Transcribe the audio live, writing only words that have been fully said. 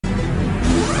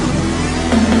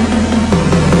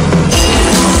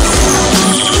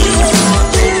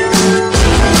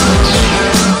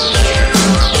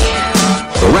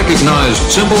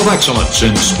America's symbol of excellence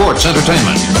in sports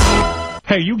entertainment.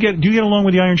 Hey, do you get along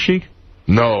with the Iron Sheik?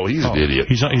 No, he's an idiot.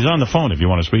 He's on the phone if you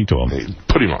want to speak to him. Hey,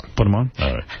 put him on. Put him on?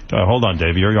 All right. Hold on,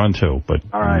 Dave. You're on, too. But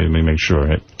all right. Let me make sure.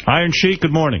 Hey. Iron Sheik,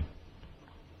 good morning.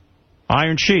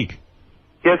 Iron Sheik.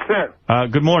 Yes, sir.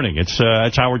 Good morning. It's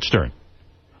Howard Stern.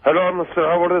 Hello, Mr.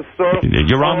 Howard Stern.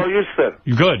 You're on. How are you, sir?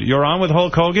 Good. You're on with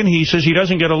Hulk Hogan. He says he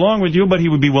doesn't get along with you, but he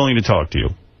would be willing to talk to you.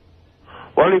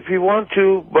 Well, if he want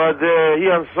to, but he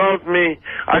insult me.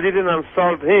 I didn't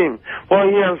insult him. Well,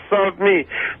 he insult me.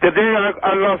 The day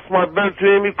I lost my belt to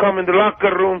him, he come in the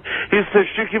locker room. He said,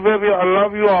 Sheiky, baby, I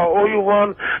love you. I owe you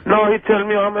one. Now he tell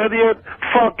me I'm an idiot.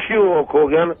 Fuck you, Hulk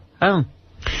Hogan. Oh.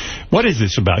 What is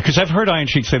this about? Because I've heard Iron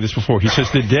Sheik say this before. He says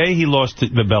the day he lost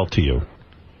the belt to you,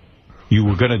 you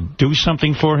were going to do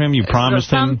something for him? You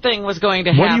promised him? Something was going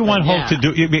to happen. What do you want Hulk to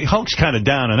do? I mean, Hulk's kind of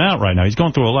down and out right now. He's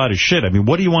going through a lot of shit. I mean,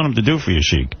 what do you want him to do for you,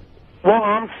 Sheik? Well,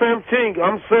 I'm same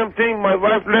thing. My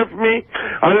wife left me.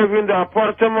 I live in the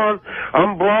apartment.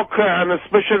 I'm broke, and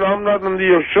especially I'm not on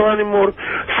your show anymore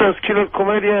since Killer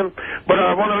Comedian. But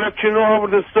I want to let you know over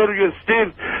the story.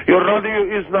 Your radio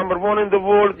is #1 in the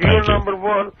world. You're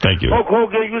 #1. Thank you. Hulk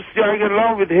Hogan, you see, I get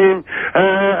along with him.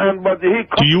 But he...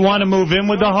 Do you want to move in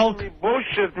with the Hulk? He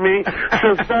bullshit me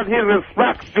since that he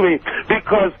respects me.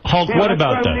 Because... Hulk, what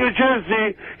about that? New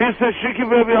Jersey, he said, Sheiky,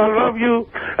 baby, I love you.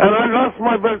 And I lost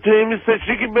my belt to him. He said,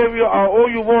 Sheiky, baby, I owe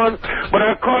you one. But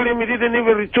I called him. He didn't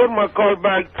even return my call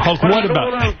back. Hulk, what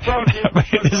about...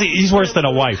 He's worse than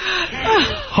a wife.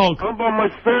 Hulk. I'm by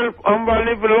myself. I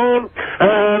live alone.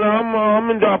 And I'm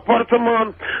in the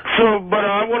apartment. But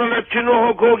I want to let you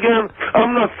know, Hulk Hogan,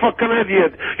 I'm not fucking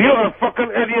idiot. You're a fucking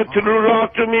idiot to lie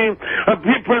to me.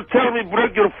 People tell me,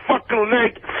 break your fucking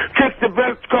leg. Take the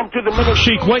belt, come to the middle.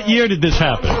 Sheik, what year did this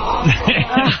happen?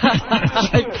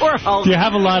 Poor Hulk. Do you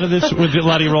have a lot of this with a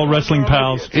lot of your old wrestling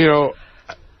pals? You know,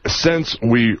 since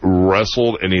we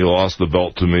wrestled and he lost the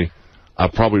belt to me,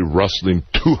 I've probably wrestled him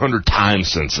 200 times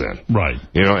since then. Right.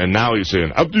 You know, and now he's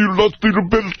saying, after you lost the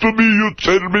belt to me, you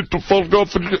said me to fuck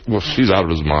off. Well, he's out of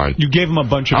his mind. You gave him a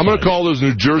bunch of... I'm going to call those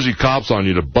New Jersey cops on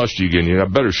you to bust you again. You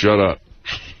better shut up.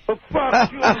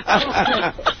 Fuck you,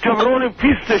 jabroni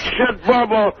piece of shit,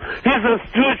 Bubba. He's a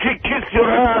stooge. He kissed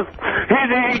your ass.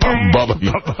 Bubba.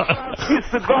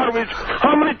 Piece of garbage.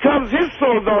 How many times he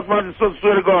sold out Madison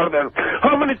Square Garden?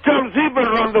 How many times he been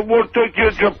around the world,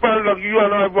 Tokyo, Japan, like you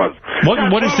and I was?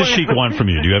 What does the Sheik want from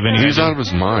you? Do you have any He's idea? out of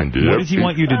his mind, dude. What does he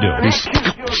want you to do?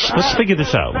 Let's figure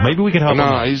this out. Maybe we can help him.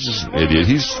 No, he's just an idiot.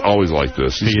 He's always like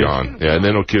this. He's gone. Yeah, and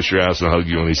then he'll kiss your ass and hug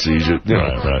you when he sees you. You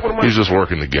know, Right. He's just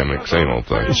working the gimmick. Same old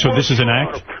thing. So this is an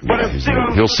act?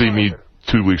 Yeah, he'll see me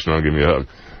 2 weeks from now and give me a hug.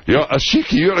 Yo,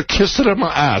 Ashiki, you gotta kiss it in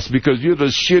my ass because you're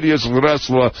the shittiest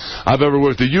wrestler I've ever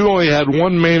worked with. You only had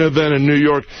one main event in New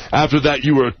York. After that,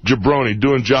 you were a jabroni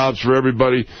doing jobs for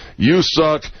everybody. You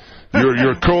suck.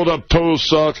 Your curled up toes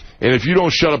suck. And if you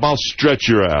don't shut up, I'll stretch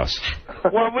your ass.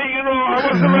 Well, you know,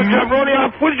 I was in a jabroni. I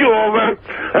put you over.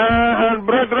 And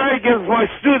Brett Reagan's my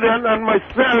student and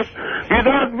myself.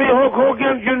 Without me, Hulk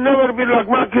Hogan, you'll never be like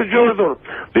Michael Jordan.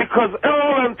 Because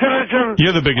all intelligence...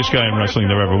 You're the biggest guy in wrestling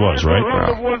there ever was, right?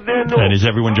 Yeah. And is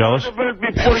everyone jealous?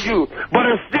 Before you. But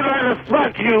still I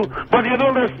respect you. But you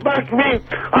don't respect me.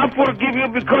 I forgive you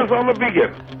because I'm a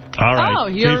bigger. All right. Oh,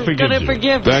 you're going to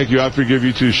forgive me. Thank you. I forgive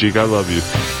you too, Sheik. I love you.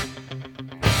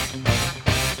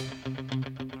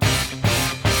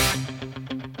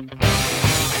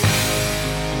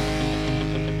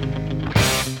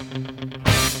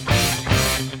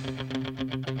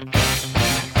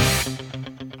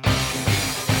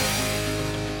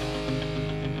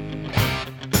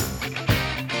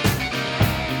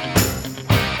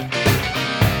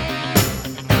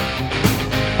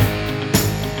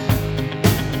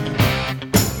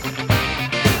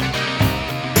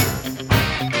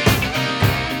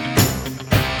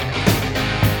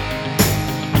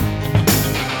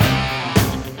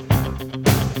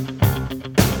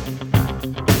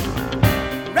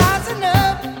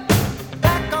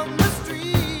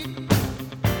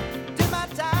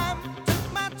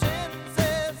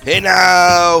 Hey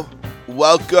now,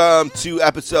 welcome to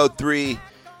episode 3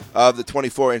 of the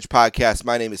 24-inch podcast.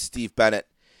 My name is Steve Bennett,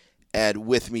 and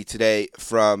with me today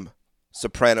from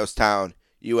Sopranos Town,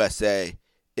 USA,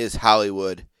 is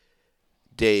Hollywood,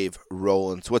 Dave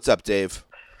Rollins. What's up, Dave?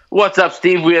 What's up,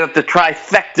 Steve? We're at the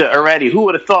trifecta already. Who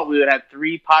would have thought we would have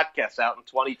 3 podcasts out in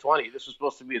 2020? This was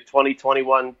supposed to be a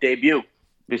 2021 debut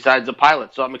besides the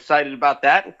pilot, so I'm excited about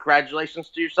that, and congratulations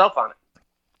to yourself on it.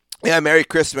 Yeah, Merry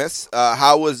Christmas.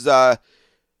 How was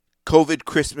COVID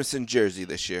Christmas in Jersey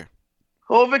this year?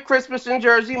 COVID Christmas in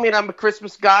Jersey. I mean, I'm a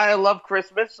Christmas guy. I love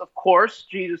Christmas, of course.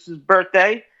 Jesus'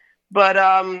 birthday. But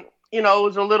it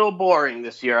was a little boring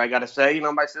this year, I got to say.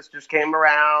 My sisters came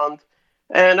around,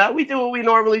 and we do what we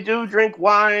normally do, drink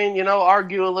wine,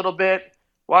 argue a little bit,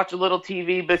 watch a little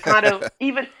TV, but kind of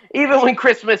even when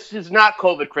Christmas is not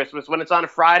COVID Christmas, when it's on a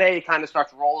Friday, it kind of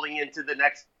starts rolling into the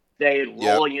next day and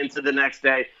rolling into the next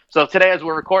day. So today, as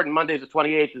we're recording, Monday's the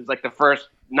 28th, is like the first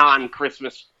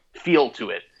non-Christmas feel to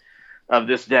it of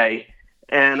this day,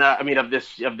 and of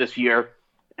this year.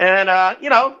 And,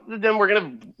 then we're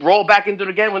going to roll back into it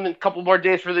again within a couple more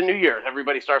days for the new year.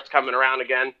 Everybody starts coming around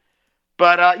again.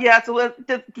 But, it's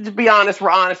to be honest,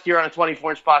 we're honest here on a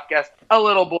 24-inch podcast, a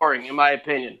little boring, in my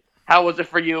opinion. How was it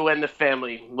for you and the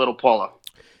family, little Paula?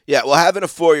 Yeah, well, having a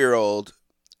 4-year-old,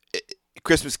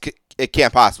 Christmas, it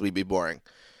can't possibly be boring.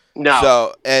 No.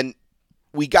 So, and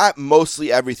we got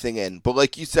mostly everything in. But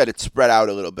like you said, it spread out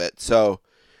a little bit. So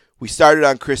we started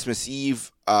on Christmas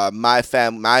Eve.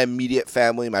 My immediate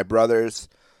family, my brothers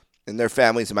and their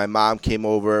families, and my mom came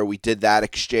over. We did that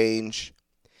exchange.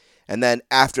 And then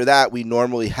after that, we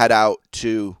normally head out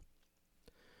to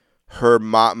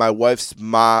my wife's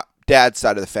dad's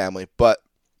side of the family. But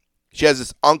she has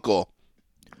this uncle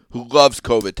who loves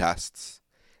COVID tests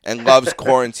and loves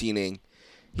quarantining.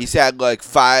 He's had like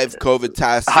 5 COVID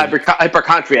tests.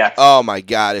 Hypochondriac. Oh, my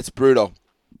God. It's brutal.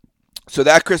 So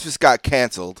that Christmas got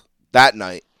canceled that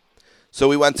night. So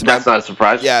we went to That's not a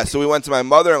surprise. Yeah, so we went to my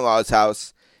mother-in-law's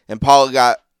house, and Paula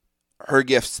got her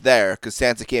gifts there because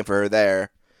Santa came for her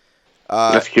there.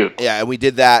 That's cute. Yeah, and we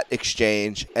did that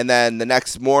exchange. And then the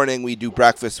next morning, we do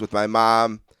breakfast with my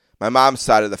mom's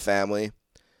side of the family.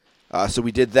 So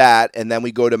we did that, and then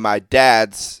we go to my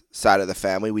dad's side of the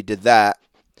family. We did that.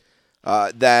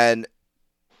 Then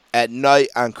at night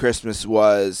on Christmas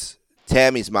was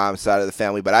Tammy's mom's side of the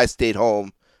family, but I stayed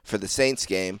home for the Saints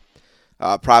game.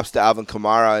 Props to Alvin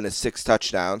Kamara and his 6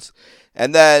 touchdowns.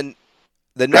 And then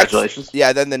Congratulations.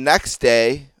 Then the next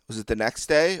day, was it the next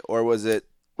day or was it?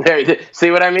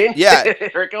 See what I mean? Yeah.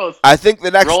 Here it goes. I think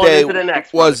the next day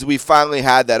was we finally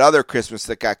had that other Christmas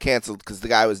that got canceled because the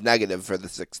guy was negative for the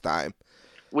 6th time.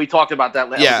 We talked about that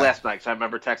last night, so I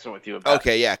remember texting with you about it.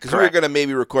 Okay, yeah, because we were going to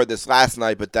maybe record this last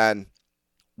night, but then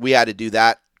we had to do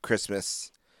that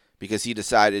Christmas because he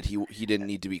decided he didn't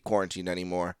need to be quarantined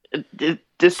anymore.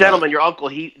 This gentleman, your uncle,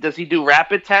 does he do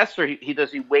rapid tests or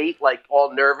does he wait like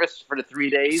all nervous for the 3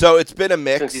 days? So it's been a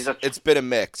mix. It's been a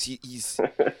mix. He's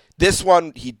this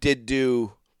one he did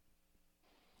do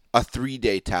a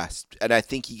 3-day test, and I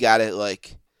think he got it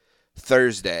like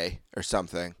Thursday or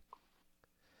something.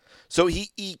 So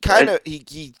he took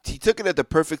it at the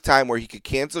perfect time where he could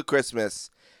cancel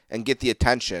Christmas and get the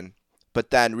attention,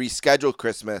 but then reschedule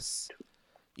Christmas.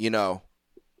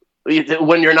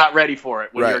 When you're not ready for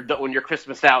it, when you're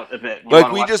Christmas out a bit.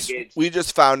 Like we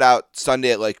just found out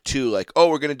Sunday at like 2, like, oh,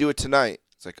 we're gonna do it tonight.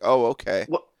 It's like, oh, okay.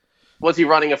 Was he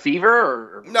running a fever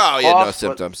or? No, he had no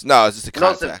symptoms. No, it's just a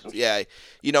contact. Yeah,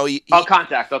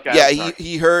 contact. Okay. Yeah,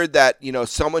 he heard that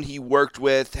someone he worked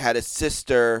with had a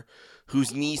sister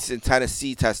whose niece in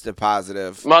Tennessee tested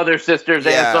positive. Mother, sisters,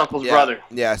 aunt's, uncle's brother.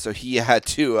 Yeah, so he had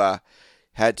to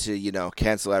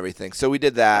cancel everything. So we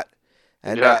did that.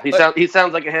 And he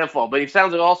sounds like a handful, but he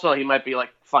sounds like also he might be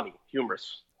like funny,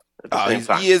 humorous.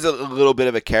 He is a little bit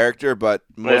of a character, but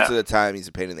most of the time he's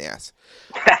a pain in the ass.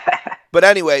 But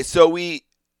anyway, so we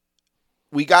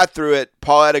got through it.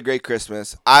 Paul had a great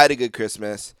Christmas. I had a good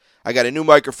Christmas. I got a new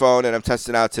microphone, and I'm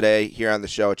testing out today here on the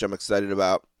show, which I'm excited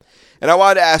about. And I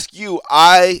wanted to ask you,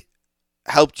 I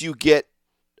helped you get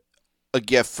a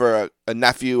gift for a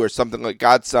nephew or something like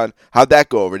godson. How'd that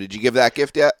go over? Did you give that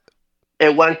gift yet?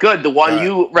 It went good. The one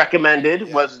you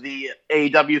recommended was the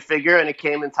AEW figure, and it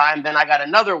came in time. Then I got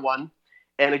another one,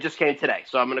 and it just came today.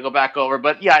 So I'm going to go back over.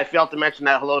 But, yeah, I failed to mention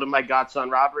that hello to my godson,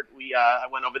 Robert. I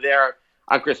went over there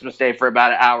on Christmas Day for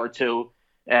about an hour or two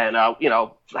and,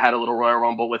 had a little Royal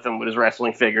Rumble with him with his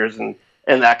wrestling figures and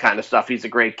that kind of stuff. He's a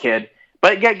great kid.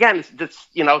 But, again,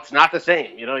 it's not the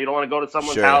same. You don't want to go to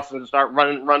someone's house and start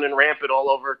running rampant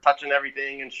all over, touching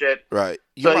everything and shit. Right.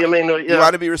 You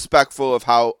want to be respectful of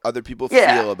how other people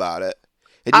feel about it.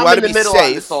 And you I'm want in to the be middle safe.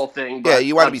 of this whole thing, but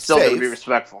you want to be still safe. going to be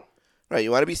respectful. Right.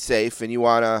 You want to be safe, and you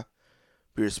want to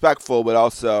be respectful, but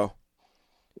also,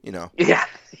 Yeah.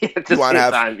 you want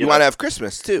to have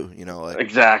Christmas too.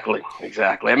 Exactly.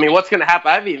 I mean, what's going to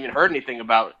happen? I haven't even heard anything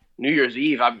about New Year's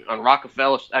Eve. I'm on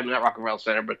Rockefeller. I mean, not Rockefeller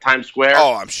Center, but Times Square.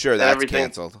 Oh, I'm sure that's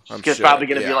canceled. It's probably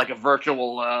going to be like a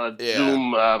virtual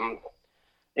Zoom.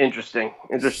 Interesting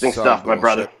stuff, my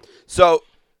brother. So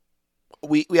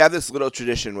we have this little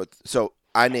tradition so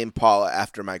I named Paula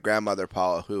after my grandmother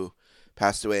Paula, who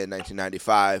passed away in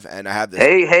 1995, and I have this.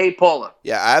 Hey, Paula.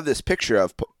 Yeah, I have this picture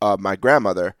of my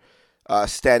grandmother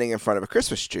standing in front of a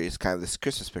Christmas tree. It's kind of this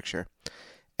Christmas picture.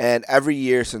 And every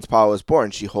year since Paula was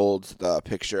born, she holds the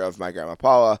picture of my grandma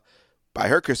Paula by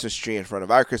her Christmas tree in front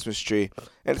of our Christmas tree.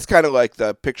 And it's kind of like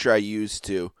the picture I used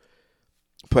to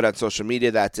put on social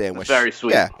media that day. That's very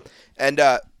sweet. Yeah. And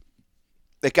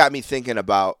it got me thinking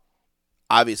about,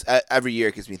 every year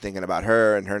it gets me thinking about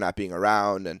her and her not being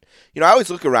around. And, I always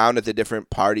look around at the different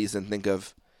parties and think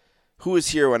of who was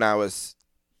here when I was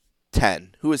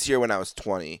 10, who was here when I was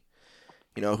 20,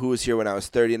 who was here when I was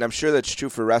 30. And I'm sure that's true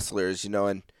for wrestlers, and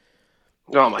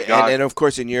oh my God. And of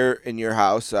course in your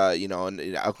house,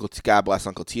 and Uncle, God bless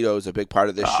Uncle Tito, is a big part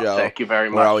of this show. Thank you very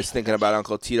much. We're always thinking about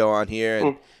Uncle Tito on here,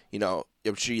 and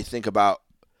I'm sure you think about,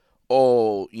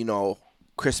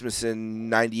 Christmas in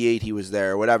 '98 he was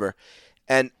there or whatever.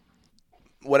 And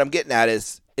what I'm getting at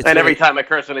is, every time I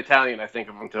curse in Italian, I think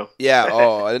of him too. Yeah.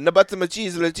 Oh,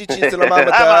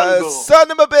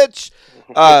 son of a bitch.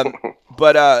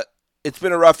 But it's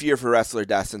been a rough year for wrestler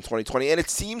deaths in 2020, and it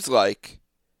seems like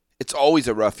it's always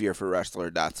a rough year for wrestler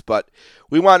deaths. But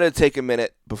we wanted to take a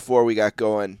minute before we got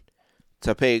going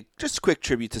to pay just a quick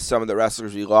tribute to some of the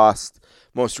wrestlers we lost.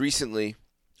 Most recently,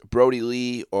 Brody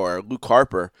Lee or Luke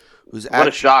Harper, who's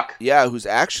a shock. Yeah, who's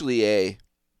actually a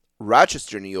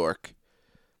Rochester, New York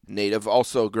native,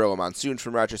 also Gorilla Monsoon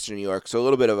from Rochester, New York. So a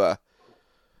little bit of a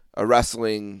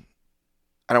wrestling,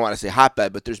 I don't want to say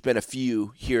hotbed, but there's been a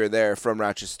few here or there from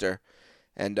Rochester.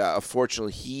 And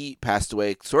unfortunately, he passed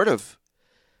away sort of,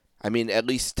 at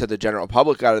least to the general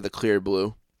public, out of the clear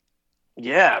blue.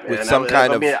 Yeah, man. With some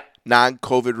kind of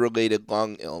non-COVID related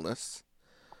lung illness.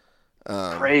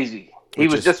 Crazy. He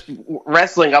was just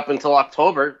wrestling up until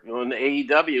October in the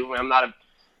AEW. I'm not an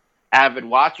avid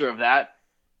watcher of that.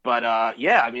 But, I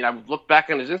look back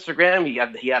on his Instagram. He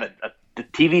had a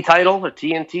TV title, a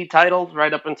TNT title,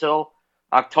 right up until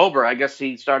October. I guess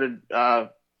he started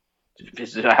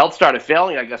his health started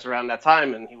failing, I guess, around that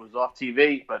time, and he was off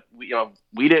TV. But,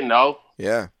 we didn't know.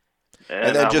 Yeah.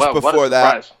 And then just before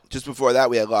that,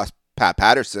 we had lost Pat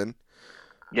Patterson.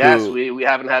 Yes, we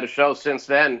haven't had a show since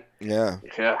then. Yeah.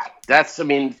 That's,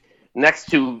 next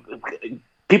to,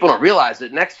 people don't realize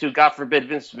it, next to, God forbid,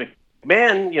 Vince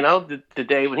McMahon, the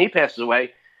day when he passes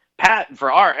away, Pat,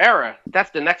 for our era, that's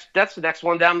the next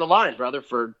one down the line, brother,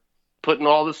 for putting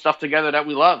all this stuff together that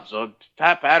we love. So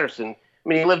Pat Patterson,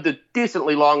 he lived a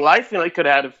decently long life. He could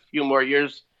have had a few more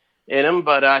years in him,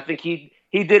 but I think he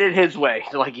did it his way,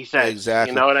 like he said.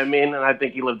 Exactly. You know what I mean? And I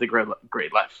think he lived a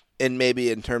great life. And maybe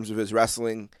in terms of his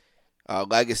wrestling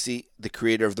legacy, the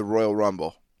creator of the Royal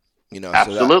Rumble.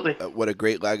 Absolutely. So what a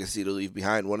great legacy to leave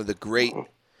behind. One of the great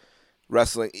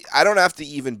wrestling. I don't have to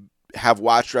even have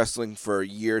watched wrestling for a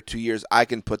year, 2 years. I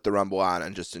can put the Rumble on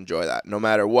and just enjoy that. No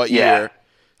matter what year,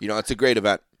 it's a great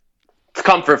event. It's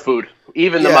comfort food.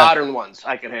 Even the modern ones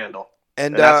I can handle.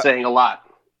 And that's saying a lot.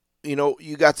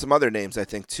 You got some other names, I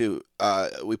think, too.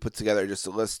 We put together just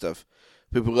a list of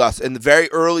people who lost. And very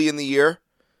early in the year,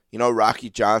 Rocky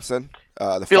Johnson.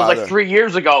 Feels father. Like 3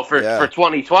 years ago for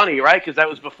 2020, right? Because that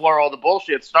was before all the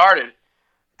bullshit started.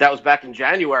 That was back in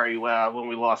January when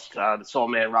we lost the Soul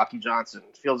Man, Rocky Johnson.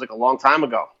 It feels like a long time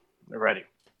ago already.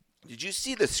 Did you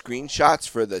see the screenshots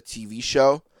for the TV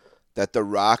show that The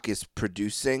Rock is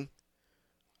producing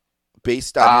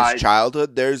based on his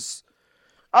childhood?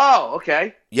 Oh,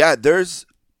 okay. Yeah, there's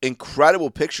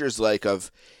incredible pictures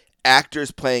of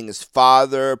actors playing his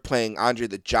father, playing Andre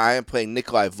the Giant, playing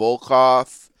Nikolai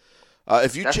Volkov.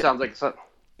 Sounds like something.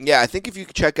 Yeah, I think if you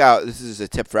check out, this is a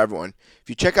tip for everyone, if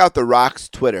you check out The Rock's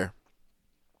Twitter,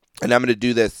 and I'm going to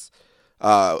do this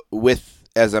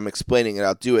as I'm explaining it,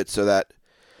 I'll do it so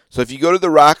if you go to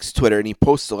The Rock's Twitter, and he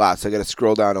posts a lot, so I got to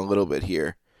scroll down a little bit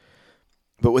here.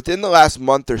 But within the last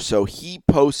month or so, he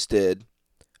posted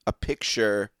a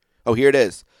picture. Oh, here it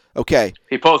is. Okay.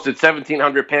 He posted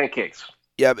 1,700 pancakes.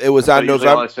 Yeah, it was on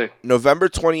November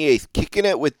 28th. Kicking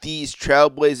it with these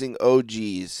trailblazing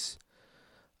OGs.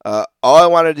 All I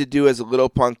wanted to do as a little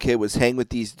punk kid was hang with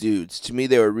these dudes. To me,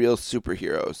 they were real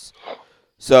superheroes.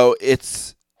 So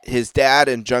it's his dad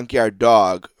and Junkyard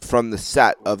Dog from the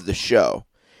set of the show.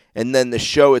 And then the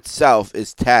show itself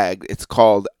is tagged. It's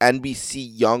called NBC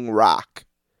Young Rock.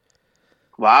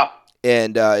 Wow.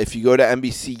 And if you go to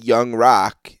NBC Young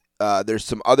Rock, there's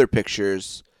some other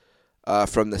pictures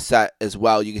from the set as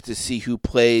well. You get to see who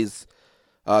plays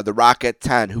the Rock at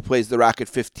 10, who plays the Rock at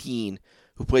 15,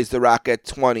 who plays the Rock at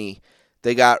 20.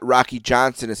 They got Rocky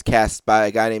Johnson is cast by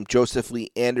a guy named Joseph Lee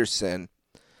Anderson.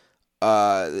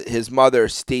 His mother,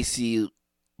 Stacy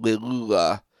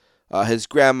Lilula. His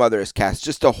grandmother is cast.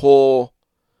 Just a whole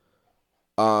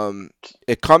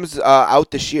It comes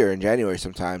out this year in January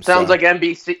sometime. Sounds like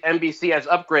NBC has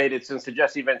upgraded since the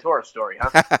Jesse Ventura story,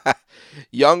 huh?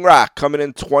 Young Rock coming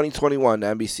in 2021 to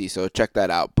NBC, so check that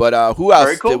out. But who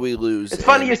else did we lose? It's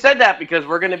funny you said that because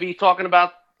we're going to be talking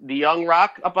about the Young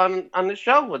Rock up on this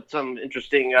show with some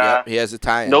interesting he has a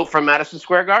tie-in. Note from Madison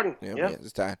Square Garden. He has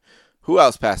a tie-in. Who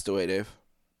else passed away, Dave?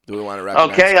 Do we want to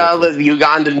recognize? Okay, the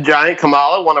Ugandan giant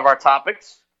Kamala, one of our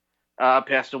topics,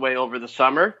 passed away over the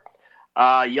summer.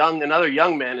 Another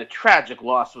young man, a tragic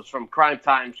loss, was from Crime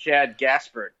Time, Shad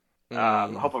Gaspard.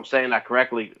 I hope I'm saying that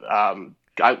correctly.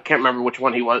 I can't remember which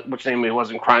name he was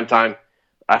in Crime Time.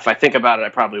 If I think about it, I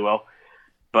probably will.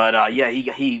 But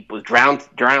he was drowned,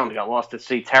 got lost at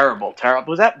sea. Terrible.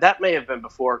 Was that may have been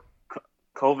before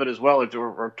COVID as well,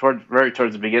 or towards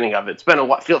the beginning of it. It's been a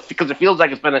while, because it feels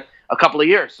like it's been a couple of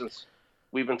years since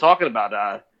we've been talking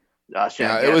about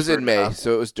Shad. It was in May,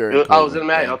 so it was during COVID. It was in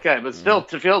May, okay. But still,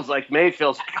 it feels like May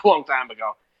feels like a long time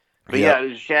ago. But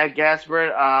it was Shad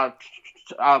Gaspard.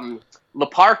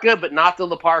 Laparca, but not the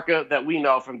Laparca that we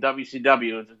know from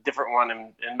WCW. It's a different one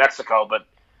in Mexico, but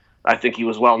I think he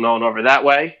was well known over that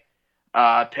way.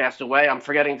 Passed away. I'm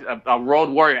forgetting a Road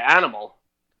Warrior Animal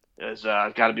is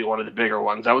got to be one of the bigger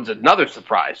ones. That was another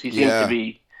surprise. He seems to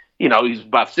be, he's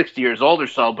about 60 years old or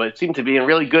so, but seemed to be in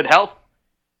really good health.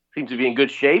 Seems to be in good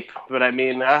shape. But I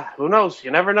mean, who knows?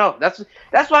 You never know. That's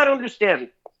why I don't understand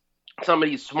some of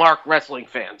these smart wrestling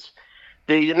fans.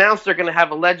 They announced they're going to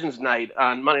have a Legends Night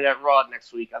on Monday Night Raw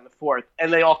next week on the 4th,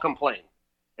 and they all complain.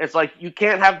 It's like you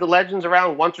can't have the Legends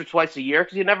around once or twice a year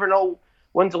because you never know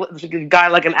when's a guy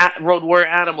like an Road Warrior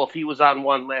Animal, if he was on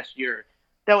one last year.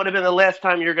 That would have been the last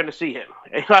time you're going to see him.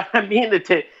 I mean,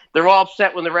 they're all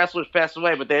upset when the wrestlers pass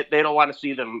away, but they don't want to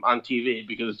see them on TV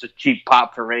because it's a cheap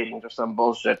pop for ratings or some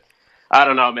bullshit. I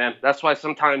don't know, man. That's why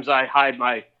sometimes I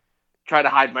try to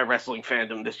hide my wrestling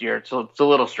fandom this year. So it's a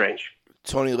little strange.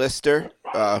 Tony Lister,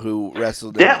 who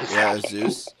wrestled in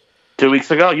Zeus 2 weeks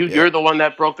ago. You're the one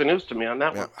that broke the news to me on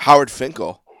that one. Howard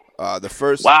Finkel, the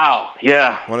first. Wow,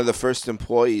 yeah. One of the first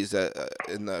employees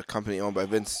in the company owned by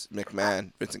Vincent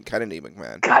Kennedy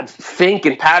McMahon. God, Fink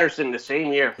and Patterson the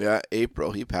same year. Yeah,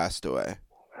 April, he passed away.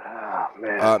 Oh,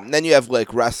 man. Then you have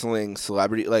like wrestling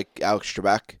celebrity like Alex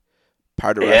Trebek,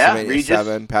 part of WrestleMania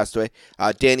 7, passed away.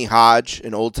 Danny Hodge,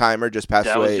 an old timer, just passed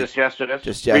away. That was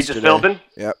just yesterday. Regis Philbin.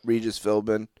 Yep, Regis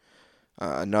Philbin.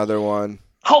 Another one.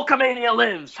 Hulkamania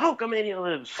lives.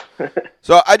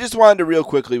 So I just wanted to real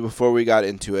quickly before we got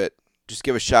into it, just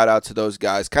give a shout out to those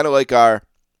guys. Kind of like they have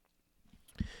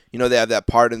that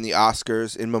part in the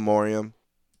Oscars in memoriam.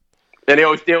 And they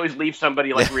always leave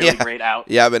somebody like really great out.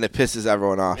 Yeah, but it pisses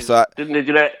everyone off. So didn't they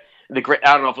do that? I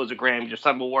don't know if it was a Grammy or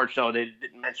some award show. They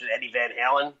didn't mention Eddie Van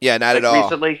Halen. Yeah, not at all.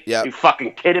 Recently, yeah. You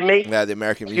fucking kidding me? Yeah, the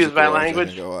American Excuse Music my Awards, language.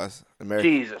 I think it was.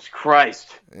 Jesus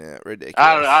Christ. Yeah, ridiculous.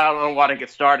 I don't want to get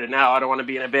started now. I don't want to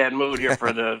be in a bad mood here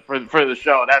for the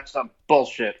show. That's some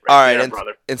bullshit. All right,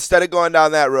 brother. Instead of going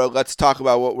down that road, let's talk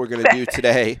about what we're going to do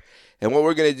today. And what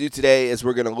we're going to do today is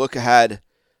we're going to look ahead.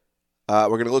 We're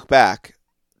going to look back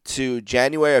to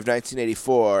January of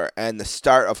 1984 and the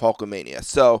start of Hulkamania.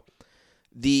 So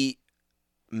the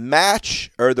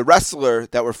match or the wrestler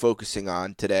that we're focusing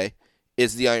on today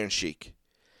is the Iron Sheik.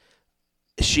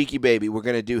 Sheiky Baby, we're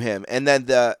going to do him. And then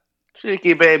the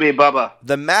Sheiky Baby Bubba.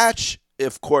 The match,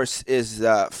 of course, is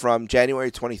from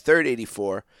January 23rd,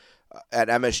 84 at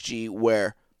MSG,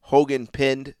 where Hogan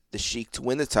pinned the Sheik to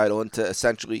win the title and to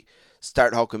essentially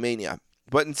start Hulkamania.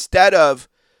 But instead of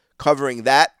covering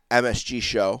that MSG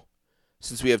show,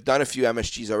 since we have done a few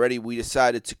MSGs already, we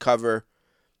decided to cover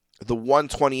the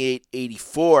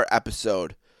 128-84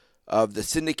 episode of the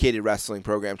syndicated wrestling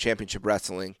program, Championship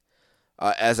Wrestling,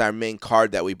 as our main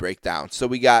card that we break down. So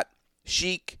we got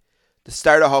Sheik, the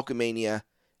start of Hulkamania,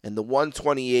 and the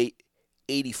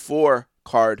 128-84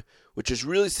 card, which is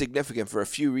really significant for a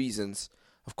few reasons.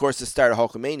 Of course, the start of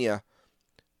Hulkamania,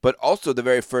 but also the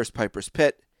very first Piper's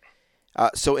Pit.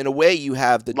 So in a way, you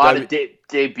have the... A lot of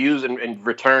debuts and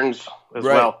returns as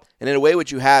well. And in a way,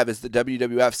 what you have is the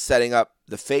WWF setting up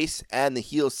the face and the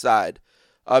heel side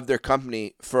of their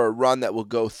company for a run that will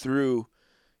go through,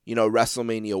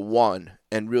 WrestleMania 1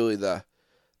 and really the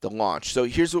launch. So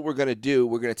here's what we're going to do.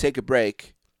 We're going to take a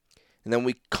break, and then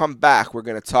we come back. We're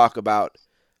going to talk about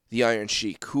the Iron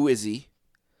Sheik. Who is he?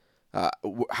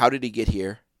 How did he get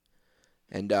here?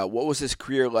 And what was his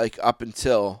career like up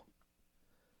until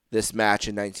this match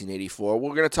in 1984?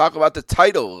 We're going to talk about the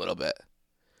title a little bit.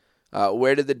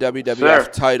 Where did the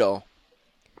WWF title,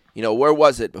 where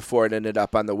was it before it ended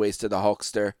up on the waist of the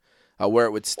Hulkster? Where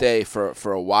it would stay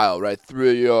for a while, right?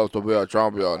 3 years to be a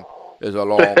champion is a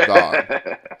long time.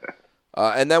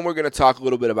 And then we're going to talk a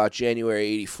little bit about January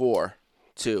 84,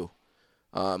 too.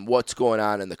 What's going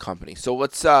on in the company. So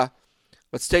let's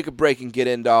take a break and get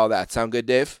into all that. Sound good,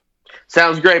 Dave?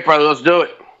 Sounds great, brother. Let's do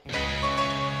it.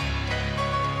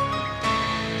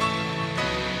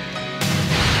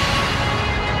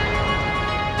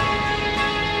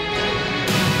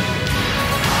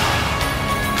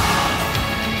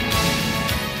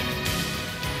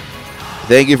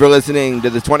 Thank you for listening to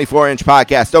the 24-inch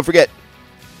podcast. Don't forget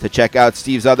to check out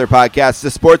Steve's other podcast, The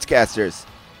Sportscasters.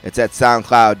 It's at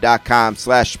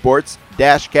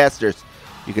soundcloud.com/sports-casters.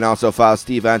 You can also follow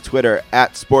Steve on Twitter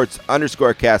at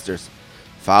sports_casters.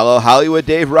 Follow Hollywood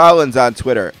Dave Rollins on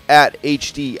Twitter at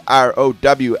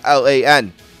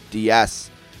HDROWLANDS.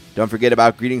 Don't forget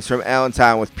about Greetings from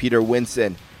Allentown with Peter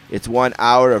Winson. It's 1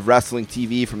 hour of wrestling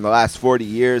TV from the last 40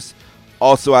 years.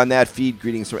 Also on that feed,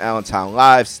 Greetings from Allentown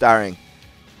Live, starring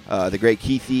the great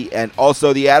Keithy, and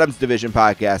also the Adams Division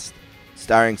podcast,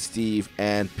 starring Steve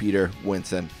and Peter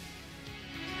Winson.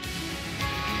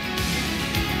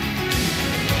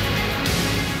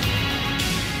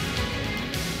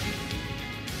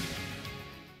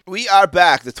 We are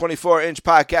back, the 24-inch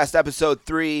podcast, episode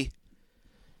 3.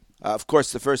 Of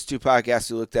course, the first two podcasts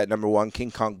we looked at, number 1,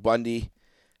 King Kong Bundy,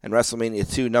 and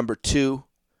WrestleMania 2, number 2.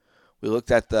 We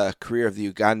looked at the career of the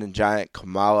Ugandan giant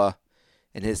Kamala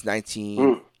and his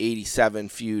 1987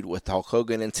 feud with Hulk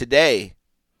Hogan. And today,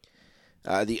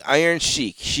 the Iron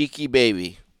Sheik, Sheiky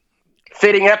Baby.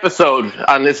 Fitting episode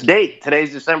on this date.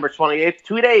 Today's December 28th,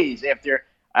 2 days after,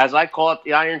 as I call it,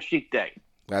 the Iron Sheik Day.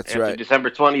 That's after right.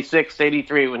 December 26th,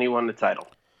 83, when he won the title.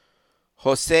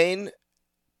 Hossein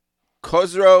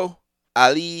Khosrow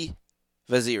Ali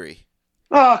Vaziri.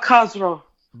 Oh, Khosrow.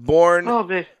 Born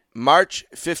babe. March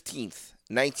 15th,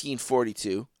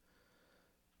 1942,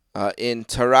 in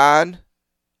Tehran,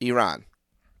 Iran.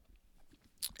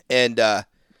 And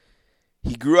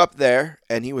he grew up there,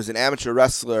 and he was an amateur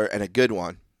wrestler and a good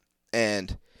one.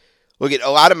 And look, at a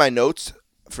lot of my notes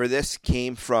for this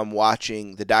came from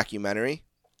watching the documentary.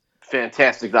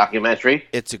 Fantastic documentary.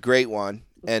 It's a great one.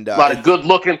 And a lot of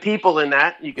good-looking people in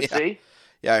that, you can see.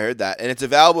 Yeah, I heard that. And it's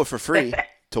available for free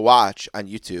to watch on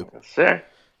YouTube. Sure.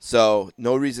 So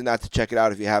no reason not to check it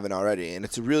out if you haven't already. And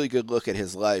it's a really good look at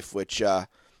his life, which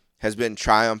has been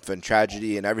triumph and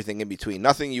tragedy and everything in between.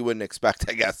 Nothing you wouldn't expect,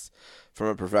 I guess, from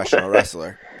a professional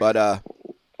wrestler. But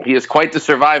he is quite the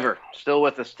survivor, still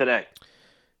with us today.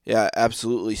 Yeah,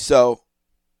 absolutely. So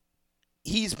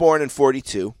he's born in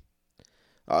 42.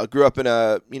 Grew up in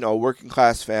a working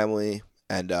class family,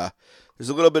 and there's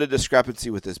a little bit of discrepancy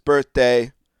with his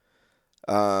birthday,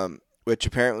 which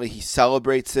apparently he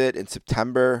celebrates it in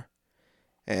September,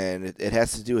 and it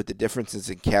has to do with the differences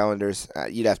in calendars.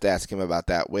 You'd have to ask him about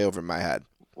that, way over my head.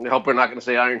 I hope we're not going to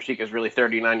say Iron Sheik is really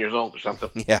 39 years old or something.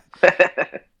 Yeah.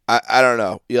 I don't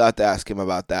know. You'll have to ask him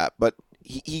about that. But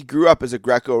he grew up as a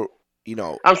Greco,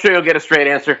 I'm sure you'll get a straight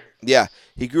answer. Yeah.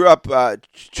 He grew up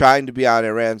trying to be on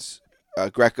Iran's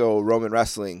Greco-Roman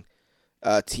wrestling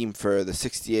team for the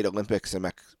 68 Olympics in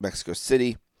Mexico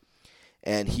City.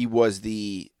 And he was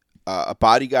a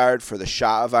bodyguard for the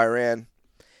Shah of Iran.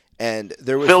 And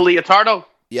there was Phil Leotardo?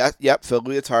 Yep, Phil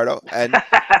Leotardo. And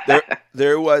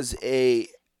there was a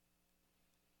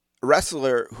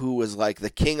wrestler who was like the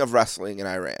king of wrestling in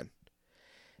Iran.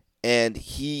 And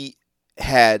he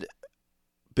had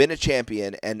been a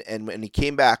champion, and when he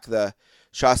came back, the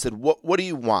Shah said, what do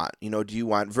you want? Do you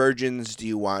want virgins? Do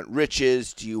you want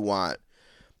riches? Do you want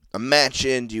a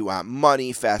mansion? Do you want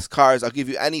money, fast cars? I'll give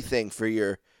you anything for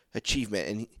your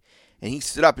achievement. And he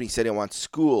stood up and he said, I want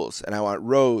schools, and I want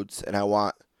roads, and I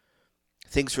want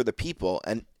things for the people.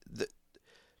 And the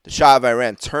Shah of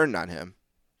Iran turned on him,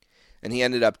 and he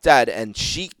ended up dead. And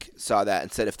Sheik saw that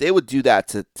and said, if they would do that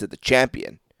to the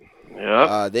champion,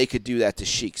 they could do that to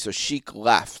Sheik. So Sheik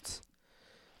left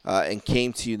and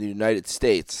came to the United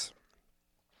States.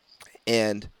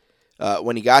 And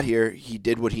when he got here, he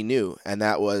did what he knew, and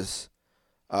that was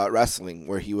wrestling,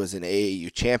 where he was an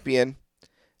AAU champion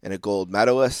and a gold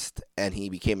medalist, and he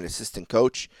became an assistant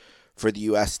coach for the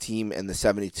U.S. team in the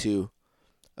 72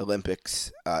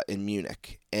 Olympics in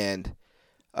Munich. And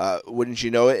wouldn't you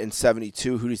know it, in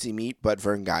 72, who does he meet but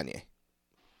Vern Gagne?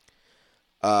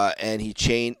 And he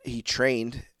trained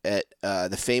at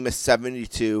the famous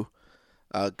 72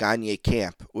 Gagne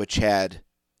camp, which had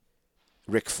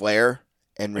Ric Flair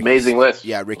and amazing list.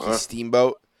 Yeah, Ricky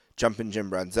Steamboat, Jumpin' Jim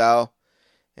Brunzell,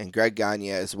 and Greg Gagne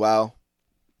as well.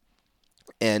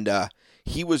 And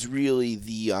he was really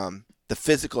the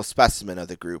physical specimen of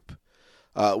the group,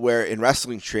 where in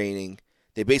wrestling training,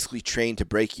 they basically trained to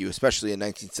break you, especially in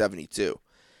 1972.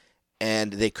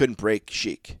 And they couldn't break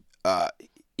Sheik.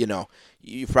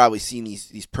 you've probably seen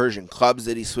these Persian clubs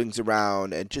that he swings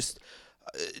around, and just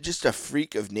a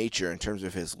freak of nature in terms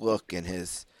of his look and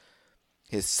his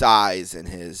size and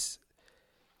his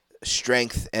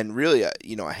strength, and really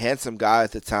a handsome guy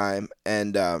at the time.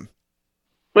 And what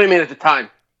do you mean at the time?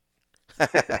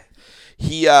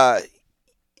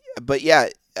 But yeah,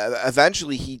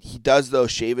 eventually he does though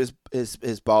shave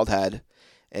his bald head,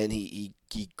 and he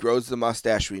grows the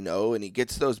mustache we know, and he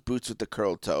gets those boots with the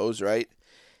curled toes, right?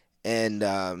 And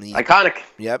iconic.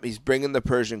 Yep, he's bringing the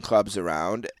Persian clubs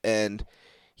around, and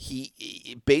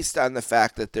he based on the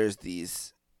fact that there's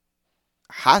these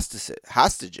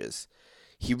hostages,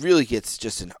 he really gets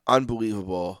just an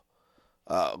unbelievable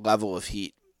level of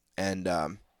heat, and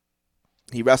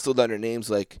he wrestled under names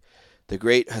like the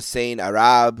Great Hussein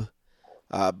Arab,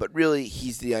 but really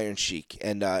he's the Iron Sheik.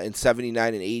 And in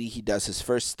 79 and 80, he does his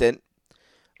first stint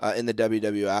in the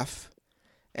WWF.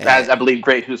 And, as I believe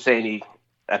Great Husseini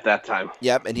at that time.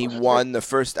 Yep, and he won the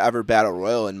first ever Battle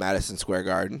Royal in Madison Square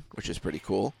Garden, which is pretty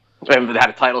cool. And had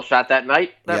a title shot that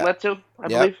night that led to, I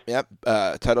believe. Yep,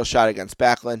 title shot against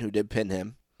Backlund, who did pin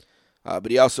him. But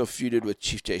he also feuded with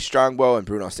Chief Jay Strongbow and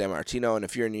Bruno Sammartino, and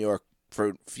if you're in New York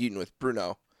for feuding with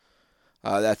Bruno,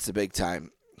 that's the big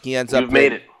time. He ends up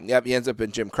made it. Yep, he ends up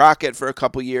in Jim Crockett for a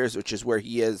couple years, which is where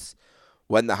he is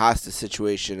when the hostage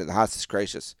situation and the hostage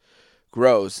crisis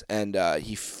grows, and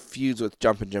he feuds with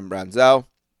Jumpin' Jim Brunzell.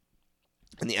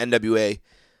 And the NWA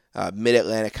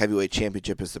Mid-Atlantic Heavyweight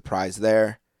Championship is the prize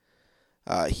there.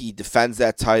 He defends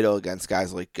that title against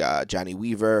guys like Johnny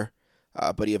Weaver,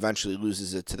 but he eventually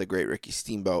loses it to the great Ricky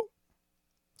Steamboat.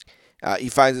 He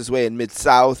finds his way in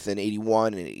Mid-South in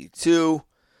 81 and 82.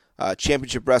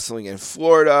 Championship wrestling in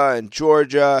Florida and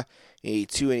Georgia in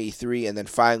 82 and 83. And then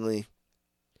finally,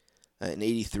 in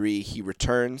 83, he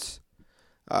returns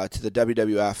to the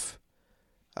WWF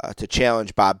to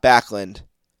challenge Bob Backlund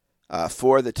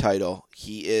for the title.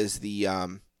 He is the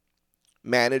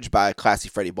managed by Classy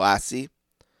Freddie Blassie.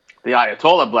 The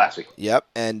Ayatollah Blassie. Yep,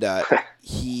 and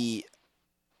he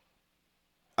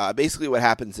basically what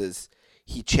happens is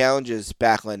he challenges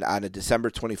Backlund on a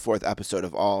December 24th episode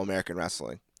of All American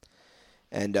Wrestling.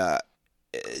 And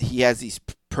he has these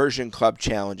Persian club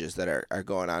challenges that are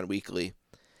going on weekly.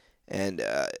 And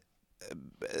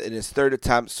in his third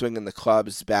attempt swinging the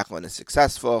clubs, Backlund is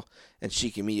successful, and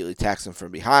Sheik immediately attacks him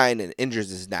from behind and injures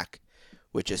his neck,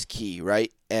 which is key,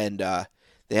 right? And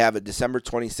they have a December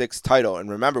 26th title. And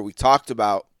remember, we talked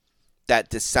about that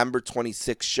December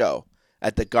 26th show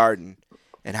at the Garden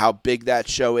and how big that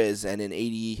show is. And in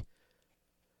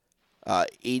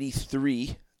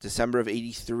 83, December of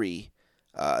 83,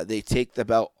 they take the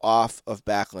belt off of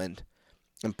Backlund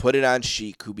and put it on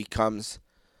Sheik, who becomes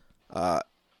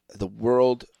the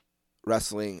World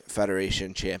Wrestling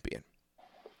Federation champion.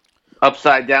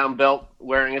 Upside down belt,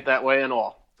 wearing it that way and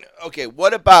all. Okay,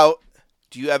 what about,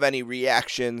 do you have any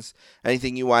reactions,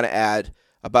 anything you want to add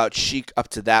about Sheik up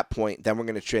to that point? Then we're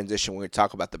going to transition. We're going to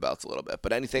talk about the belts a little bit.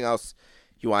 But anything else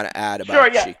you want to add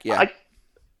about Sheik? Yeah.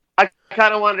 I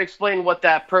kind of wanted to explain what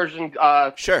that Persian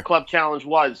club challenge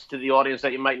was to the audience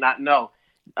that you might not know,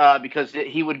 because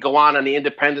he would go on the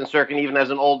independent circuit, even as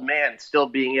an old man, still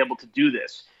being able to do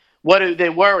this. What they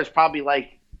were is probably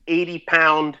like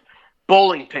 80-pound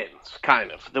bowling pins,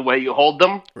 kind of, the way you hold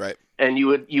them. Right. And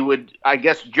you would, I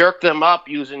guess, jerk them up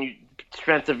using the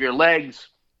strength of your legs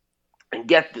and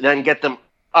get them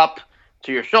up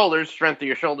to your shoulders, strength of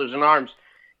your shoulders and arms,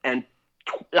 and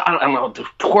I don't know,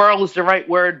 twirl is the right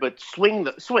word, but swing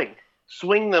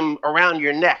them around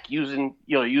your neck using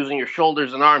your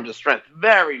shoulders and arms as strength.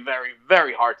 Very, very,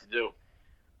 very hard to do.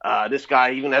 This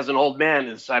guy, even as an old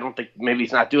man, I don't think, maybe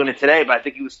he's not doing it today, but I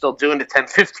think he was still doing it 10,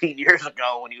 15 years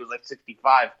ago when he was like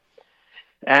 65.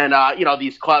 And,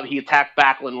 these clubs, he attacked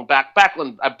Backlund.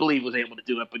 Backlund, I believe, was able to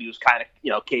do it, but he was kind of,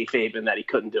 kayfabe that he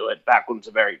couldn't do it. Backlund's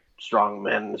a very strong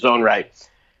man in his own right.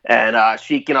 And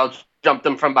Sheik, jumped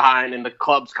him from behind, and the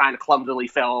clubs kind of clumsily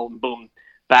fell, and boom,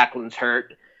 Backlund's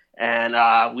hurt. And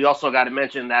we also got to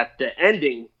mention that the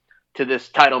ending to this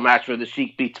title match where the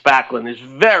Sheik beats Backlund is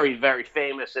very, very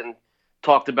famous and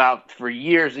talked about for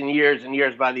years and years and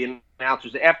years by the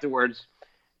announcers afterwards.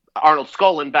 Arnold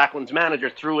Skolin, Backlund's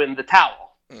manager, threw in the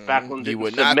towel. Backlund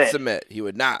didn't submit. He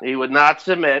would not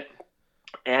submit.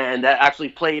 And that actually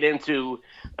played into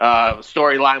a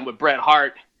storyline with Bret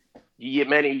Hart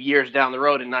many years down the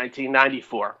road in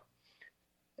 1994.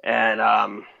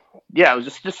 And, it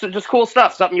was just cool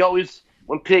stuff. Something you always,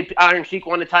 when Iron Sheik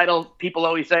won the title, people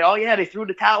always say, oh, yeah, they threw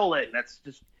the towel in. That's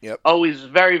just always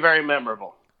very, very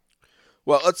memorable.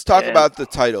 Well, let's talk about the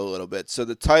title a little bit. So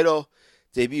the title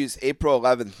debuts April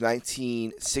 11th,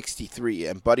 1963,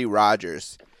 and Buddy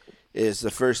Rogers is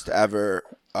the first ever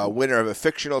winner of a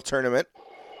fictional tournament.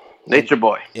 Nature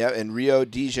Boy. Yeah, in Rio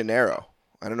de Janeiro.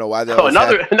 I don't know why they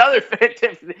another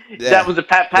that was a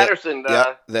Pat Patterson.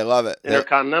 They love it.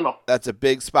 Intercontinental. That's a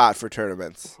big spot for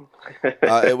tournaments.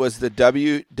 It was the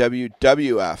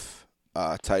WWF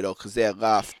title because they had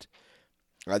left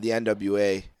the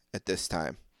NWA at this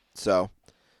time. So,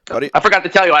 I forgot to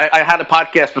tell you, I had a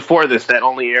podcast before this that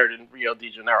only aired in Rio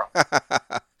de Janeiro.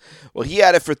 Well, he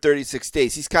had it for 36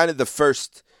 days. He's kind of the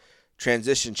first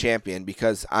transition champion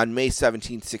because on May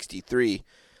 1763,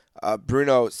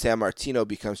 Bruno Sammartino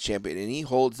becomes champion, and he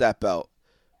holds that belt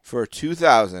for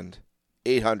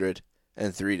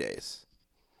 2,803 days.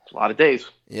 It's a lot of days.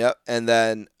 Yep, and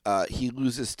then he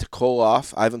loses to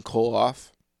Ivan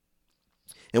Koloff,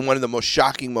 in one of the most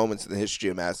shocking moments in the history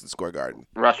of Madison Square Garden.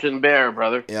 Russian Bear,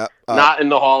 brother. Yep. Not in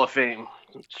the Hall of Fame,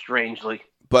 strangely.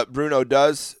 But Bruno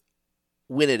does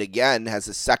win it again, has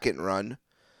a second run.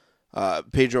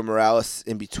 Pedro Morales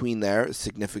in between there, a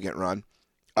significant run.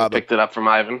 Picked it up from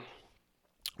Ivan.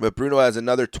 But Bruno has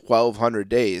another 1,200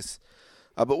 days.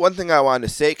 But one thing I wanted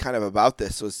to say kind of about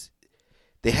this was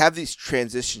they have these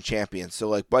transition champions. So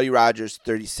like Buddy Rogers,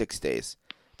 36 days.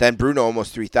 Then Bruno,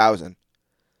 almost 3,000.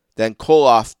 Then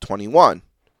Koloff, 21.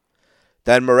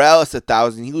 Then Morales,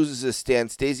 1,000. He loses to Stan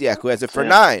Stasiak, who has it for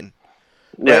 9.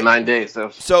 Yeah, right? 9 days.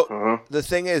 So the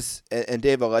thing is, and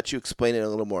Dave, I'll let you explain it in a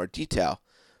little more detail,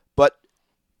 but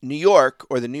New York,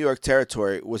 or the New York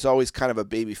territory, was always kind of a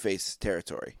babyface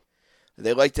territory.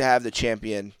 They like to have the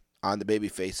champion on the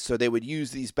babyface, so they would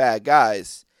use these bad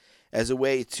guys as a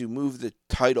way to move the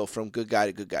title from good guy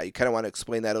to good guy. You kind of want to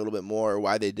explain that a little bit more, or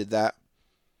why they did that?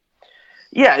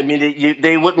 Yeah, I mean,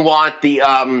 they wouldn't want the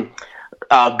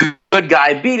good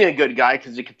guy beating a good guy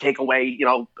because it could take away,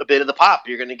 a bit of the pop.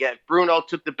 You're going to get Bruno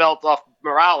took the belt off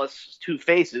Morales, two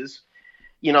faces.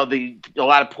 A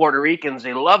lot of Puerto Ricans,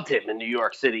 they loved him in New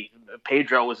York City.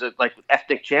 Pedro was a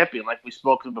ethnic champion, like we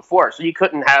spoke of before. So you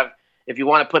couldn't have, if you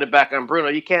want to put it back on Bruno,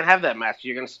 you can't have that match.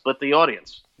 You're going to split the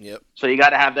audience. Yep. So you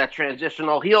got to have that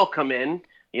transitional heel come in,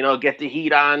 get the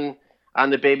heat on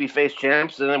the babyface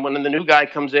champs, and then when the new guy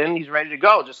comes in, he's ready to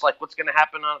go, just like what's going to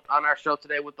happen on our show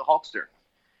today with the Hulkster.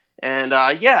 And,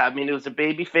 it was a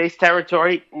babyface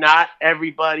territory. Not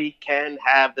everybody can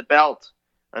have the belt.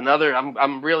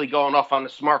 I'm really going off on the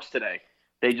Smarks today.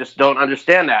 They just don't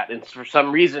understand that. And for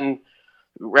some reason,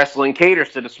 wrestling caters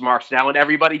to the Smarks now, and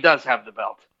everybody does have the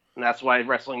belt. And that's why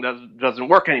wrestling doesn't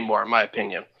work anymore, in my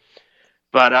opinion.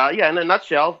 But, in a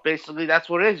nutshell, basically that's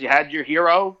what it is. You had your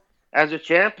hero as a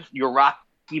champ, your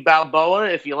Rocky Balboa.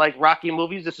 If you like Rocky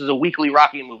movies, this is a weekly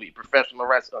Rocky movie, professional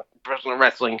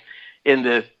wrestling in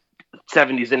the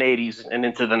 70s and 80s and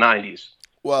into the 90s.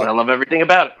 Well, and I love everything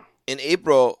about it. In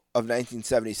April of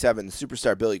 1977, the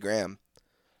superstar Billy Graham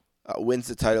wins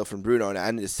the title from Bruno and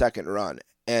ended his second run.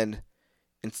 And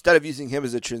instead of using him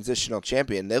as a transitional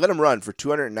champion, they let him run for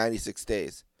 296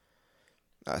 days.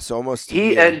 So almost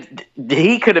and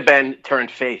he could have been turned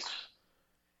face.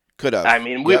 Could have. I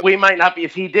mean, we might not be.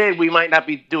 If he did, we might not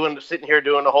be sitting here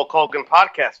doing the Hulk Hogan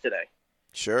podcast today.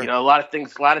 Sure. A lot of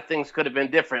things could have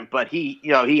been different, but he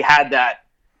had that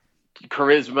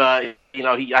charisma.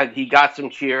 He got some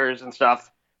cheers and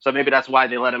stuff. So maybe that's why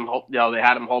they let him. They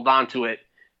had him hold on to it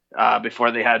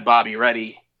before they had Bobby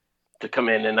ready to come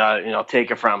in and take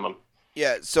it from him.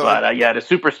 Yeah. So, but the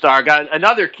superstar got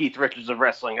another Keith Richards of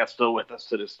wrestling that's still with us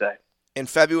to this day. In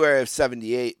February of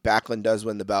 '78, Backlund does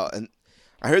win the belt, and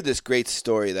I heard this great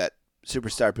story that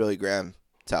superstar Billy Graham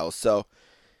tells. So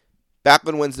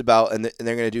Backlund wins the belt, and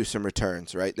they're going to do some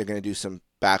returns, right? They're going to do some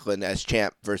Backlund as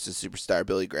champ versus superstar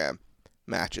Billy Graham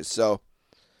matches. So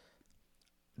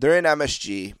they're in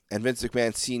MSG, and Vince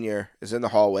McMahon Sr. is in the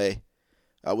hallway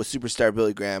with superstar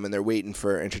Billy Graham, and they're waiting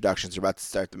for introductions. They're about to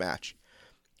start the match.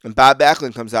 And Bob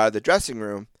Backlund comes out of the dressing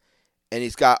room, and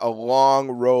he's got a long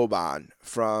robe on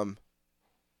from,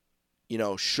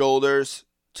 shoulders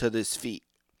to his feet.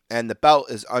 And the belt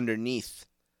is underneath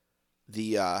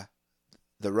the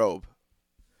robe.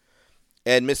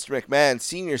 And Mr. McMahon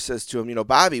Sr. says to him,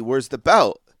 Bobby, where's the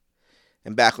belt?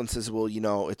 And Backlund says, well,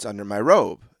 it's under my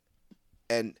robe.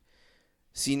 And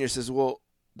Sr. says, well,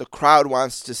 the crowd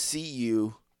wants to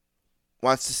see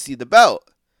the belt.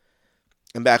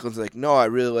 And Backlund's like, no, I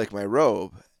really like my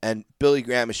robe. And Billy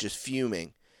Graham is just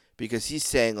fuming because he's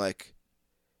saying,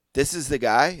 this is the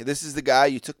guy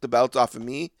you took the belt off of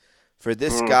me for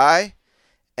this guy.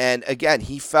 And again,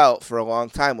 he felt for a long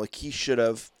time like he should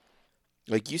have,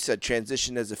 like you said,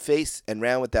 transitioned as a face and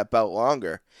ran with that belt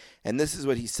longer. And this is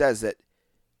what he says, that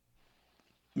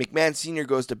McMahon Sr.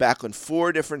 goes to Backlund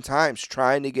 4 different times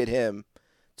trying to get him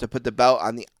to put the belt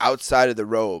on the outside of the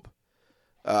robe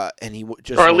and he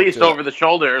just or at won't least do it. over the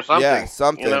shoulder or something. Yeah,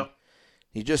 something. You know?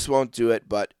 He just won't do it.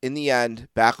 But in the end,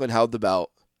 Backlund held the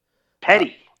belt.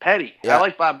 Petty. Yeah. I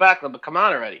like Bob Backlund, but come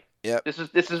on already. Yep. This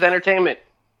is entertainment.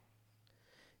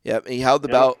 Yep. He held the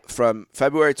belt from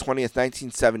February 20th,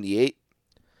 1978,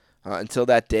 until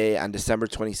that day on December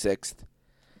 26th,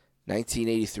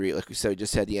 1983. Like we said, we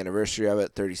just had the anniversary of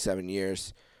it, 37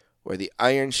 years, where the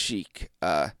Iron Sheik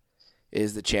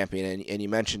is the champion. And you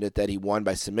mentioned it that he won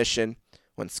by submission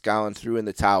when Scotland threw in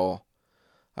the towel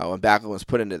when Backlund was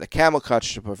put into the camel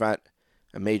clutch to prevent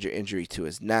a major injury to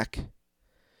his neck.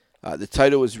 The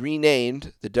title was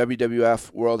renamed the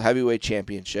WWF World Heavyweight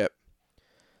Championship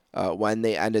when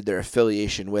they ended their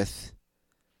affiliation with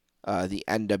the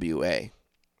NWA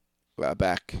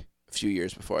back a few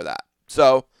years before that.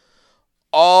 So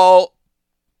all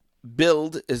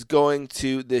build is going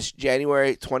to this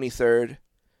January 23rd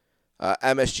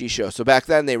MSG show. So back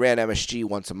then they ran MSG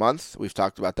once a month. We've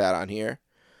talked about that on here.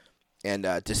 And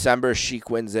December, Sheik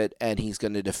wins it, and he's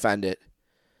going to defend it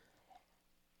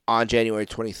on January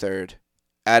 23rd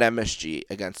at MSG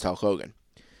against Hulk Hogan.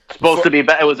 Supposed to be,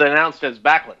 it was announced as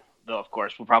Backlund, though, of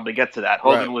course. We'll probably get to that.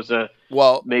 Hogan was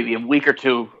maybe a week or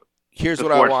two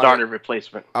before it started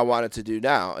replacement. I wanted to do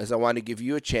now is I want to give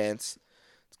you a chance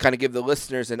to kind of give the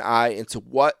listeners an eye into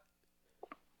what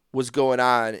was going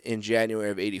on in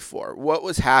January of 84. What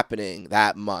was happening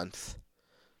that month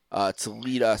to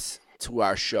lead us to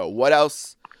our show? What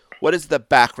else? What is the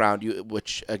background?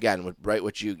 Which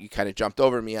you kind of jumped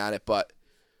over me on it, but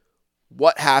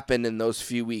what happened in those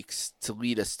few weeks to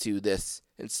lead us to this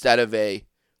instead of a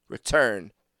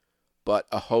return, but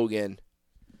a Hogan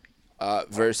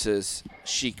versus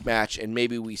Sheik match? And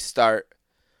maybe we start,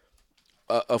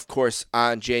 of course,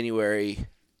 on January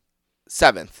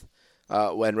 7th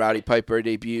when Rowdy Piper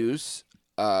debuts,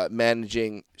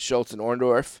 managing Schultz and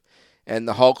Orndorff, and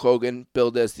the Hulk Hogan,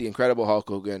 billed as the Incredible Hulk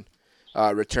Hogan,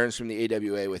 returns from the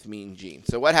AWA with Mean Gene.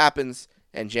 So what happens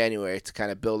in January to kind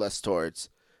of build us towards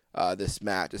this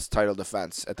match, this title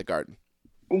defense at the Garden?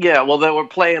 Yeah, well, they were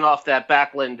playing off that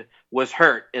Backlund was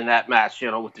hurt in that match,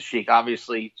 with the Sheik.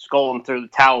 Obviously, Skolin threw the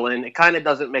towel in. It kind of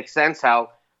doesn't make sense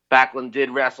how Backlund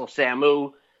did wrestle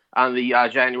Samu on the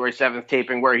January 7th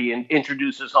taping where he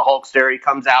introduces the Hulkster. He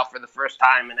comes out for the first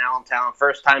time in Allentown,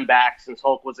 first time back since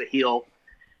Hulk was a heel.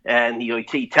 And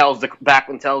he tells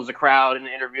Backlund tells the crowd in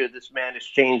the interview, this man has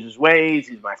changed his ways.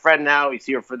 He's my friend now. He's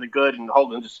here for the good. And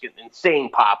Hogan just getting insane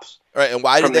pops. All right, and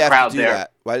why did they have to do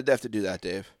that? Why did they have to do that,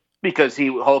 Dave? Because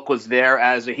Hulk was there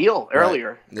as a heel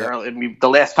earlier. Yep. I mean, the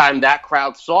last time that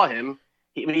crowd saw him,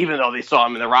 even though they saw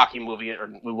him in the Rocky movie or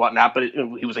whatnot, but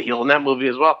he was a heel in that movie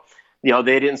as well.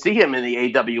 They didn't see him in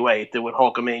the AWA when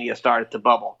Hulkamania started to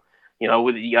bubble.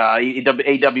 With the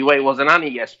AWA wasn't on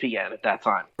ESPN at that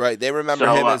time. Right. They remember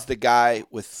him as the guy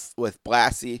with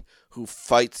Blassie who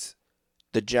fights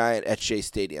the Giant at Shea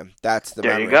Stadium. That's the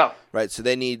memory. There you go. Right. So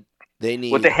they need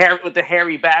with the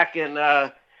hairy back and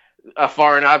a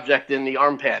foreign object in the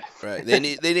arm pad. Right. They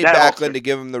need Backlund to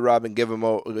give him the rub and get him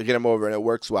over, and it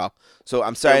works well. So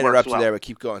I'm sorry to interrupt you there, but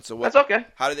keep going. So that's okay.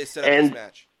 How did they set up this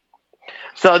match?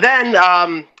 So then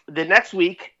the next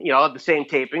week, the same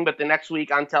taping, but the next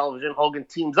week on television, Hogan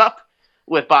teams up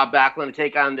with Bob Backlund to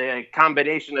take on the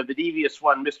combination of the devious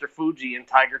one, Mr. Fuji and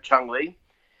Tiger Chung Lee.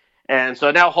 And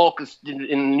so now Hulk is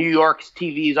in New York's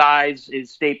TV's eyes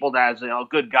is stapled as a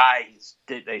good guy.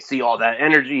 They see all that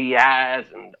energy he has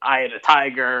and Eye of the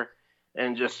Tiger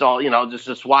and just all,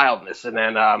 just wildness. And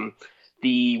then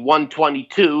the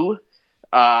 122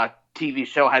 TV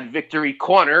show had Victory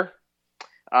Corner,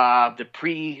 the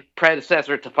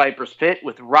predecessor to Piper's Pit,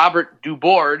 with Robert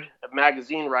Dubord, a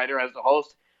magazine writer, as the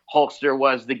host. Hulkster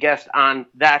was the guest on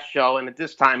that show, and at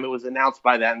this time it was announced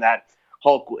by then that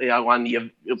Hulk, on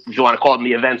the, if you want to call them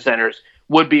the event centers,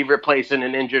 would be replacing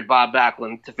an injured Bob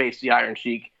Backlund to face the Iron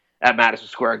Sheik at Madison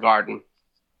Square Garden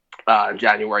on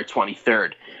January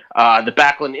 23rd. The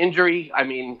Backlund injury, I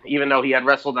mean, even though he had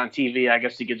wrestled on TV, I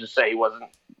guess you could just say he wasn't,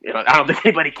 I don't think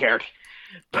anybody cared.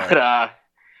 But,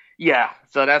 yeah,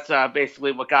 so that's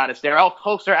basically what got us there.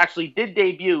 Hulkster actually did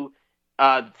debut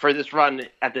for this run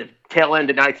at the tail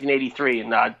end of 1983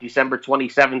 in December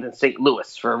 27th in St.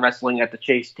 Louis for wrestling at the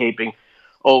Chase taping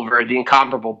over the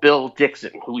incomparable Bill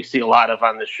Dixon, who we see a lot of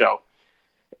on this show.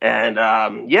 And,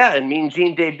 and Mean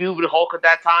Gene debuted with Hulk at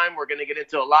that time. We're going to get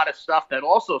into a lot of stuff that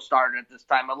also started at this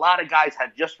time. A lot of guys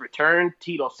had just returned.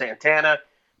 Tito Santana,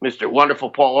 Mr.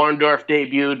 Wonderful Paul Orndorff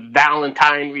debuted.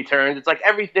 Valentine returned. It's like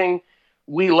everything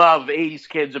we love 80s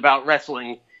kids about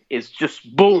wrestling is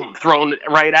just, boom, thrown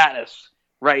right at us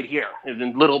right here. And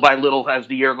then little by little, as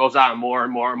the year goes on, more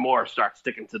and more and more start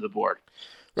sticking to the board.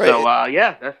 Right. So,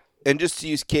 and just to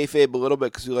use kayfabe a little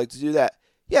bit because we like to do that.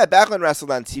 Yeah, Backlund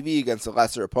wrestled on TV against a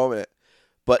lesser opponent,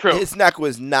 but True. his neck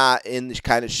was not in the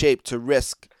kind of shape to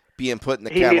risk being put in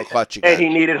the camel clutch again. And he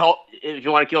needed Hulk. If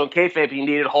you want to kill him kayfabe, he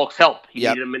needed Hulk's help. He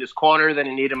needed him in his corner, then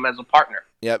he needed him as a partner.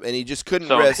 Yep, and he just couldn't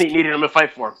risk. So he needed him to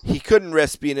fight for him. He couldn't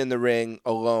risk being in the ring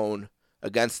alone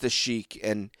against the Sheik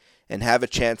and have a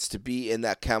chance to be in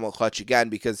that camel clutch again,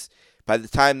 because by the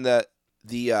time the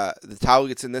towel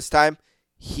gets in this time,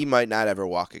 he might not ever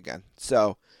walk again.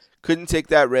 So couldn't take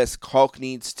that risk. Hulk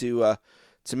needs to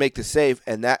make the save,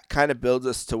 and that kind of builds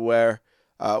us to where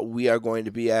we are going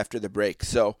to be after the break.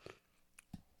 So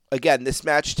again, this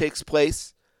match takes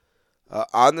place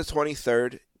on the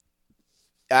 23rd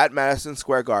at Madison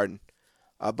Square Garden.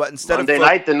 But instead Monday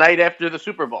night, the night after the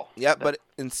Super Bowl. Yep, but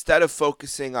instead of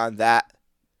focusing on that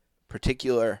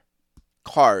particular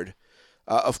card,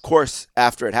 of course,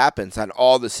 after it happens on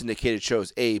all the syndicated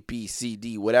shows, A, B, C,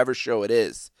 D, whatever show it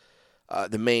is,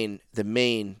 the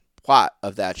main plot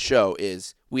of that show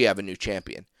is we have a new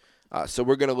champion. So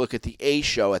we're going to look at the A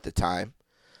show at the time,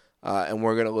 and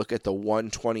we're going to look at the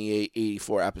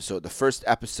 128-84 episode, the first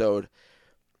episode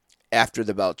after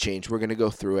the belt change. We're going to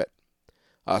go through it.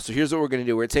 So here's what we're going to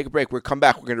do. We're going to take a break. We're going to come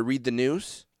back. We're going to read the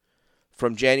news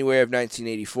from January of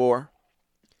 1984.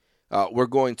 We're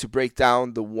going to break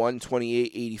down the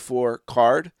 128-84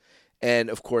 card. And,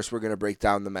 of course, we're going to break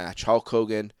down the match. Hulk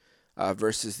Hogan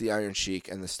versus the Iron Sheik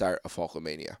and the start of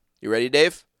Hulkamania. You ready,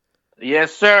 Dave?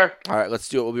 Yes, sir. All right, let's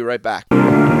do it. We'll be right back.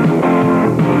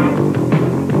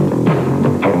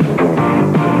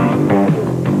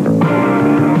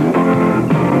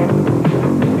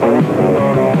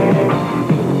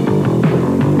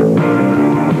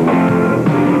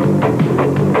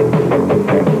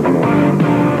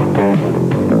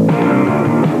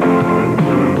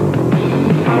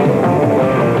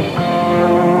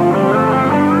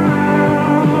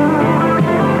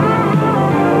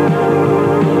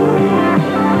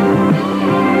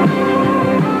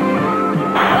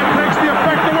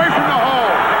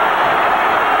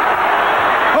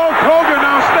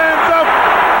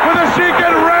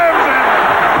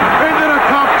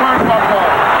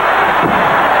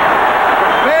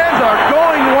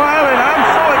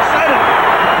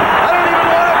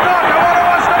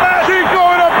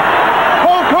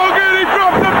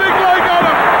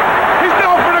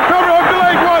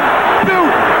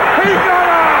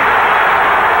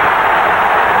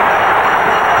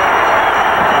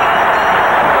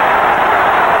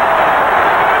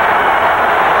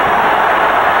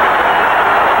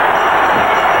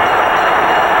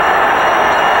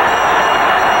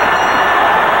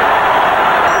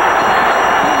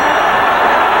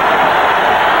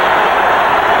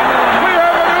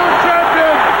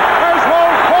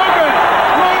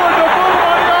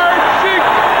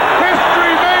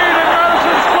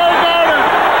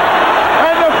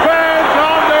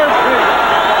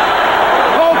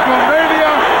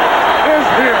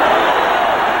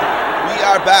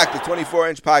 Back, the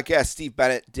 24-inch podcast. Steve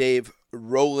Bennett, Dave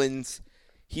Rollins.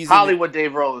 He's Hollywood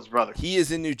Dave Rollins, brother. He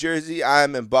is in New Jersey.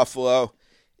 I'm in Buffalo.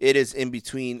 It is in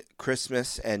between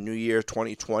Christmas and New Year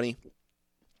 2020.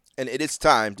 And it is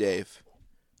time, Dave,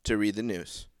 to read the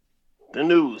news. The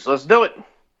news. Let's do it.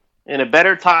 In a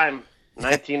better time,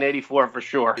 1984 for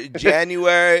sure.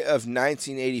 January of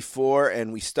 1984,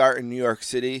 and we start in New York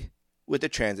City with the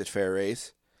transit fare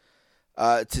raise.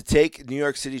 To take New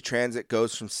York City Transit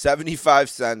goes from 75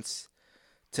 cents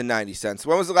to 90 cents.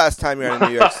 When was the last time you were on a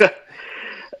New York?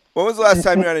 When was the last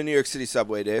time you were on a New York City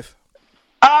subway, Dave?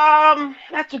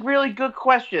 That's a really good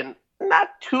question. Not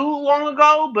too long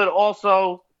ago, but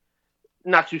also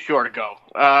not too short ago.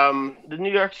 The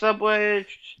New York subway.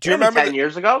 Do you remember 10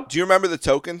 years ago? Do you remember the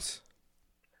tokens?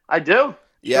 I do.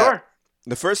 Yeah. Sure.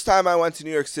 The first time I went to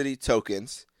New York City,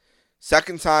 tokens.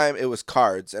 Second time it was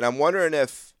cards, and I'm wondering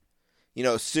if,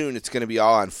 soon it's going to be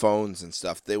all on phones and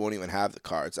stuff. They won't even have the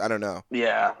cards. I don't know.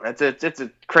 Yeah, it's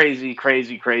a crazy,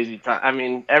 crazy, crazy time. I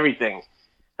mean, everything.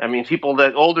 I mean,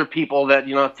 older people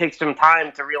that, take some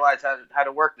time to realize how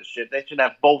to work this shit. They should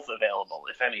have both available,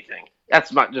 if anything.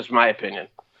 That's just my opinion.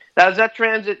 Now, is that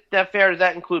transit, that fare, does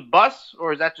that include bus,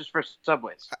 or is that just for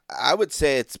subways? I would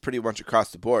say it's pretty much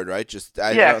across the board, right?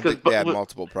 I don't think they have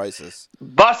multiple prices.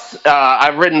 Bus,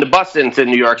 I've ridden the bus into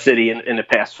New York City in the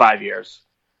past 5 years.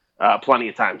 Plenty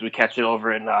of times. We catch it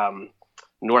over in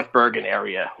North Bergen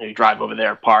area. You drive over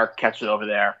there, park, catch it over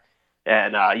there,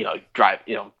 and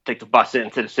take the bus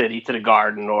into the city, to the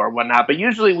Garden or whatnot. But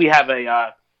usually we have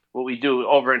what we do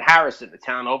over in Harrison, the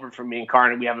town over from me and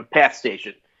Carney. We have a path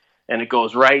station, and it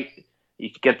goes right.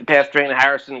 You get the path train to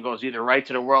Harrison. It goes either right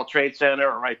to the World Trade Center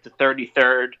or right to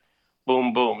 33rd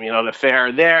boom, boom. You know, the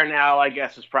fare there now, I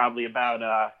guess, is probably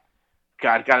about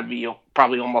got to be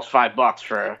probably almost $5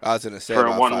 for I was going to say for a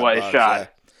about one-way $5, shot.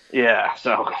 Yeah,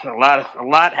 so a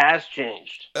lot has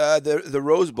changed. The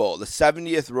Rose Bowl, the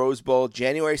 70th Rose Bowl,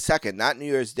 January 2nd, not New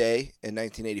Year's Day in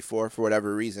 1984 for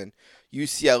whatever reason.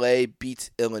 UCLA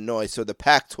beats Illinois, so the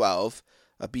Pac-12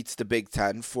 beats the Big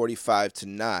Ten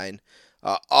 45-9.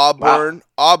 Auburn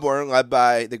led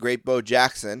by the great Bo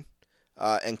Jackson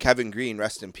and Kevin Green.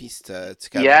 Rest in peace to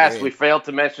Kevin Yes, Green. we failed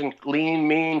to mention lean,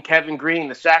 mean Kevin Green,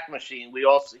 the sack machine.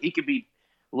 He could be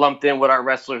lumped in with our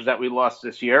wrestlers that we lost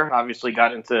this year. Obviously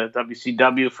got into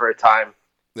WCW for a time.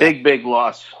 Yeah. Big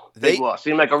loss. Big loss.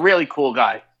 Seemed like a really cool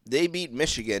guy. They beat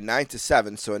Michigan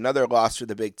 9-7, so another loss for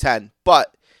the Big Ten.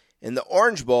 But in the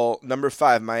Orange Bowl, number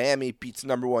 5 Miami beats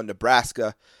number 1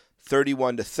 Nebraska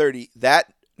 31-30.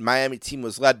 That Miami team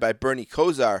was led by Bernie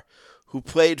Kosar, who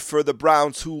played for the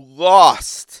Browns, who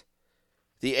lost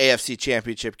the AFC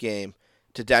Championship game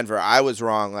to Denver. I was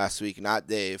wrong last week, not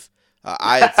Dave.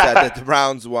 I had said that the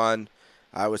Browns won.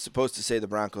 I was supposed to say the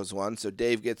Broncos won, so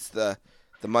Dave gets the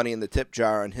money in the tip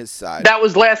jar on his side. That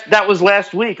was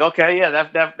last week. Okay, yeah,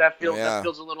 that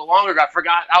feels a little longer. I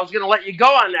forgot. I was going to let you go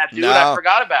on that, dude. I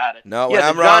forgot about it. No, when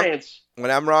I'm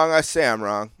wrong, I say I'm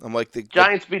wrong. I'm like the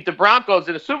Giants beat the Broncos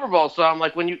in the Super Bowl, so I'm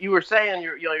like, when you were saying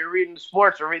you're reading the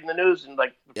sports or reading the news and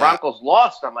like the Broncos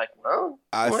lost, I'm like, well,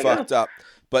 I fucked up.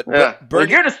 But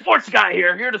Bernie, you're the sports guy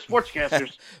here. You're the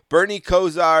sportscasters. Bernie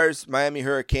Kosar's Miami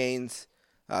Hurricanes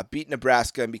beat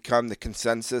Nebraska and become the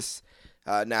consensus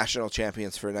national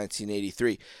champions for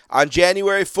 1983. On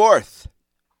January 4th,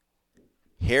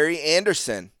 Harry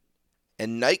Anderson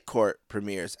and Night Court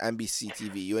premieres NBC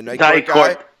TV. You a Night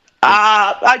Court guy?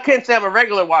 I can't say I'm a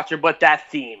regular watcher, but that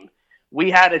theme.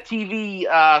 We had a TV,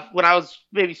 when I was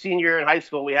maybe senior in high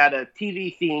school, we had a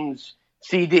TV themes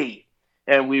CD.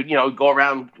 And we'd, go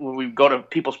around when we go to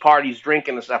people's parties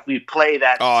drinking and stuff. We'd play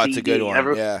that Oh, CD. it's a good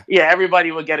one, yeah. Yeah,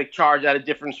 everybody would get a charge out of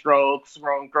different strokes,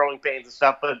 growing pains and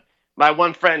stuff. But my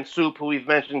one friend, Soup, who we've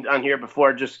mentioned on here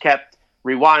before, just kept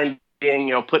rewinding,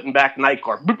 putting back Night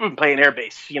Court, playing air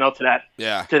bass, to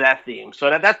that theme. So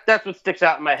that's what sticks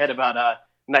out in my head about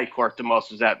Night Court the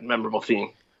most, is that memorable theme.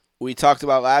 We talked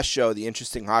about last show the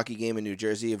interesting hockey game in New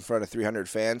Jersey in front of 300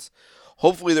 fans.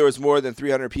 Hopefully there was more than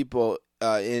 300 people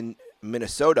in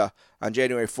Minnesota on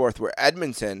January 4th, where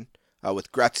Edmonton,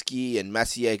 with Gretzky and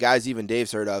Messier, guys even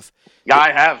Dave's heard of. Yeah,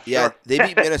 I have. Yeah, sure. they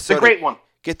beat Minnesota. It's a great one.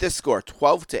 Get this score,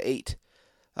 12-8.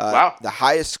 Wow. The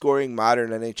highest scoring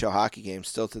modern NHL hockey game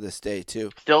still to this day,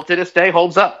 too. Still to this day,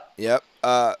 holds up. Yep.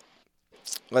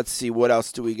 Let's see, what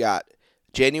else do we got?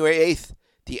 January 8th,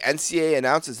 the NCAA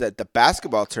announces that the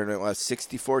basketball tournament will have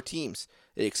 64 teams.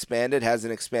 It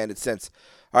hasn't expanded since.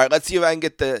 All right, let's see if I can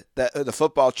get the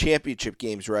football championship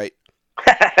games right.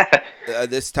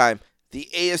 This time, the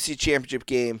AFC Championship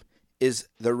game is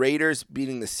the Raiders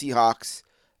beating the Seahawks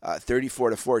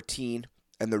 34-14,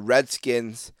 and the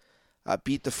Redskins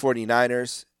beat the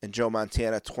 49ers and Joe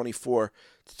Montana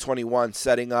 24-21,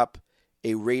 setting up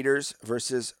a Raiders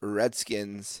versus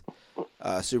Redskins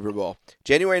Super Bowl.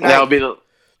 January 9th. That would be the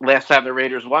last time the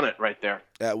Raiders won it right there.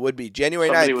 That would be January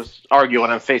 9th. Somebody was arguing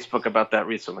on Facebook about that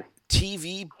recently.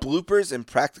 TV bloopers and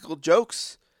practical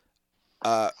jokes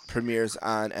premieres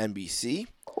on NBC.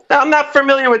 Now, I'm not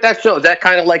familiar with that show. Is that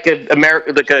kind of like a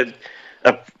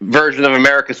version of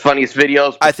America's Funniest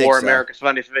Videos before I think so. America's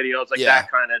Funniest Videos, that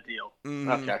kind of deal?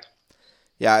 Mm-hmm. Okay.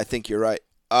 Yeah, I think you're right.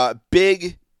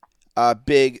 Big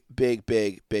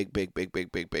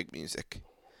music.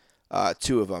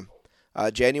 Two of them.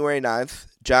 January 9th,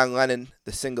 John Lennon,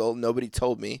 the single "Nobody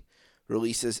Told Me,"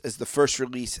 releases as the first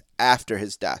release after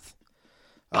his death.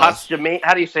 How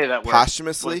do you say that word?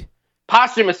 Posthumously.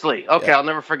 Posthumously. Okay, Yeah. I'll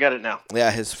never forget it now.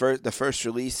 Yeah, the first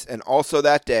release, and also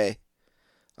that day,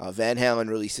 Van Halen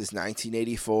releases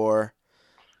 1984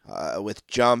 with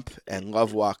 "Jump" and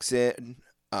 "Love Walks In."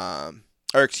 I'll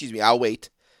Wait.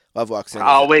 Love Walks In.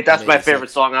 I'll Wait. That's my favorite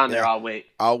song on there. I'll Wait.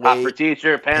 I'll Wait. Hot for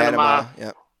Teacher, Panama.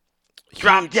 Yep.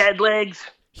 Drop Dead Legs.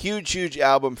 Huge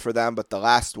album for them, but the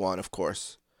last one, of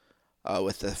course,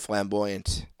 with the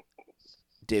flamboyant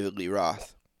David Lee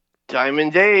Roth.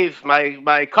 Diamond Dave,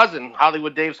 my cousin,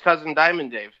 Hollywood Dave's cousin,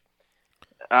 Diamond Dave.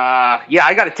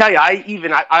 I got to tell you,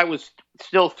 I was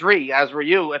still 3, as were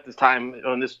you at this time,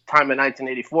 on this time in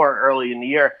 1984, early in the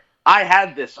year. I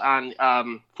had this on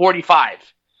 45.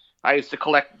 I used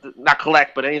to not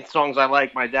collect, but any songs I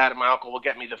like, my dad and my uncle will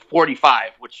get me the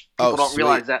 45, which people don't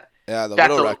realize that. Yeah, the that's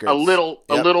little records. A little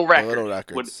record. The little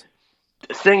records. With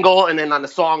a single, and then on the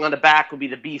song on the back would be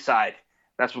the B-side.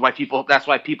 That's why people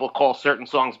call certain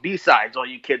songs B-sides. All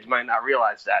you kids might not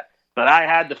realize that. But I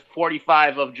had the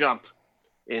 45 of Jump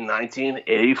in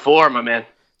 1984, my man.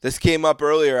 This came up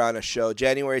earlier on a show.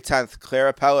 January 10th,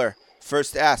 Clara Peller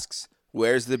first asks,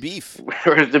 "Where's the beef?"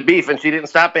 Where's the beef? And she didn't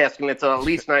stop asking until at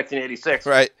least 1986.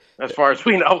 Right. As far as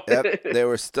we know. Yep. They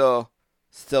were still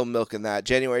milking that.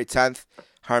 January 10th,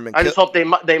 Harmon. I just hope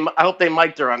I hope they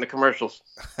mic'd her on the commercials.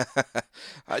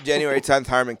 January 10th,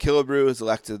 Harmon Killebrew is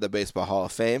elected to the Baseball Hall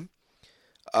of Fame.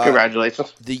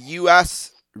 Congratulations. The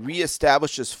U.S.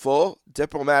 reestablishes full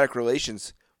diplomatic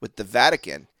relations with the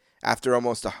Vatican after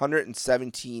almost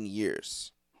 117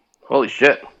 years. Holy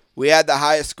shit. We had the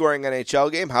highest scoring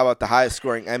NHL game. How about the highest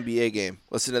scoring NBA game?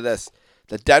 Listen to this.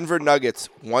 The Denver Nuggets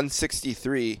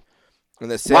 163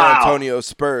 and the San Antonio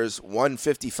Spurs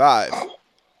 155.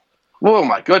 Oh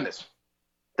my goodness.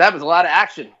 That was a lot of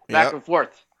action back and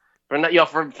forth.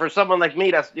 For someone like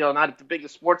me that's not the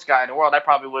biggest sports guy in the world, I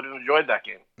probably would have enjoyed that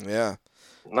game. Yeah.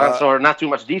 Not too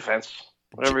much defense.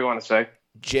 Whatever you want to say.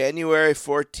 January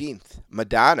 14th,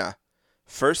 Madonna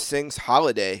first sings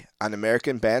Holiday on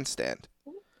American Bandstand.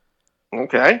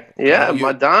 Okay. Yeah,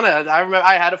 Madonna. I remember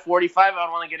I had a 45. I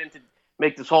don't want to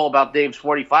make this whole about Dave's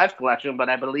 45 collection, but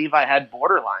I believe I had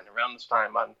Borderline around this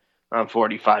time on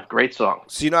 45. Great song.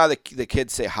 So you know how the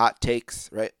kids say hot takes,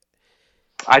 right?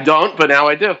 I don't, but now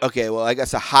I do. Okay, well, I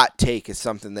guess a hot take is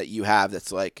something that you have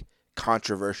that's like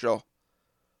controversial,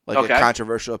 like a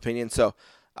controversial opinion. So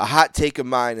a hot take of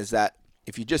mine is that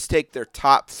if you just take their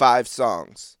top 5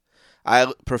 songs,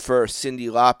 I prefer Cyndi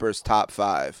Lauper's top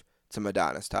 5 to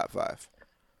Madonna's top 5.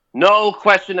 No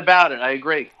question about it. I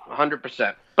agree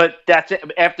 100%. But that's it.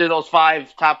 After those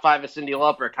top 5 of Cyndi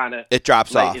Lauper, kind of it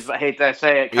drops off. I hate to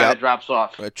say it, kind of drops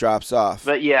off. It drops off.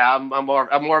 But yeah, I'm more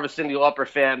of a Cyndi Lauper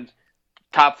fan,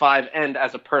 top 5, and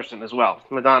as a person as well.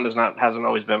 Madonna's hasn't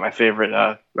always been my favorite,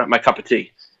 not my cup of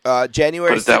tea.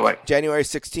 January Put it that way. January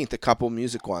 16th, a couple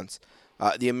music ones.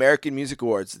 The American Music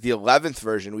Awards, the 11th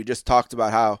version. We just talked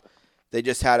about how they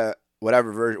just had a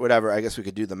whatever. I guess we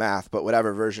could do the math, but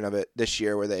whatever version of it this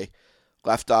year where they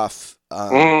left off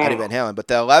Eddie Van Halen. But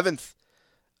the 11th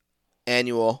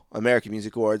annual American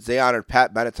Music Awards, they honored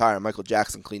Pat Benatar and Michael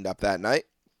Jackson cleaned up that night.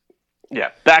 Yeah,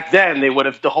 back then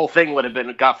the whole thing would have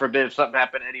been, God forbid, if something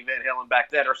happened to Eddie Van Halen back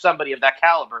then or somebody of that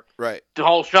caliber. Right. The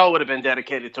whole show would have been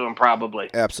dedicated to him probably.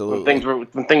 Absolutely.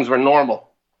 When things were normal.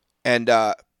 And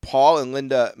Paul and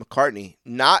Linda McCartney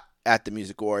not at the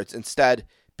Music Awards, instead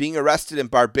being arrested in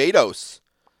Barbados.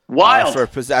 Wild. For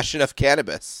possession of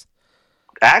cannabis.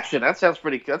 Action. That sounds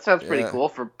pretty cool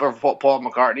for Paul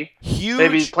McCartney. Huge.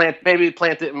 Maybe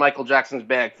plant it in Michael Jackson's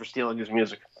bag for stealing his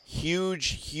music.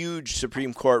 Huge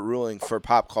Supreme Court ruling for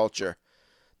pop culture.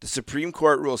 The Supreme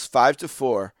Court rules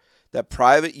 5-4 that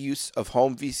private use of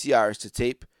home VCRs to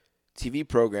tape TV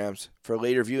programs for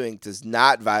later viewing does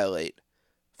not violate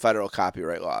federal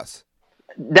copyright laws.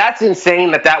 That's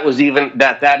insane that was even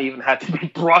had to be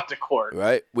brought to court.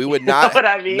 Right? We would not you know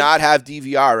what I mean? not have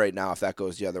DVR right now if that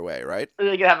goes the other way, right?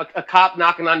 You could have a cop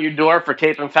knocking on your door for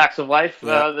taping Facts of Life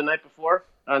the night before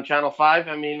on Channel 5.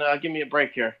 I mean, give me a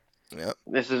break here. Yep.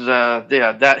 This is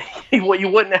that you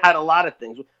wouldn't have had a lot of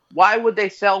things. Why would they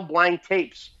sell blank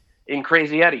tapes in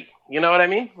Crazy Eddie? You know what I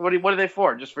mean? What are they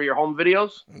for? Just for your home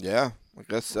videos? Yeah, I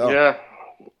guess so. Yeah,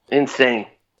 insane.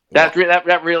 That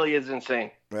really is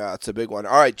insane. Yeah, it's a big one.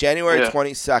 All right, January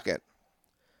 22nd,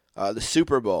 the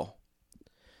Super Bowl.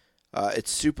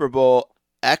 It's Super Bowl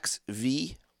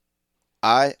XVIII.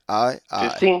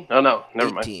 15? Oh no,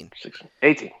 never 18. mind.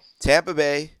 18. Tampa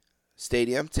Bay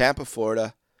Stadium, Tampa,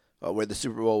 Florida, where the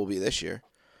Super Bowl will be this year.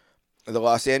 The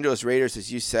Los Angeles Raiders,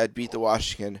 as you said, beat the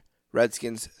Washington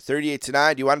Redskins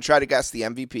 38-9. Do you want to try to guess the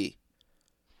MVP?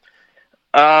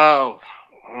 Oh.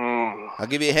 I'll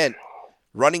give you a hint.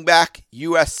 Running back,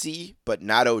 USC, but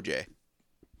not OJ.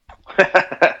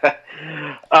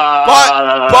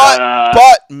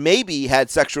 But maybe had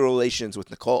sexual relations with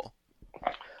Nicole.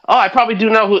 Oh, I probably do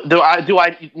know who. Do I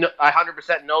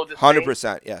 100% know this?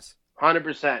 100%, yes.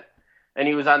 100%. And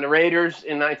he was on the Raiders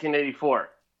in 1984.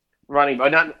 Running,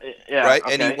 but not right.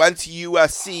 Okay. And he went to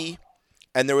USC,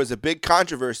 and there was a big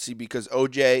controversy because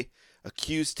OJ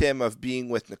accused him of being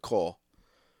with Nicole.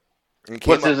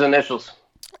 What's his initials?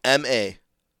 M.A.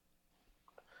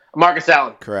 Marcus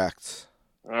Allen. Correct.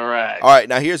 All right. All right.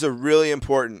 Now here's a really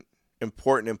important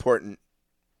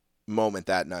moment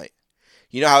that night.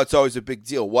 You know how it's always a big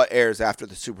deal what airs after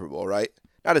the Super Bowl, right?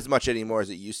 Not as much anymore as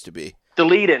it used to be. The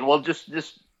lead-in. Well, just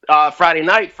Friday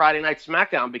night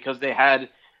SmackDown, because they had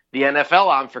the NFL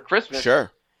on for Christmas.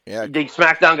 Sure. Yeah.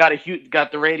 SmackDown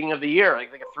got the rating of the year,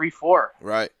 like a 3-4.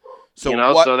 Right. So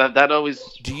so that always.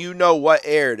 Do you know what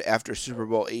aired after Super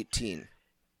Bowl 18?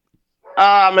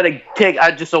 I'm going to take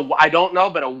I don't know,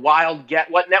 but a wild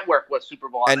get. What network was Super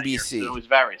Bowl on NBC. That year? It always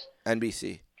varies.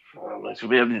 NBC.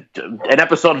 An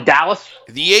episode of Dallas.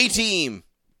 The A-Team.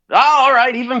 Oh, all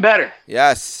right, even better.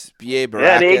 Yes, B.A. Baracus.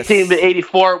 Yeah, the A-Team, the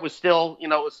 84 was still,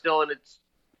 in its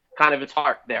kind of its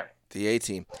heart there. The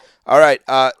A-Team. All right,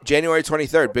 January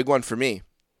 23rd, big one for me.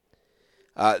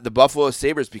 The Buffalo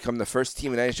Sabres become the first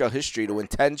team in NHL history to win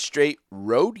 10 straight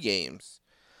road games.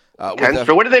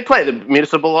 Where did they play? The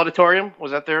Municipal Auditorium?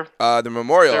 Was that there? The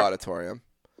Memorial Auditorium.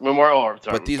 Memorial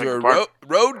Auditorium. But these were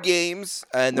road games,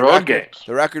 and the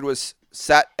record was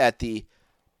set at the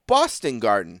Boston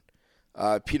Garden.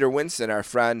 Peter Winston, our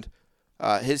friend,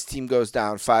 his team goes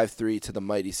down 5-3 to the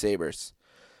mighty Sabres.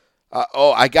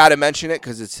 I got to mention it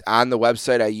because it's on the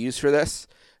website I use for this.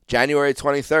 January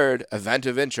 23rd, event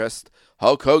of interest.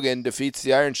 Hulk Hogan defeats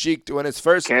the Iron Sheik to win his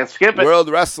first World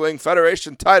Wrestling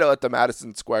Federation title at the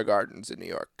Madison Square Gardens in New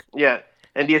York. Yeah,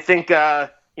 and do you think some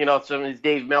of these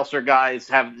Dave Meltzer guys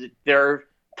have their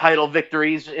title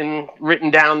victories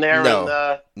written down there?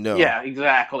 No. Yeah,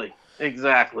 exactly.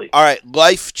 All right,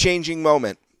 life-changing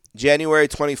moment. January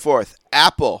 24th,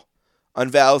 Apple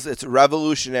unveils its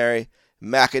revolutionary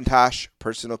Macintosh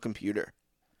personal computer.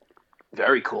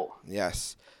 Very cool.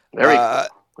 Yes. Very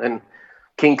cool. And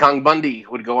King Kong Bundy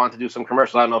would go on to do some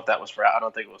commercials. I don't know if that was I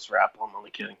don't think it was for Apple. I'm only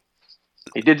kidding.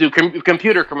 He did do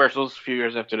computer commercials a few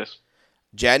years after this.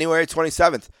 January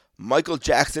 27th, Michael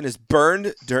Jackson is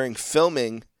burned during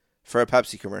filming for a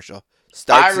Pepsi commercial.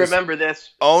 I remember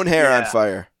this. Own hair on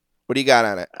fire. What do you got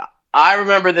on it? I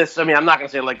remember this. I mean, I'm not going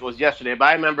to say it like it was yesterday, but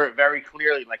I remember it very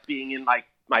clearly, like being in my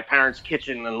parents'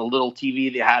 kitchen and the little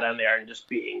TV they had on there and just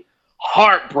being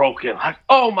heartbroken. Like,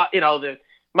 oh my, the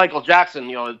Michael Jackson,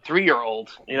 a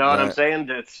 3-year-old, you know what I'm saying?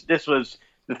 This was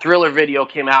the Thriller video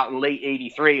came out in late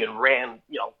 '83 and ran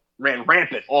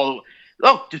rampant. The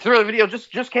Thriller video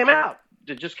just came out.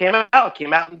 It just came out. It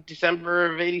came out in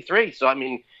December of '83. So I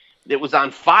mean, it was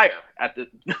on fire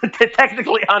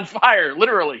technically on fire,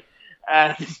 literally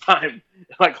at this time.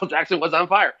 Michael Jackson was on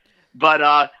fire. But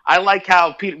I like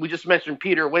how we just mentioned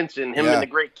Peter Winston, him and the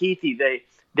great Keithy.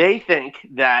 They think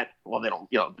that they don't.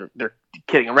 They're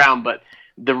kidding around, but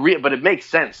but it makes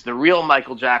sense. The real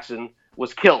Michael Jackson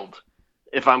was killed,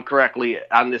 if I'm correctly,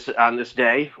 on this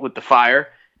day with the fire,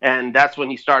 and that's when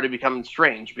he started becoming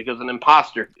strange because an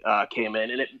imposter came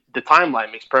in, and the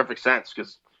timeline makes perfect sense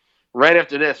because right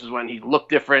after this is when he looked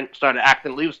different, started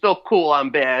acting. He was still cool on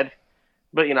bad,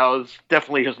 but it was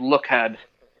definitely his look had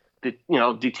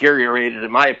deteriorated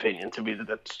in my opinion to be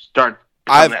that start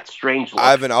becoming that strange look. I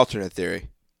have an alternate theory.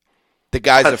 The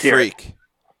guy's a freak.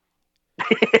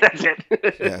 That's it.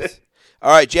 Yes. All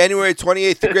right, January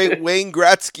 28th, the great Wayne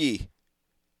Gretzky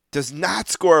does not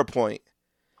score a point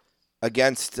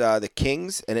against the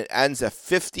Kings, and it ends a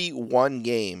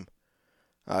 51-game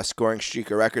scoring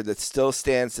streak, a record that still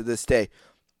stands to this day.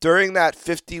 During that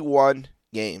 51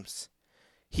 games,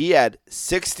 he had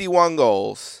 61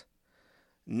 goals,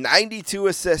 92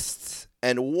 assists,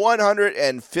 and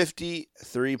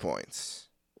 153 points.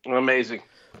 Amazing.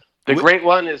 The great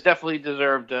one is definitely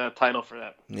deserved a title for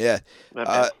that. Yeah.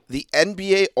 The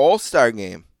NBA All-Star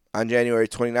Game on January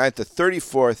 29th, the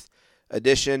 34th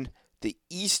edition. The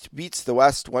East beats the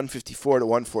West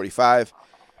 154-145.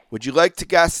 Would you like to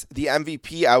guess the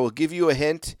MVP? I will give you a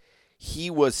hint. He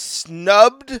was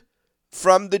snubbed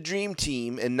from the Dream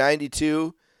Team in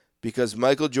 92 because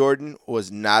Michael Jordan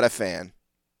was not a fan.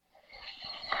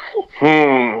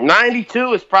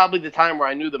 92 is probably the time where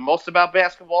I knew the most about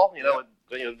basketball.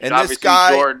 And this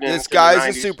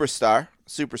guy's a superstar.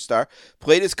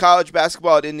 Played his college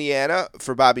basketball at Indiana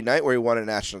for Bobby Knight, where he won a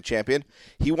national champion.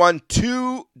 He won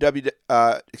 2 NBA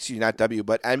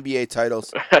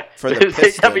titles for the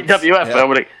Pistons.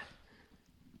 WWF, yeah.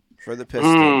 For the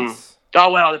Pistons.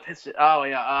 Oh well, the Pistons. Oh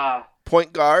yeah.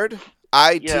 Point guard,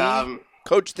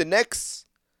 coached the Knicks.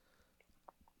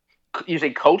 You say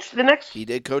coached the Knicks? He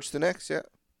did coach the Knicks. Yeah.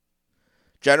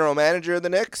 General manager of the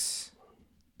Knicks.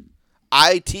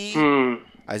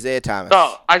 Isaiah Thomas.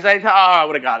 Oh, Isaiah. I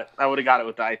would have got it. I would have got it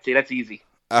with the IT. That's easy.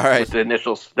 All right. With the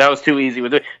initials. That was too easy.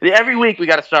 Every week we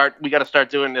got to start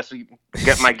doing this.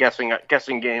 Get my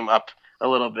guessing game up a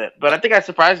little bit. But I think I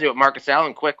surprised you with Marcus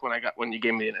Allen quick when you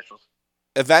gave me the initials.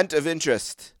 Event of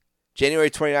interest. January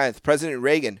 29th. President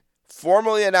Reagan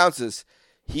formally announces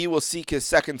he will seek his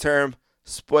second term.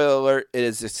 Spoiler alert: it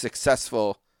is a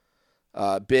successful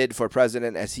bid for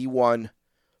president as he won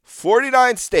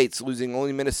 49 states, losing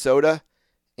only Minnesota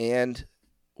and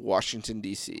Washington,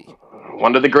 D.C.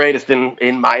 One of the greatest,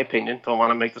 in my opinion. Don't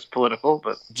want to make this political,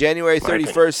 but... January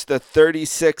 31st, the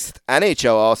 36th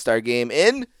NHL All-Star Game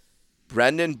in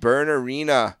Brendan Byrne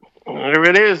Arena. There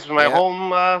it is, my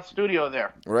home studio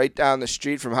there. Right down the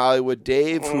street from Hollywood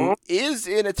Dave, who is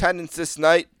in attendance this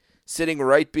night, sitting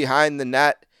right behind the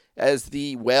net as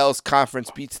the Wales Conference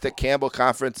beats the Campbell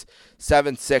Conference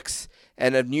 7-6.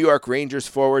 And a New York Rangers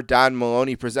forward, Don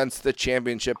Maloney, presents the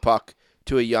championship puck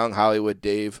to a young Hollywood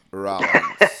Dave Rollins.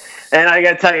 And I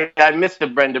got to tell you, I missed the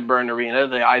Brendan Byrne Arena,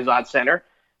 the Izod Center.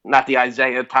 Not the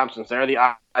Isaiah Thompson Center,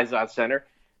 the Izod Center.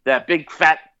 That big,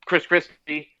 fat Chris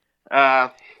Christie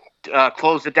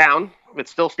closed it down.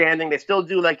 It's still standing. They still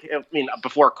do,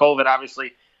 before COVID,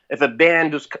 obviously, if a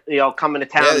band was, coming to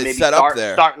town, maybe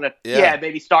starting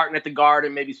at the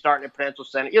Garden, maybe starting at Prudential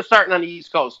Center. You're starting on the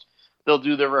East Coast. They'll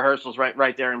do the rehearsals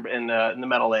right there in the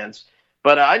Meadowlands.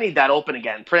 But I need that open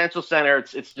again. Prudential Center,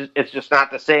 it's just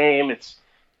not the same. It's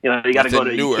you got to go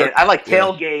to Newark. I like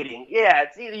tailgating. Yeah,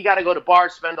 it's either you got to go to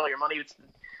bars, spend all your money.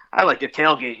 I like the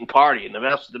tailgating party, and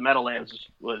the Meadowlands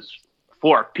was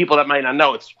for people that might not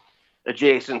know. It's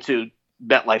adjacent to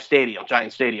MetLife Stadium,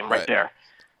 Giant Stadium, right there.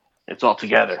 It's all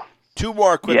together. Two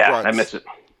more quick runs. Yeah, I miss it.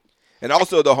 And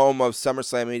also the home of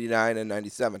SummerSlam 89 and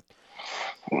 97.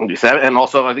 97, and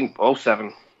also I think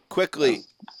 07. Quickly,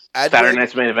 Saturday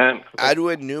night's main event.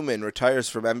 Edwin Newman retires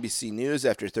from NBC News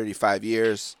after 35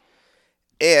 years.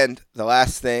 And the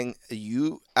last thing,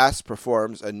 U.S.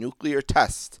 performs a nuclear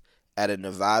test at a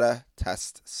Nevada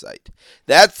test site.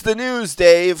 That's the news,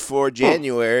 Dave, for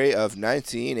January of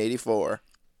 1984.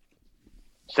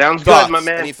 Sounds good, my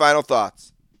man. Any final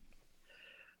thoughts?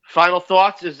 Final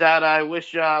thoughts is that I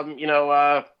wish,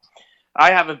 I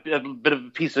have a bit of a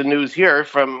piece of news here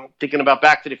from thinking about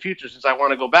Back to the Future, since I want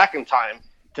to go back in time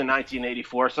to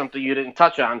 1984, something you didn't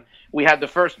touch on. We had the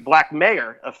first black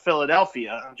mayor of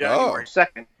Philadelphia on January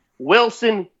 2nd.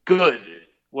 Wilson Good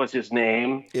was his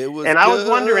name. It was and I was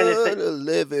wondering if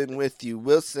living with you,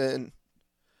 Wilson.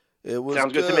 It was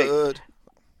sounds good to me.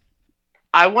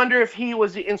 I wonder if he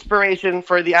was the inspiration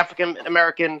for the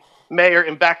African-American mayor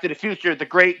in Back to the Future, the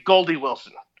great Goldie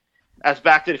Wilson, as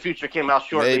Back to the Future came out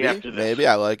shortly after this. Maybe,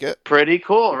 I like it. Pretty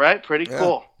cool, right? Pretty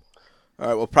cool. All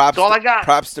right, well, props. That's all I got.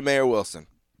 Props to Mayor Wilson.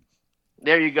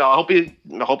 There you go. I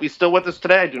hope he's still with us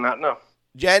today. I do not know.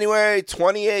 January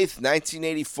 28th,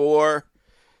 1984.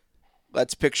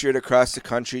 Let's picture it across the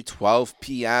country, 12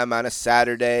 p.m. on a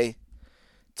Saturday.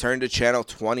 Turn to channel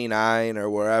 29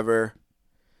 or wherever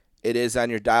it is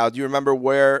on your dial. Do you remember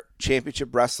where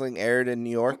Championship Wrestling aired in New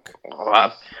York?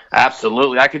 Oh,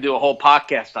 absolutely. I could do a whole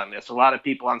podcast on this. A lot of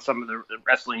people on some of the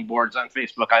wrestling boards on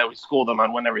Facebook, I always school them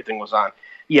on when everything was on.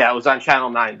 Yeah, it was on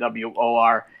Channel 9,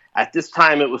 WOR. At this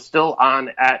time, it was still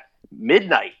on at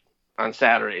midnight on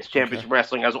Saturdays. Championship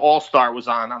Wrestling as All-Star was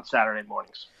on Saturday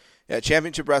mornings. Yeah,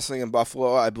 Championship Wrestling in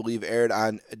Buffalo, I believe, aired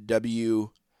on WGR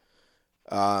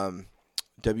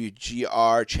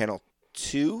Channel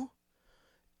 2.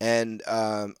 And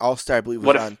All-Star, I believe,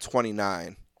 was on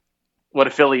 29. What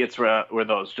affiliates were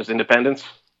those? Just independents?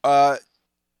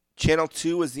 Channel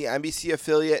 2 was the NBC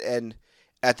affiliate, and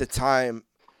at the time,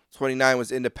 29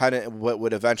 was independent and what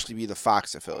would eventually be the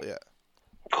Fox affiliate.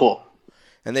 Cool.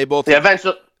 And they both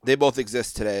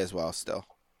exist today as well still.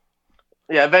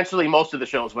 Yeah, eventually most of the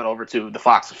shows went over to the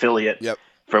Fox affiliate. Yep.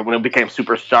 For when it became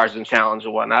Superstars and Challenge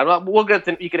and whatnot. We'll get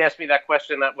to, you can ask me that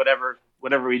question at whatever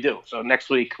we do. So next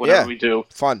week, whatever we do.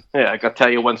 Fun. Yeah, I got to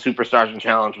tell you when Superstars and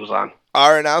Challenge was on.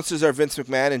 Our announcers are Vince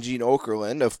McMahon and Gene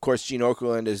Okerlund. Of course, Gene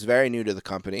Okerlund is very new to the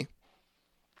company.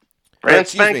 Brand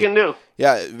spanking new.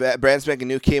 Yeah, brand spanking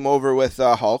new. Came over with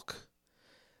Hulk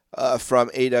from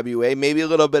AWA. Maybe a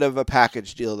little bit of a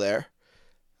package deal there.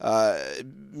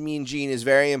 Mean Gene is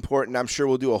very important. I'm sure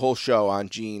we'll do a whole show on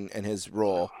Gene and his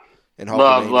role.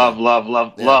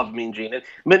 Love Mean Gene.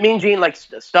 Mean Gene, like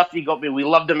stuff we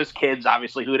loved him as kids,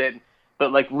 obviously, who didn't?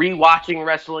 But like rewatching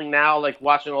wrestling now, like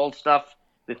watching old stuff,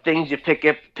 the things you pick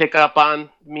up on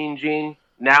Mean Gene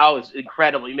now is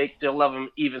incredible. You love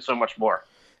him even so much more.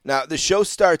 Now, the show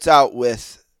starts out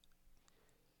with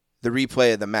the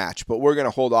replay of the match, but we're going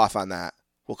to hold off on that.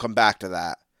 We'll come back to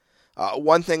that.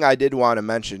 One thing I did want to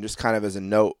mention, just kind of as a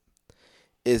note,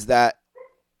 is that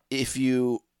if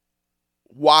you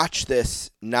watch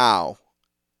this now,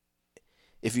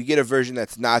 if you get a version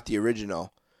that's not the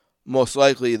original, most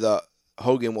likely the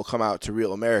Hogan will come out to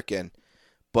Real American.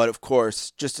 But, of course,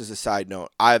 just as a side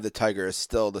note, Eye of the Tiger is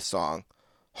still the song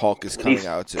Hulk is coming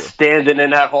out to. Standing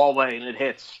in that hallway and it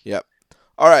hits. Yep.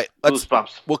 All right.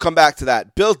 Goosebumps. We'll come back to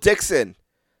that. Bill Dixon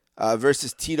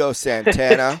versus Tito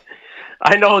Santana.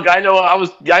 I know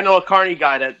a Carney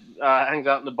guy that hangs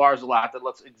out in the bars a lot that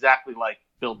looks exactly like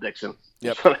Bill Dixon.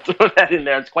 Yep. So throw that in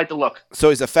there. It's quite the look. So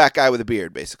he's a fat guy with a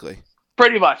beard, basically.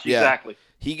 Pretty much, yeah. Exactly.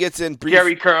 He gets in brief.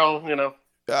 Jerry Curl,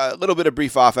 a little bit of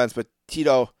brief offense, but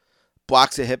Tito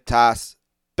blocks a hip toss,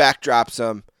 backdrops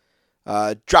him,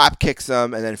 drop kicks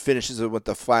him, and then finishes it with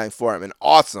the flying forearm. An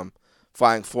awesome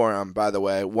flying forearm, by the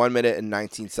way. 1 minute and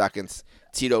 19 seconds.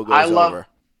 Tito goes over.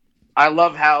 I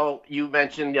love how you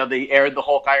mentioned, they aired the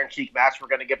Hulk Iron Sheik match. We're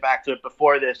going to get back to it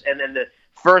before this. And then the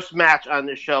first match on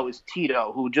this show is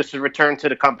Tito, who just returned to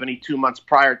the company 2 months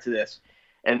prior to this.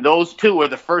 And those two were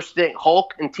the first thing.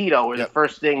 Hulk and Tito were the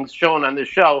first things shown on this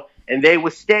show. And they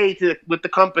would stay with the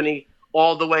company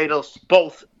all the way to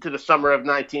both to the summer of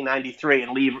 1993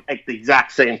 and leave at the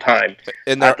exact same time.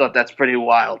 And I thought that's pretty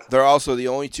wild. They're also the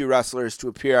only two wrestlers to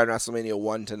appear on WrestleMania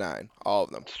 1 to 9. All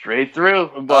of them. Straight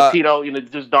through. Well, Tito,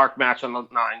 just dark match on the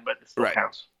 9, but it still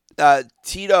counts.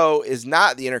 Tito is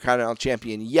not the Intercontinental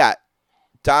Champion yet.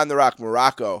 Don the Rock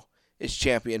Morocco is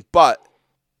champion, but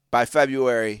by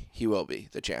February, he will be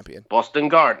the champion. Boston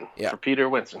Garden for Peter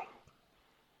Winston.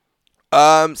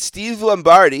 Steve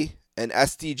Lombardi and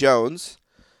S.D. Jones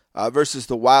versus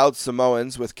the Wild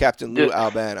Samoans with Captain Lou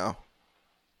Albano.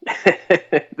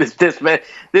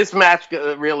 This match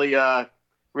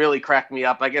really cracked me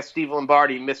up. I guess Steve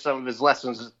Lombardi missed some of his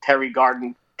lessons at Terry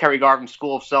Garden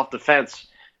School of Self-Defense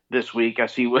this week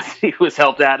as he was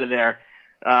helped out of there.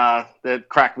 That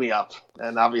cracked me up.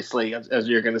 And obviously, as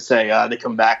you're going to say, they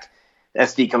come back.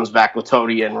 SD comes back with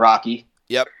Tony and Rocky.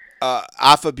 Yep.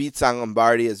 Alpha beats on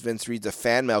Lombardi as Vince reads a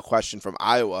fan mail question from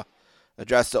Iowa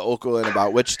addressed to Okerlund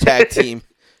about which tag team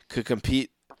could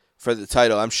compete for the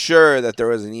title. I'm sure that there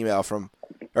was an email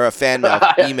a fan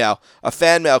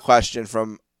mail question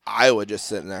from Iowa just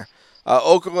sitting there.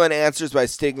 Okerlund answers by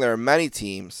stating there are many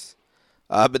teams,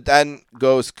 but then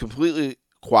goes completely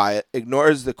quiet,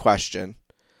 ignores the question.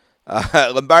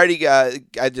 Lombardi,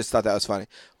 I just thought that was funny.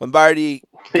 Lombardi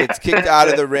gets kicked out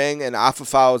of the ring, and Alpha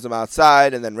follows him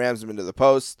outside and then rams him into the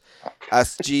post.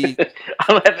 SG.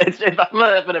 I'm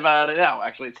laughing about it now.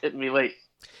 Actually, it's hitting me late.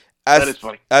 That is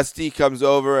funny. SD comes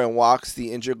over and walks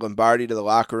the injured Lombardi to the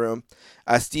locker room.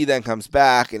 SD then comes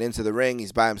back and into the ring.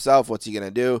 He's by himself. What's he going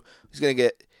to do? He's going to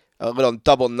get a little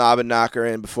double knob and knocker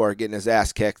in before getting his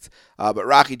ass kicked. But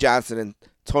Rocky Johnson and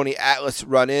Tony Atlas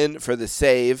run in for the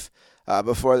save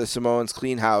before the Samoans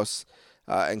clean house,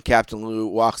 and Captain Lou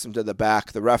walks him to the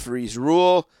back. The referees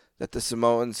rule that the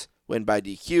Samoans win by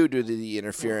DQ due to the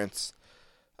interference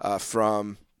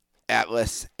from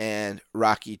Atlas and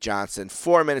Rocky Johnson.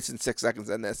 4 minutes and 6 seconds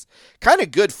in this. Kind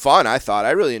of good fun, I thought.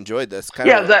 I really enjoyed this.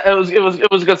 It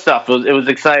was good stuff. It was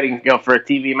exciting, for a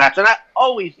TV match. And I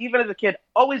always, even as a kid,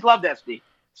 always loved SD.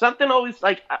 Something always,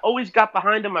 I always got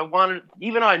behind him. I wanted,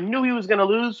 even though I knew he was going to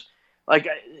lose,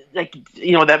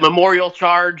 that memorial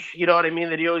charge, you know what I mean,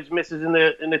 that he always misses in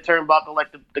the turnbuckle,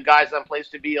 like the guys on Place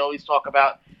to Be always talk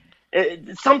about.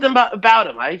 Something about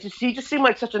him. He just seemed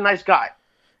like such a nice guy.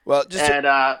 Well,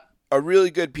 a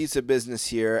really good piece of business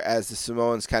here as the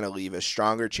Samoans kind of leave as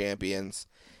stronger champions,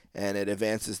 and it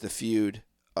advances the feud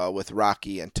with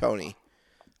Rocky and Tony,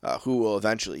 who will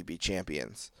eventually be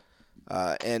champions.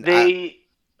 They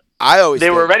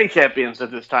were already champions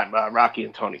at this time, Rocky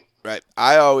and Tony. Right.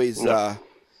 I always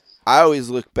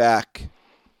look back.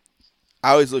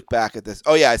 I always look back at this.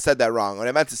 Oh yeah, I said that wrong. What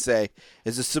I meant to say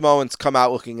is the Samoans come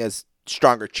out looking as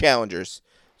stronger challengers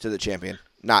to the champion,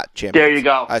 not champions. There you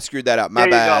go. I screwed that up. My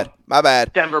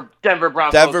bad. Denver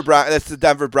Broncos. That's the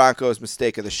Denver Broncos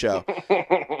mistake of the show.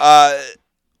 I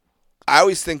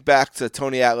always think back to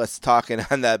Tony Atlas talking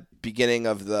on the beginning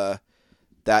of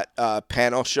that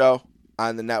panel show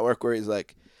on the network where he's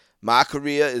like, "My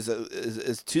career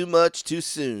is too much too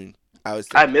soon."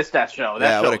 I missed that show.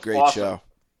 What a great show.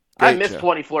 I missed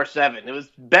 24/7. It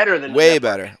was better than way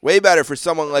better for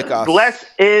someone like us. Less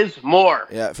is more.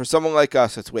 Yeah, for someone like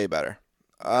us, it's way better.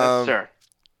 Yes, sir.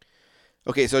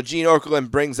 Okay, so Gene Okerlund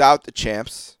brings out the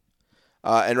champs,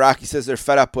 and Rocky says they're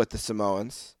fed up with the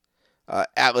Samoans.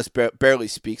 Atlas barely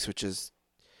speaks, which is,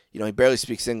 he barely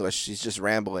speaks English. He's just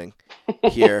rambling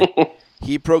here.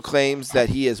 He proclaims that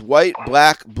he is white,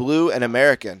 black, blue, and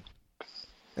American,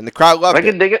 and the crowd loved it. I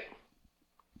can dig it.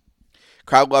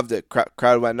 Crowd loved it.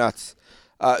 Crowd went nuts.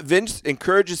 Vince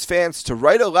encourages fans to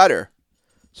write a letter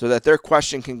so that their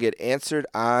question can get answered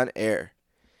on air.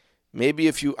 Maybe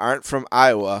if you aren't from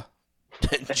Iowa,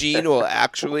 Gene will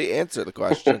actually answer the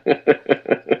question.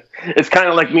 It's kind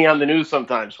of like me on the news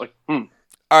sometimes. All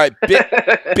right,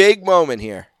 big moment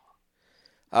here.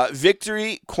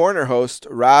 Victory corner host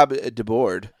Rob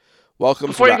DeBoard welcomes.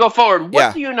 Before you go forward,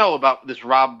 what do you know about this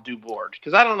Rob DeBoard?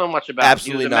 Because I don't know much about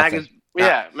absolutely nothing.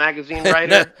 Magazine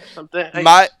writer, something.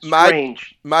 My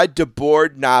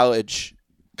DeBoard knowledge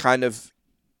kind of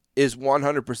is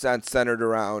 100% centered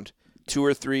around 2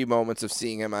 or 3 moments of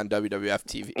seeing him on WWF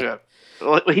TV. Yeah,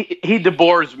 well, he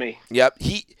DeBoards me. Yep,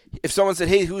 if someone said,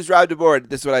 "Hey, who's Rod DeBoer?"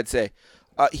 This is what I'd say.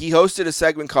 He hosted a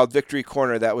segment called Victory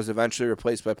Corner that was eventually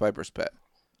replaced by Piper's Pit.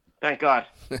 Thank God.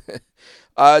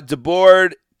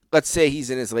 DeBoer, let's say he's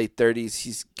in his late 30s.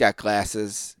 He's got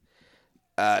glasses.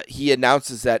 He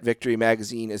announces that Victory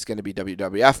Magazine is going to be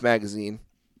WWF Magazine.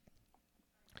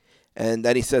 And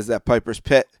then he says that Piper's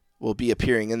Pit will be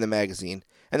appearing in the magazine.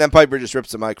 And then Piper just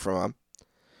rips the mic from him.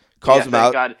 Calls him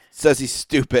out. God. Says he's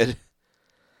stupid.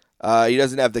 He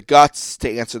doesn't have the guts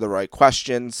to answer the right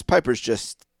questions. Piper's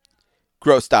just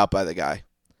grossed out by the guy.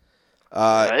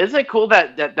 Isn't it cool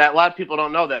that a lot of people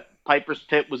don't know that Piper's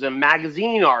Pit was a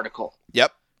magazine article?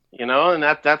 Yep. You know, and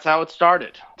that's how it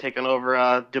started, taking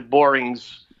over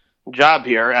DeBoering's job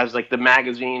here as like the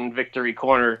magazine Victory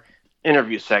Corner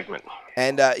interview segment.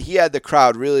 And he had the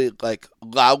crowd really like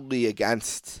loudly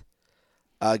against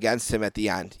him at the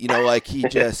end. You know, like he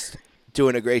just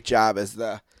doing a great job as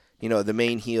the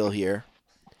main heel here.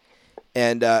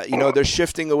 And they're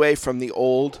shifting away from the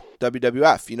old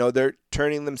WWF. You know, they're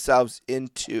turning themselves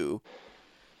into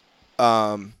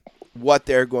what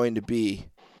they're going to be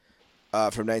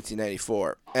from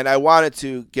 1994. And I wanted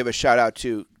to give a shout out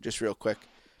to, just real quick,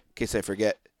 in case I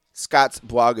forget, Scott's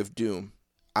Blog of Doom.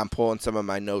 I'm pulling some of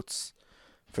my notes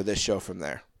for this show from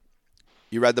there.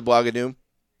 You read the Blog of Doom?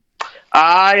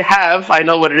 I have. I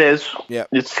know what it is. Yeah.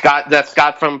 It's Scott. That's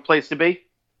Scott from Place to Be?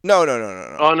 No.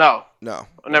 Oh, no. No.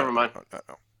 Oh, never mind.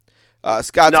 No.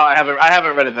 Scott's, no, I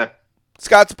haven't read it then.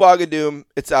 Scott's Blog of Doom.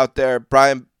 It's out there.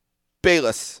 Brian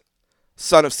Bayless,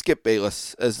 son of Skip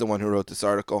Bayless, is the one who wrote this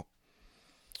article.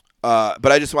 But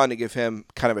I just wanted to give him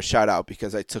kind of a shout out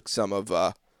because I took some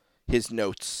of his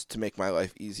notes to make my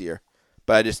life easier.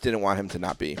 But I just didn't want him to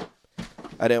not be.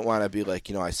 I didn't want to be like,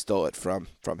 I stole it from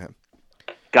him.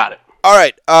 Got it. All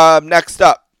right. Next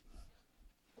up,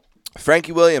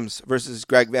 Frankie Williams versus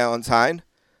Greg Valentine.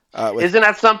 Isn't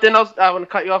that something else? I want to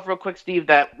cut you off real quick, Steve,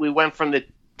 that we went from the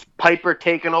Piper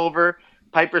taking over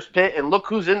Piper's Pit, and look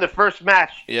who's in the first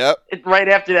match. Yep. Right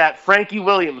after that, Frankie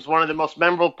Williams, one of the most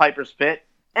memorable Piper's Pit,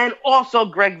 and also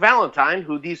Greg Valentine,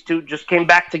 who these two just came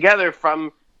back together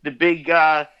from the big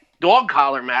dog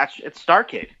collar match at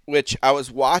Starrcade. Which I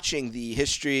was watching the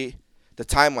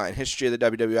timeline history of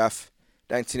the WWF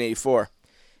 1984,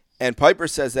 and Piper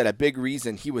says that a big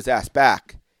reason he was asked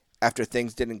back after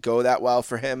things didn't go that well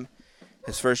for him,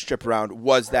 his first trip around,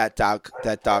 was that dog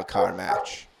collar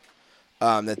match.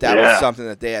 That was something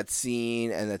that they had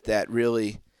seen, and that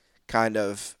really kind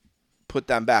of put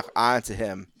them back onto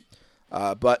him.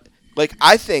 But like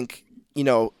I think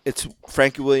it's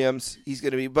Frankie Williams. He's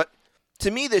going to be. But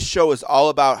to me, this show is all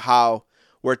about how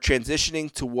we're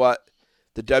transitioning to what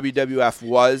the WWF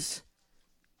was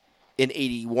in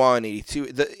 81, 82,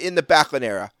 in the Backlund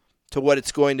era, to what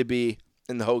it's going to be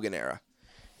in the Hogan era.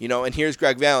 And here's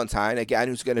Greg Valentine, again,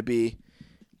 who's going to be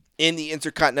in the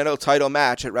Intercontinental title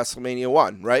match at WrestleMania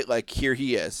 1, right? Like, here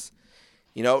he is.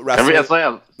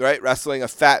 Wrestling a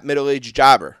fat middle-aged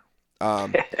jobber.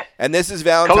 And this is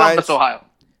Columbus, Ohio.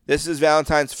 This is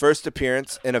Valentine's first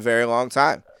appearance in a very long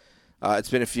time. It's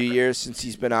been a few years since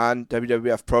he's been on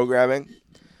WWF programming.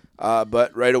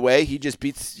 But right away, he just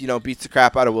beats the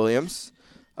crap out of Williams.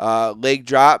 Leg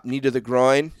drop, knee to the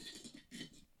groin.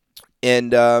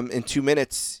 And in 2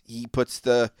 minutes, he puts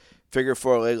the figure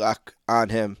four leg lock on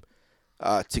him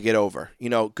to get over.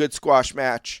 Good squash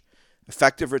match,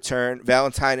 effective return.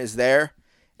 Valentine is there,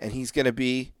 and he's going to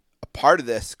be a part of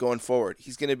this going forward.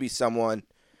 He's going to be someone.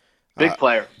 Big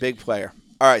player. Big player.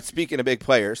 All right, speaking of big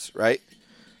players, right?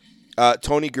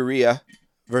 Tony Gurria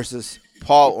versus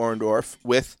Paul Orndorff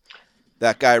with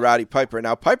that guy, Roddy Piper.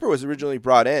 Now, Piper was originally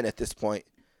brought in at this point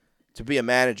to be a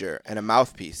manager and a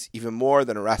mouthpiece, even more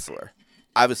than a wrestler.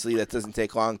 Obviously, that doesn't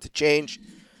take long to change.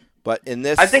 But in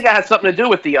this, I think it had something to do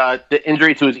with the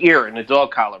injury to his ear in the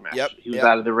dog collar match. Yep, he was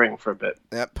out of the ring for a bit.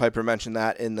 Yep, Piper mentioned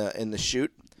that in the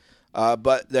shoot.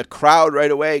 But the crowd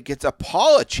right away gets a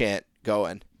Paula chant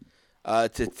going to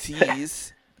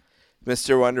tease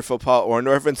Mr. Wonderful Paul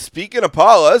Orndorff. And speaking of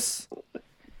Paula's,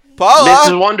 Paula,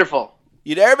 Mrs. Wonderful,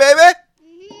 you there, baby?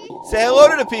 Mm-hmm. Say hello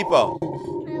to the people.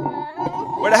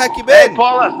 Hello. Where the heck you been? Hey,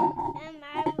 Paula.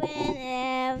 I've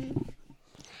been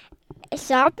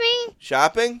shopping.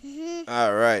 Shopping? Mm-hmm.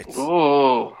 All right. Ooh.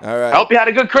 All right. I hope you had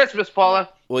a good Christmas, Paula.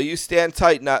 Well, you stand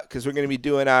tight, Nut, because we're going to be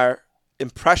doing our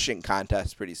impression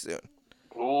contest pretty soon.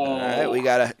 Ooh. All right, we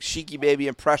got a Sheiky Baby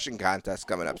impression contest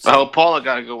coming up soon. I hope Paula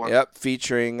got a good one. Yep,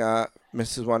 featuring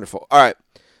Mrs. Wonderful. All right,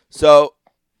 so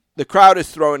the crowd is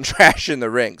throwing trash in the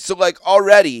ring. So, like,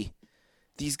 already,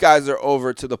 these guys are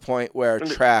over to the point where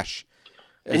trash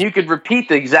And you could repeat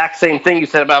the exact same thing you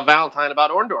said about Valentine about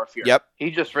Orndorff here. Yep.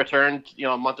 He just returned,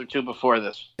 a month or two before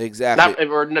this. Exactly.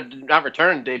 Not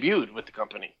returned, debuted with the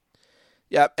company.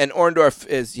 Yep. And Orndorff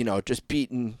is, just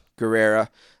beating Guerrera.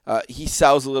 He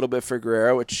sells a little bit for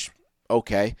Guerrera, which,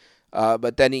 okay.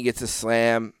 But then he gets a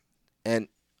slam. And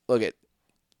look at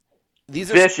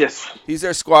these are vicious. These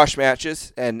are squash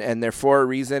matches, and they're for a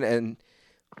reason. And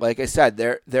like I said,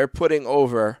 they're putting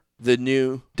over the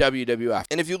new WWF.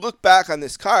 And if you look back on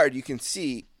this card, you can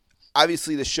see,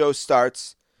 obviously the show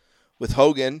starts with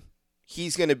Hogan.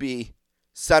 He's going to be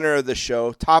center of the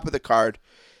show, top of the card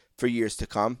for years to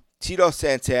come. Tito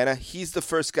Santana, he's the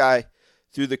first guy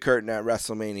through the curtain at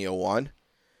WrestleMania 1.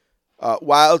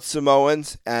 Wild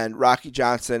Samoans and Rocky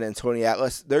Johnson and Tony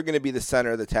Atlas, they're going to be the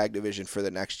center of the tag division for the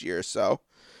next year or so.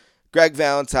 Greg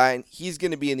Valentine, he's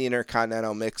going to be in the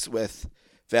Intercontinental mix with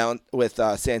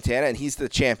Santana, and he's the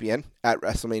champion at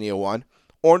WrestleMania 1.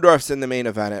 Orndorff's in the main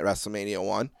event at WrestleMania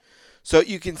 1. So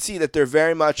you can see that they're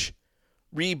very much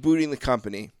rebooting the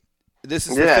company. This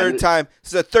is the third time.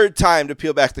 This is the third time to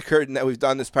peel back the curtain that we've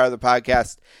done this part of the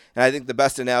podcast, and I think the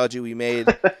best analogy we made,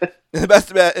 so I'm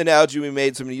going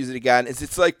to use it again, is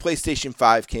it's like PlayStation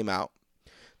 5 came out.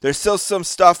 There's still some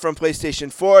stuff from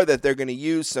PlayStation 4 that they're going to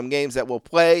use, some games that we'll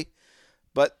play,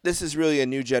 but this is really a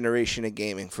new generation of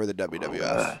gaming for the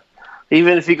WWF.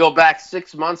 Even if you go back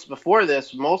 6 months before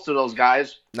this, most of those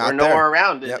guys were nowhere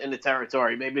around in the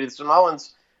territory. Maybe the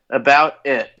Samoans, about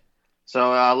it.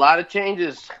 So a lot of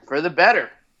changes for the better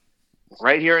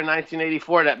right here in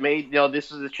 1984 that made,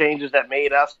 this is the changes that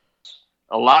made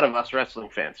a lot of us wrestling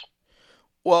fans.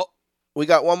 Well, we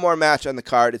got one more match on the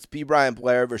card. It's B. Brian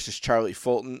Blair versus Charlie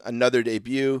Fulton, another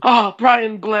debut. Oh,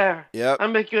 Brian Blair. Yep. I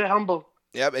make you humble.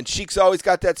 Yep, and Sheik's always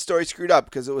got that story screwed up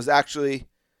because it was actually,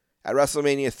 at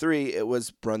WrestleMania 3, it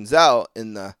was Brunzell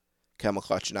in the Camel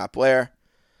Clutch, not Blair.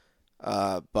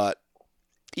 But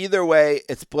either way,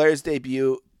 it's Blair's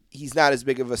debut. He's not as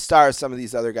big of a star as some of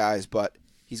these other guys, but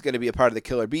he's going to be a part of the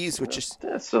Killer Bees, which is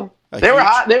they were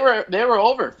hot. They were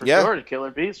over for sure. The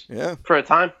Killer Bees, for a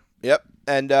time. Yep,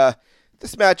 and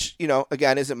this match,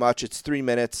 again, isn't much. It's 3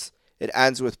 minutes. It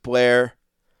ends with Blair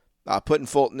putting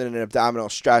Fulton in an abdominal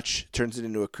stretch, turns it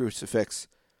into a crucifix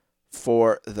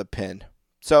for the pin.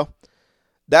 So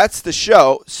that's the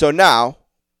show. So now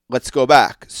let's go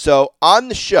back. So on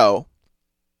the show,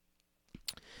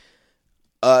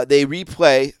 they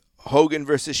replay Hogan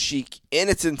versus Sheik in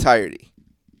its entirety,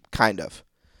 kind of,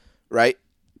 right?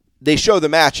 They show the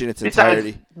match in its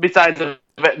entirety. Besides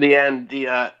the end,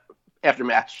 the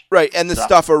aftermatch. Right, and the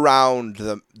stuff around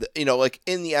the like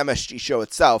in the MSG show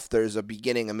itself, there's a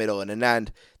beginning, a middle, and an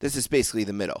end. This is basically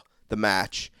the middle, the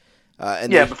match.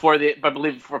 Before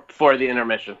the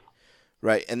intermission.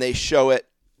 Right, and they show it,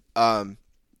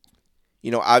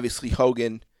 obviously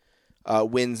Hogan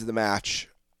wins the match,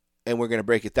 and we're going to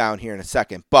break it down here in a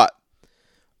second. But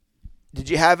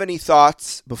did you have any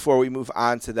thoughts before we move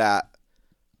on to that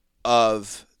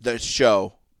of the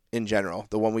show in general,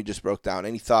 the one we just broke down?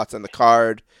 Any thoughts on the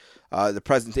card, the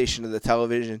presentation of the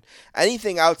television,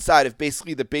 anything outside of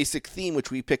basically the basic theme which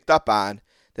we picked up on,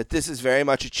 that this is very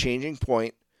much a changing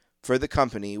point for the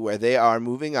company where they are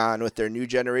moving on with their new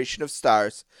generation of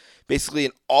stars, basically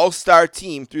an all-star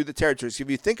team through the territories. If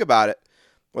you think about it,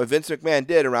 what Vince McMahon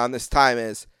did around this time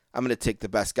is, I'm going to take the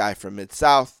best guy from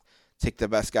Mid-South, take the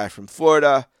best guy from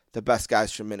Florida, the best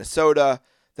guys from Minnesota,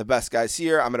 the best guys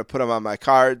here. I'm going to put them on my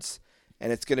cards,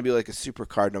 and it's going to be like a super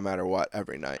card no matter what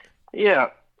every night. Yeah,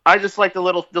 I just like the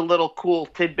little cool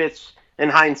tidbits in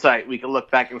hindsight. We can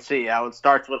look back and see how it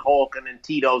starts with Hulk and then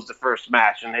Tito's the first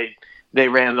match, and they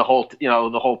ran the whole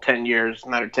 10 years,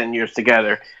 9 or 10 years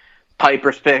together.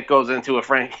 Piper's pick goes into a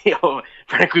Frankie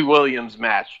Williams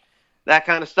match. That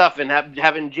kind of stuff, and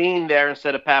having Gene there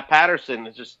instead of Pat Patterson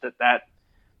is just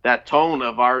that tone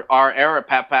of our era.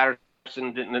 Pat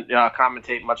Patterson didn't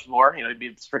commentate much more. He'd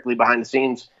be strictly behind the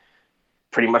scenes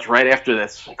pretty much right after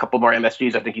this. A couple more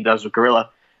MSGs I think he does with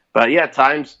Gorilla. But yeah,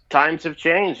 times have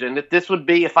changed, and this would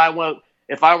be if I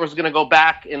was going to go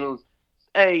back and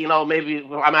maybe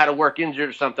I'm out of work injured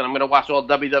or something, I'm going to watch all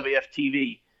WWF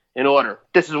TV in order.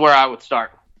 This is where I would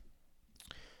start.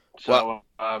 So.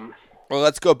 Well,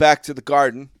 let's go back to the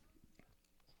Garden.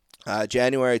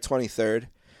 January 23rd,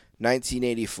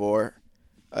 1984.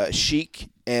 Sheik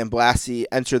and Blassie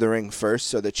enter the ring first,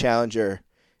 so the challenger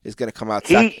is going to come out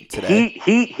second today.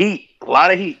 Heat. A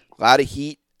lot of heat.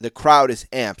 The crowd is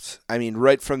amped. I mean,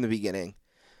 right from the beginning.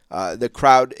 The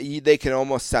crowd, they can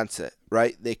almost sense it,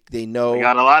 right? They know. They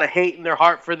got a lot of hate in their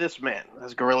heart for this man,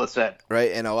 as Gorilla said.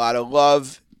 Right, and a lot of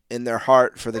love in their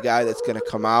heart for the guy that's going to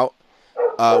come out.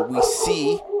 We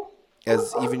see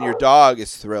as even your dog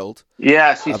is thrilled.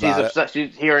 Yeah, she's upset.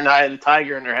 She's hearing Eye of the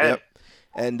Tiger in her head. Yep.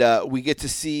 And we get to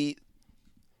see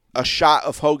a shot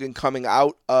of Hogan coming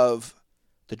out of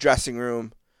the dressing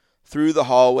room, through the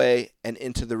hallway, and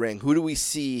into the ring. Who do we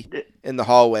see in the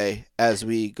hallway as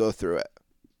we go through it?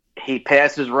 He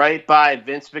passes right by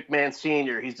Vince McMahon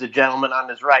Sr. He's the gentleman on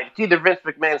his right. It's either Vince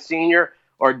McMahon Sr.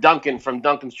 or Duncan from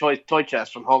Duncan's Toy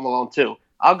Chest from Home Alone 2.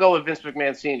 I'll go with Vince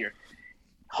McMahon Sr.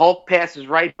 Hulk passes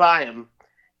right by him,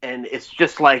 and it's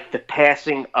just like the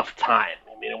passing of time.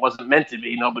 I mean, it wasn't meant to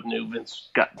be. Nobody knew Vince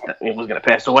was going to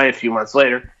pass away a few months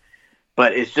later.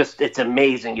 But it's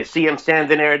amazing. You see him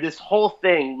standing there. This whole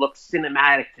thing looks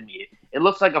cinematic to me. It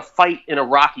looks like a fight in a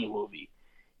Rocky movie.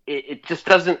 It just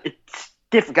doesn't. It's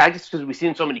different. I just because we've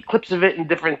seen so many clips of it and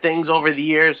different things over the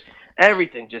years.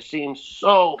 Everything just seems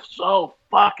so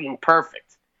fucking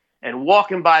perfect. And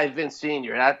walking by Vince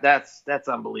Sr. That's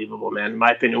unbelievable, man. In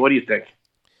my opinion, what do you think?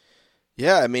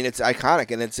 Yeah, I mean it's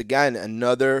iconic, and it's again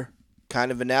another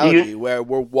kind of analogy where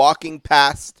we're walking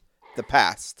past the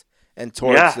past and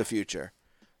towards the future,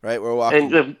 right? We're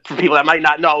walking. And for people that might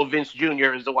not know, Vince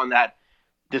Jr. is the one that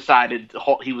decided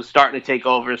he was starting to take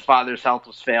over. His father's health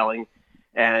was failing,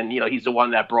 and he's the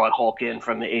one that brought Hulk in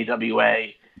from the AWA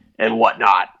and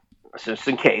whatnot. So just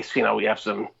in case we have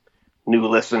some new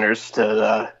listeners to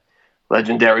the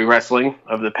legendary wrestling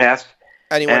of the past.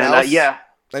 Anyone else?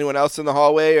 Anyone else in the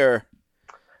hallway or?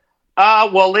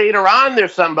 Well, later on,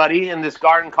 there's somebody in this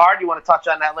garden card. You want to touch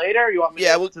on that later? Or you want me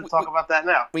to talk about that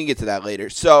now? We can get to that later.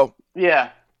 So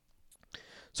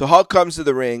Hulk comes to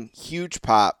the ring, huge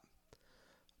pop,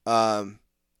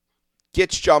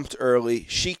 gets jumped early.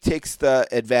 Sheik takes the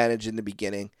advantage in the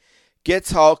beginning,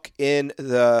 gets Hulk in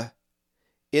the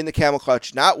camel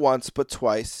clutch not once but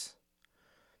twice.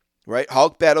 Right,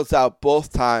 Hulk battles out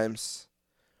both times.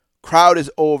 Crowd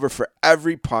is over for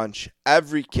every punch,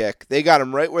 every kick. They got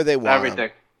him right where they want everything.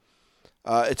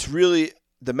 It's really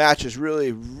the match is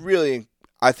really, really,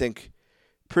 I think,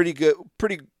 pretty good,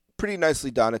 pretty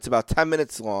nicely done. It's about 10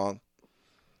 minutes long,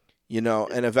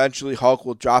 and eventually Hulk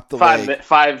will drop the leg.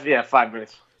 5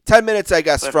 minutes. 10 minutes, I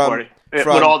guess, from with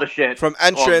all the shit, from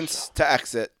entrance to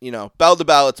exit. Bell to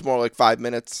bell, it's more like 5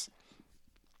 minutes.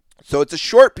 So it's a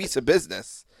short piece of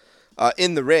business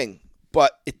in the ring.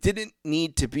 But it didn't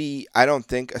need to be, I don't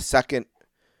think, a second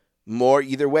more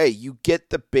either way. You get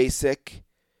the basic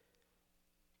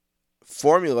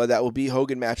formula that will be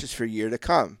Hogan matches for a year to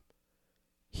come.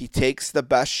 He takes the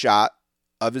best shot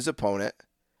of his opponent,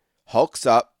 hulks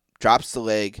up, drops the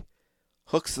leg,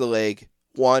 hooks the leg,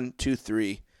 1, 2,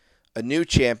 3. A new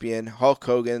champion, Hulk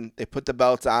Hogan. They put the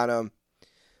belts on him.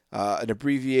 An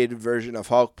abbreviated version of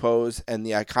Hulk pose, and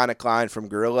the iconic line from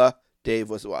Gorilla. Dave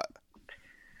was what?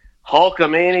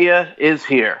 Hulkamania is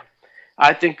here.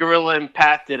 I think Gorilla and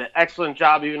Pat did an excellent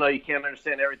job, even though you can't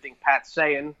understand everything Pat's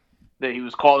saying. That he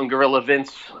was calling Gorilla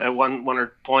Vince at one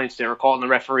or points. They were calling the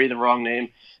referee the wrong name.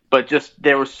 But just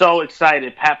they were so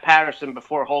excited. Pat Patterson,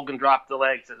 before Hogan dropped the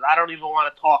leg, says, "I don't even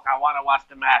want to talk. I want to watch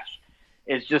the match."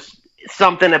 It's just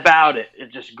something about it.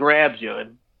 It just grabs you.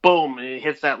 And boom, and he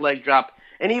hits that leg drop.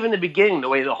 And even the beginning, the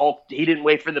way the Hulk, he didn't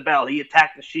wait for the bell. He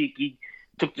attacked the Sheik. He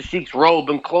took the Sheik's robe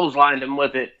and clotheslined him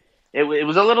with it. It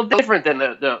was a little different than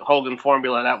the Hogan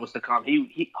formula that was to come.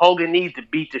 Hogan needed to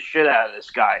beat the shit out of this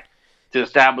guy to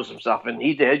establish himself, and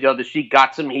he did. The Sheik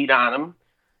got some heat on him,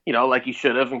 like he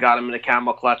should have, and got him in the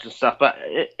camel clutch and stuff. But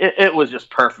it was just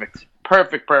perfect.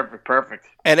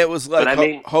 And it was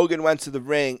like Hogan went to the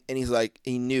ring, and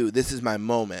he knew this is my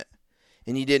moment.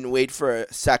 And he didn't wait for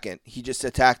a second. He just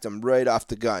attacked him right off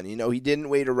the gun. He didn't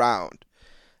wait around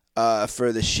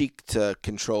for the Sheik to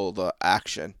control the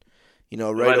action.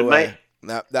 Right away.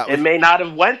 It may not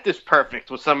have went this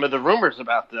perfect with some of the rumors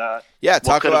about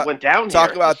what could have went down.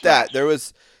 Talk about that. Match. There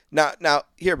was now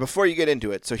here before you get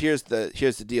into it. So here's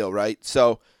the deal, right?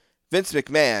 So Vince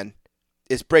McMahon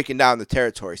is breaking down the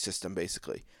territory system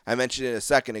basically. I mentioned it a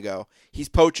second ago. He's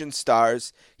poaching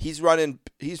stars. He's running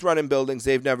buildings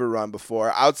they've never run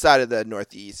before outside of the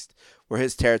Northeast where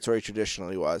his territory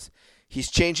traditionally was.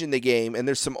 He's changing the game, and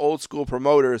there's some old school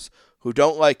promoters who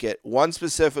don't like it. One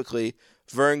specifically,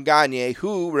 Vern Gagne,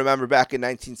 who, remember back in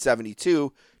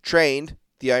 1972, trained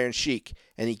the Iron Sheik.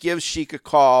 And he gives Sheik a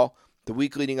call the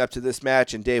week leading up to this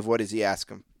match. And Dave, what does he ask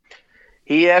him?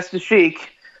 He asked the Sheik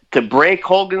to break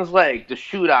Hogan's leg, to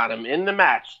shoot on him in the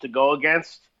match, to go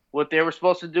against what they were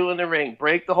supposed to do in the ring.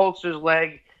 Break the Hulkster's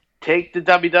leg, take the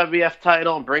WWF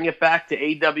title, and bring it back to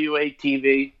AWA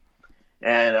TV.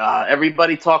 And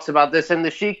everybody talks about this. And the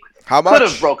Sheik could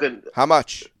have broken. How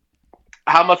much?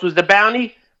 How much was the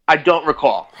bounty? I don't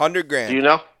recall. $100,000. Do you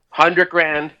know?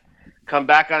 $100,000. Come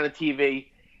back on the TV.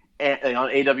 on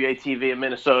AWA TV in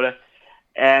Minnesota.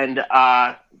 And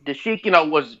the Sheik,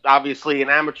 was obviously an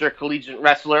amateur collegiate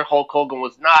wrestler. Hulk Hogan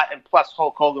was not. And plus,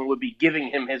 Hulk Hogan would be giving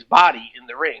him his body in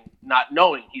the ring, not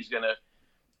knowing he's going to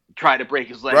try to break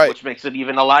his leg, Right. which makes it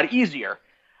even a lot easier.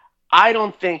 I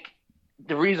don't think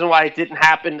the reason why it didn't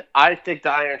happen, I think the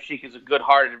Iron Sheik is a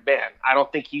good-hearted man. I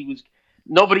don't think he was –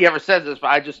 nobody ever says this, but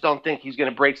I just don't think he's going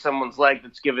to break someone's leg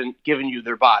that's giving you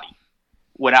their body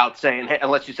without saying – hey,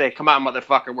 unless you say, come on,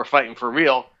 motherfucker, we're fighting for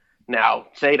real. Now,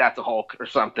 say that to Hulk or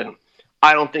something.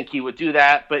 I don't think he would do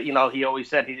that, but, he always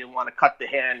said he didn't want to cut the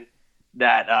hand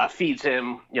that feeds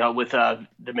him, with the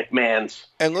McMahons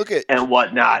And look at and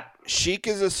whatnot. Sheik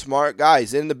is a smart guy.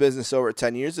 He's in the business over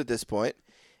 10 years at this point,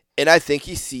 and I think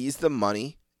he sees the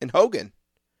money in Hogan,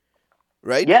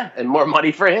 right? Yeah, and more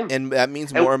money for him. And that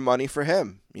means more money for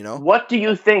him, What do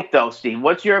you think, though, Steve?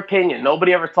 What's your opinion?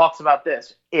 Nobody ever talks about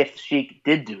this. If Sheik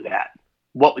did do that,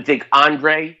 what would you think?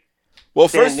 Andre? Well,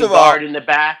 first of all, in the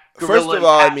back, Gorilla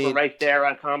I mean, right there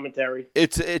on commentary.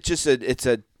 It's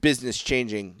a business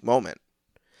changing moment.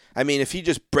 I mean, if he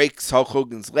just breaks Hulk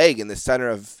Hogan's leg in the center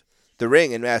of the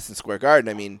ring in Madison Square Garden,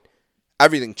 I mean,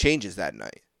 everything changes that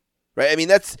night, right? I mean,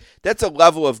 that's a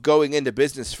level of going into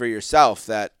business for yourself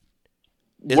that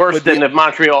worse than the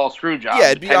Montreal screw job.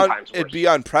 Yeah, it'd be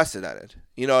unprecedented.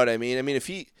 You know what I mean? I mean, if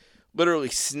he literally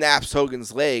snaps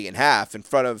Hogan's leg in half in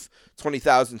front of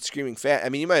 20,000 screaming fans, I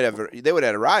mean, they would have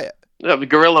had a riot. Yeah, the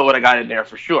Gorilla would have got in there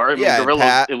for sure. I mean, Yeah,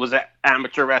 Gorilla, it was an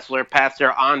amateur wrestler. Pat's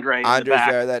there, Andre's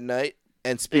there that night.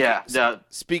 And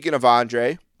speaking of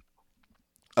Andre,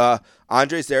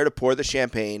 Andre's there to pour the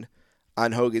champagne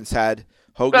on Hogan's head.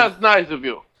 That's nice of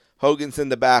you. Hogan's in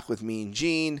the back with Mean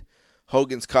Gene.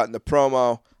 Hogan's cutting the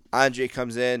promo. Andre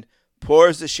comes in,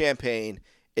 pours the champagne.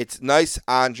 It's nice,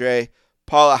 Andre.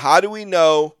 Paula, how do we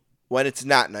know when it's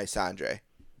not nice, Andre?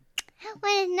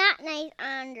 When it's not nice,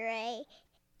 Andre.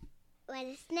 When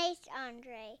it's nice,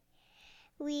 Andre.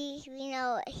 We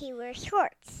know he wears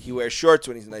shorts. He wears shorts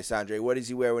when he's nice, Andre. What does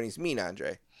he wear when he's mean,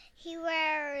 Andre? He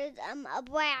wears a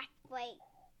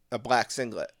black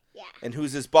singlet. Yeah. And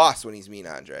who's his boss when he's mean,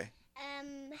 Andre?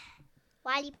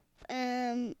 Wally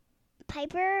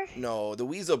Piper. No, the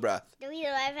Weasel Breath. The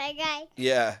Weasel Breath, that guy.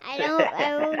 Yeah. I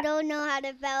don't know how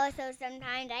to spell, so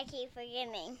sometimes I keep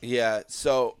forgetting. Yeah.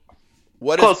 So,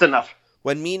 close enough?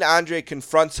 When Mean Andre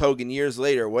confronts Hogan years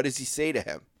later, what does he say to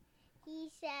him? He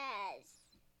says,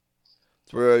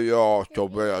 to be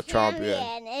a champion.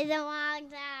 It's a long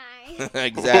time.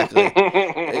 Exactly.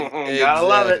 Gotta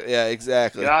love it. Yeah,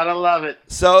 exactly. Gotta love it.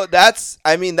 So that's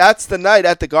the night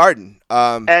at the Garden.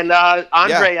 And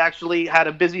Andre actually had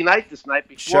a busy night this night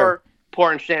before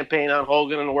pouring champagne on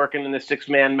Hogan and working in the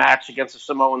 6-man match against the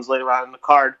Samoans later on in the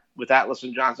card with Atlas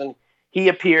and Johnson. He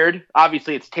appeared,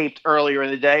 obviously it's taped earlier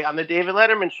in the day, on the David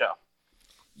Letterman show.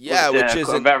 Yeah, which is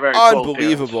an very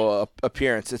unbelievable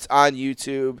appearance. It's on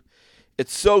YouTube.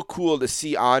 It's so cool to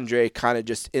see Andre kind of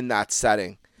just in that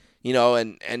setting,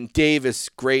 and Dave is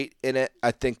great in it.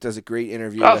 I think does a great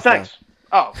interview. Oh, thanks. Him.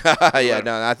 Oh. Yeah,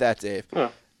 no, not that Dave. Huh.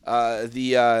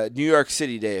 The New York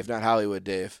City Dave, not Hollywood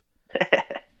Dave.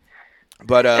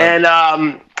 But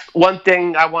one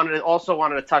thing I wanted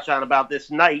to touch on about this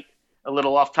night, a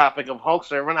little off topic of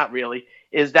Hulkster, well, not really,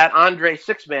 is that Andre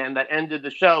 6-man that ended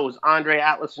the show was Andre,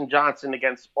 Atlas, and Johnson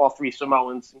against all three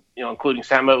Samoans, including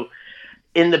Samu,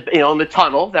 in the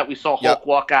tunnel that we saw Hulk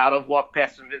walk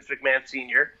past Vince McMahon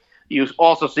Sr. You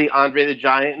also see Andre the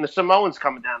Giant and the Samoans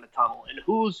coming down the tunnel. And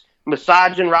who's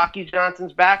massaging Rocky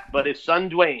Johnson's back but his son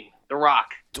Dwayne, The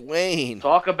Rock. Dwayne.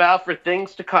 Talk about for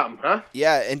things to come, huh?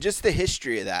 Yeah, and just the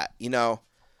history of that.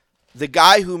 The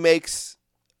guy who makes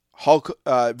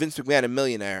Vince McMahon a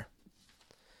millionaire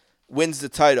wins the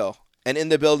title, and in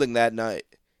the building that night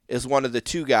is one of the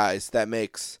two guys that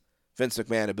makes Vince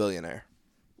McMahon a billionaire.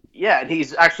 Yeah, and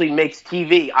he's actually makes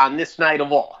TV on this night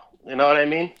of all. You know what I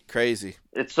mean? Crazy.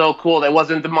 It's so cool. That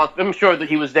wasn't the month. I'm sure that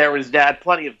he was there with his dad,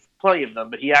 plenty of them,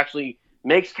 but he actually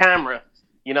makes camera,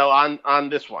 on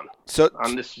this one. So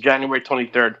on this January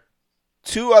 23rd.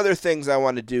 Two other things I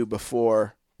want to do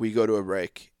before we go to a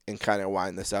break and kind of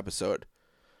wind this episode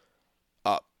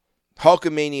up.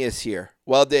 Hulkamania is here.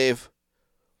 Well, Dave,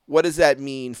 what does that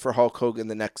mean for Hulk Hogan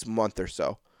the next month or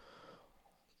so?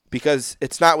 Because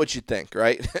it's not what you think,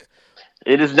 right?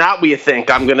 It is not what you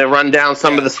think. I'm going to run down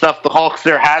some of the stuff the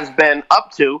Hulkster has been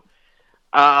up to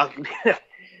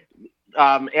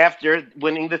after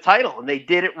winning the title. And they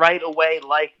did it right away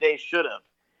like they should have.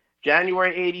 January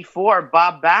 1984,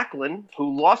 Bob Backlund,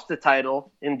 who lost the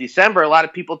title in December, a lot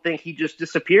of people think he just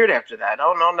disappeared after that.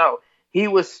 Oh, no. He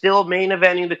was still main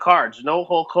eventing the cards. No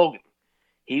Hulk Hogan.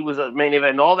 He was a main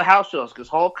event in all the house shows because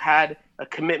Hulk had a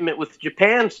commitment with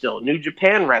Japan still, New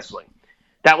Japan Wrestling.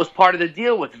 That was part of the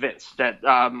deal with Vince that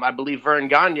I believe Vern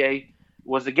Gagne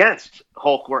was against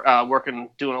Hulk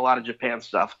doing a lot of Japan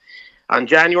stuff. On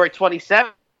January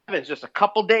 27th, just a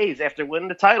couple days after winning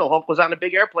the title, Hulk was on a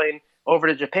big airplane over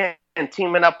to Japan and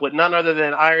teaming up with none other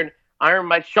than Iron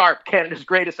Mike Sharp, Canada's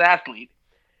greatest athlete,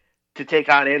 to take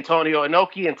on Antonio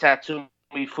Inoki and Tatsumi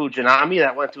Fujinami.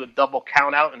 That went to a double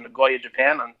countout in Nagoya,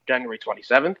 Japan on January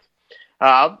 27th.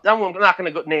 I'm not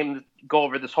going to go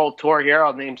over this whole tour here.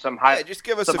 I'll name some highlights. Just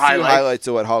give us a few highlights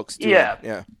of what Hulk's doing.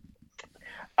 Yeah.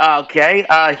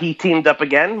 Okay. He teamed up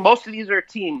again. Most of these are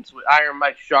teams with Iron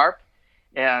Mike Sharp.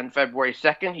 And February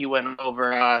 2nd, he went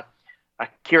over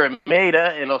Akira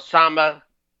Maeda and Osama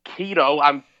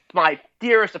Kido. My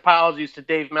dearest apologies to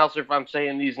Dave Meltzer if I'm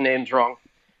saying these names wrong.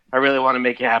 I really want to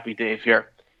make you happy, Dave, here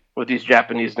with these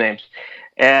Japanese names.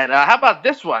 And how about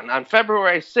this one? On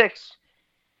February 6th,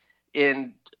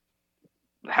 in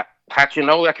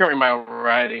Hachino, I can't remember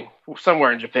writing,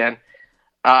 somewhere in Japan,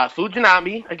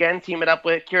 Fujinami, again, teaming up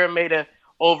with Akira Maeda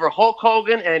over Hulk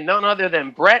Hogan and none other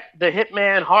than Bret the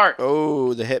Hitman Hart.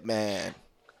 Oh, the Hitman.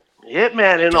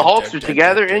 Hitman and the Hulkster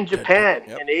together in Japan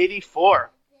in '84.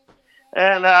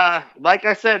 And like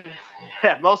I said,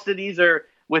 most of these are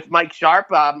with Mike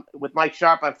Sharp. With Mike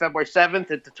Sharp on February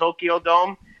 7th at the Tokyo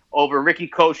Dome over Riki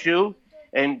Koshu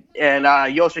and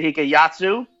Yoshihiko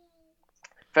Yatsu.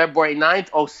 February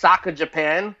 9th, Osaka,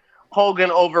 Japan.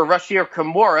 Hogan over Rashir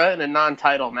Kimura in a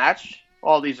non-title match.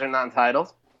 All these are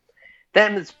non-titles.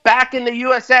 Then it's back in the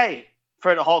USA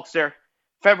for the Hulkster.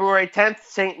 February 10th,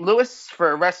 St. Louis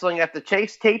for Wrestling at the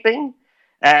Chase taping.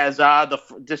 As I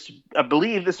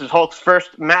believe this is Hulk's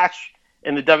first match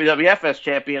in the WWF as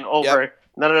champion over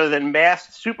none other than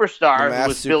Masked Superstar, who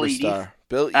was Bill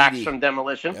Eadie. Axe from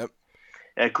Demolition. Yep.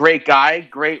 A great guy,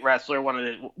 great wrestler, one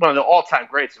of the all-time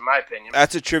greats in my opinion.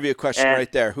 That's a trivia question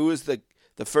right there. Who is the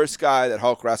first guy that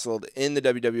Hulk wrestled in the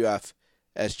WWF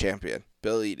as champion?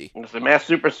 Bill Eadie. It's the Masked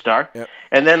Superstar. Yep.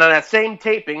 And then on that same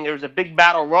taping, there was a big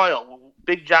battle royal.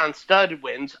 Big John Studd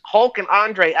wins. Hulk and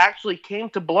Andre actually came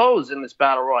to blows in this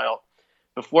battle royal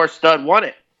before Studd won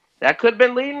it. That could have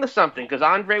been leading to something because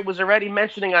Andre was already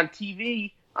mentioning on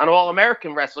TV on All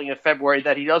American Wrestling in February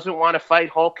that he doesn't want to fight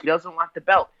Hulk. He doesn't want the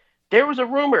belt. There was a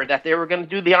rumor that they were going to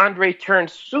do the Andre turn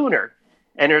sooner,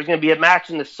 and there was going to be a match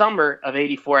in the summer of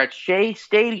 '84 at Shea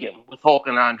Stadium with Hulk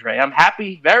and Andre. I'm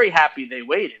happy, very happy they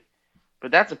waited.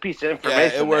 But that's a piece of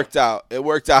information. Yeah, it worked out. It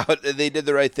worked out. They did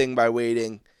the right thing by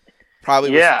waiting.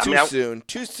 Probably was too soon.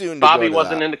 Too soon to Bobby go to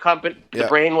wasn't that. in the company. The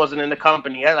Brain wasn't in the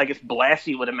company yet. I guess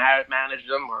Blassie would have managed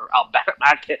them, or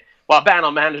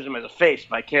Albano managed them as a face,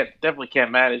 but definitely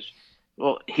can't manage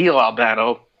heel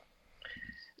Albano.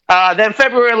 Then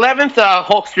February 11th,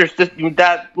 Hulkster's,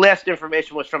 that last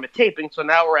information was from a taping, so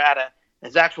now we're at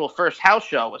his actual first house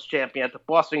show as champion at the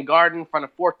Boston Garden in front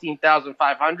of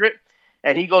 14,500.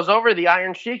 And he goes over the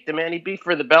Iron Sheik, the man he beat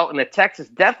for the belt in a Texas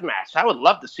death match. I would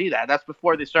love to see that. That's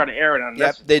before they started airing on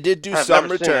this. Yep, they did do some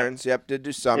returns.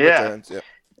 Returns. Yep.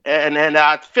 And then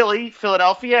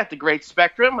Philadelphia at the Great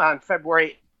Spectrum on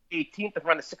February 18th in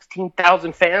front of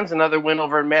 16,000 fans. Another win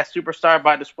over Masked Superstar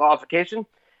by disqualification.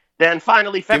 Then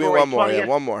finally February 20th.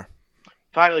 One more.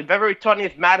 Finally, February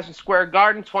 20th, Madison Square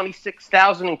Garden,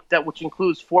 26,000, which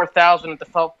includes 4,000 at the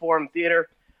Felt Forum Theater.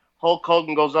 Hulk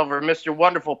Hogan goes over Mr.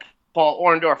 Wonderful Paul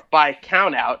Orndorff by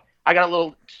countout. I got a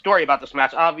little story about this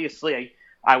match. Obviously,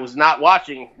 I was not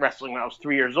watching wrestling when I was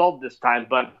 3 years old this time,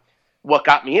 but what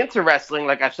got me into wrestling,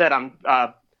 like I said on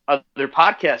other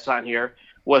podcasts on here,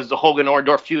 was the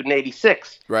Hogan-Orndorff feud in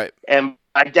 '86. Right. And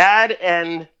my dad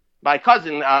and my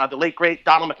cousin, the late, great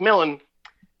Donald McMillan,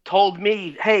 told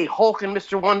me, hey, Hulk and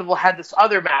Mr. Wonderful had this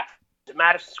other match at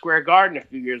Madison Square Garden a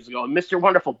few years ago, and Mr.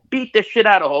 Wonderful beat the shit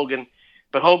out of Hogan,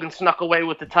 but Hogan snuck away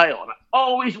with the title. And I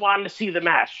always wanted to see the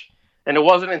match. And it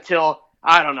wasn't until,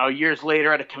 I don't know, years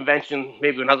later at a convention,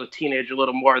 maybe when I was a teenager a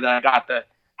little more, that I got the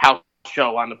house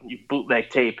show on the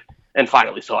bootleg tape and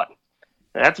finally saw it.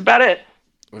 And that's about it.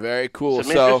 Very cool.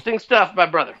 Some interesting stuff, my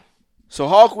brother. So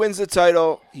Hulk wins the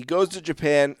title. He goes to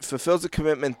Japan, fulfills a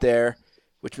commitment there,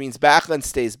 which means Backlund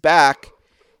stays back,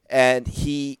 and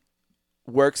he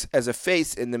works as a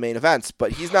face in the main events.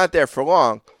 But he's not there for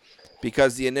long,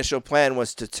 because the initial plan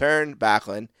was to turn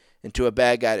Backlund into a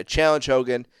bad guy to challenge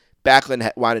Hogan.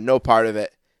 Backlund wanted no part of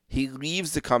it. He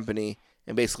leaves the company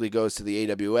and basically goes to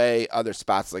the AWA, other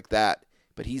spots like that.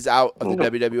 But he's out of the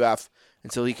WWF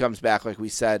until he comes back, like we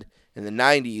said, in the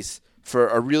 90s for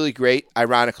a really great,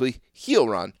 ironically, heel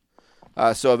run.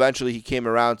 So eventually he came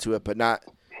around to it, but not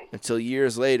until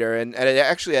years later. And it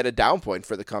actually had a down point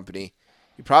for the company.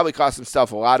 He probably cost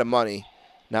himself a lot of money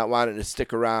not wanting to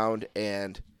stick around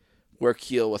and work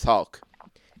heel with Hulk.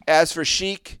 As for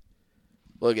Sheik,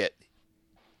 look at.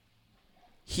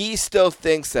 He still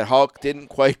thinks that Hulk didn't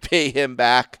quite pay him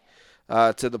back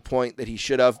to the point that he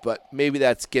should have, but maybe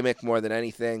that's gimmick more than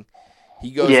anything.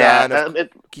 He goes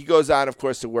on, of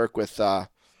course, to work with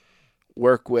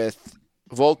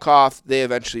Volkov. They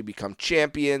eventually become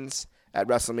champions at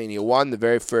WrestleMania 1. The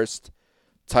very first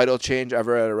title change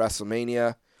ever at a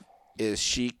WrestleMania is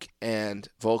Sheik and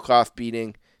Volkov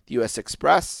beating the U.S.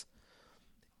 Express.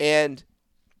 And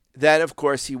then, of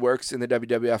course, he works in the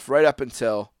WWF right up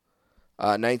until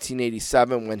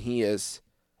 1987 when he is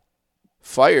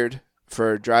fired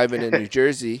for driving in New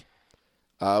Jersey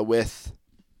with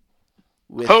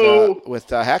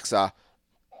Hacksaw.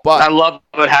 But I love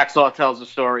what Hacksaw tells the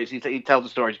stories. He tells the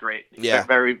stories great. Yeah.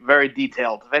 Very, very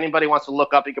detailed. If anybody wants to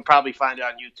look up, you can probably find it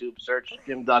on YouTube. Search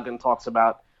Jim Duggan talks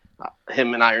about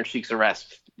him and Iron Sheik's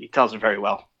arrest. He tells it very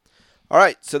well. All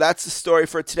right, so that's the story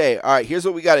for today. All right, here's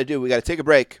what we got to do. We got to take a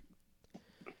break.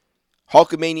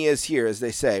 Hulkamania is here, as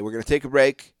they say. We're going to take a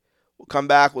break. We'll come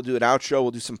back. We'll do an outro.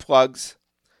 We'll do some plugs.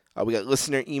 We got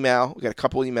listener email. We got a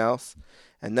couple emails.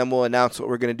 And then we'll announce what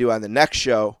we're going to do on the next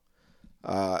show.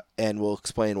 And we'll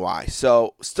explain why.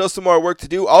 So, still some more work to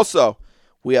do. Also,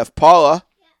 we have Paula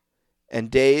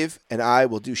and Dave and I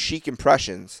will do Sheik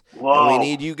impressions. Whoa. And we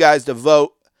need you guys to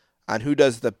vote on who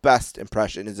does the best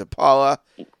impression. Is it Paula?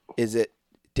 Is it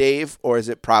Dave? Or is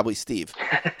it probably Steve?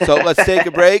 So, let's take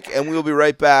a break, and we'll be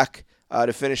right back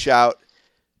to finish out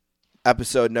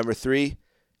episode number 3.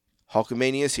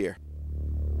 Hulkamania is here.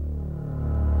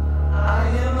 I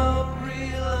am a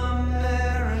real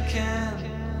American.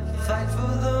 Fight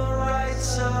for the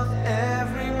rights of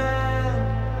every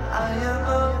man. I am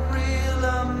a real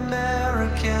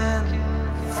American.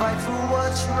 Fight for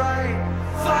what's right.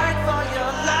 Fight for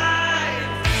your life.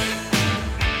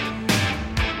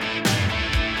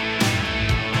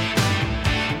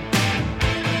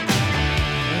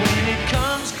 When it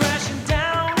comes crashing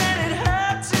down and it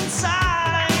hurts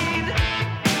inside,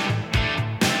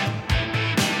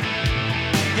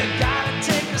 you gotta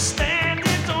take a stand,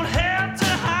 it don't have to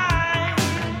hide.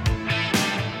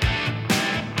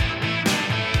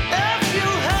 If you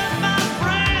hurt my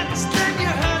friends, then you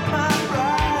hurt my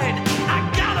pride.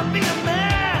 I gotta be a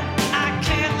man, I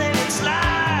can't let it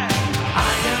slide.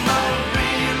 I am a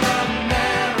real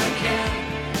American.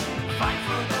 Fight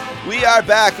for the We are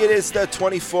back. It is the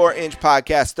 24-inch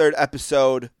podcast, 3rd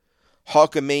episode.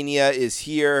 Hulkamania is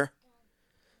here.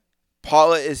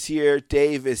 Paula is here.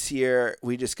 Dave is here.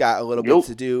 We just got a little bit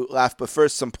to do left. But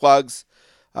first, some plugs.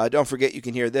 Don't forget you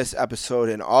can hear this episode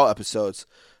and all episodes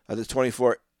of the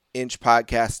 24-inch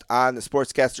podcast on the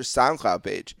Sportscaster SoundCloud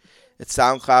page. It's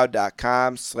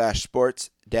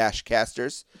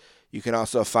soundcloud.com/sports-casters. You can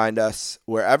also find us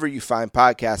wherever you find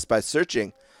podcasts by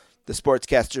searching the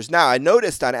Sportscasters. Now, I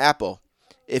noticed on Apple,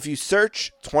 if you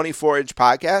search 24-inch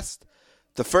podcast,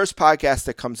 the first podcast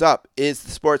that comes up is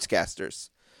the Sportscasters.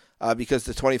 Because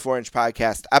the 24-inch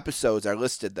podcast episodes are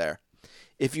listed there.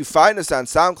 If you find us on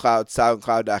SoundCloud,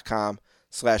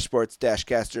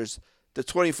 soundcloud.com/sports-casters, the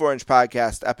 24-inch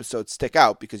podcast episodes stick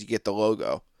out because you get the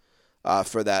logo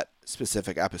for that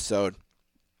specific episode.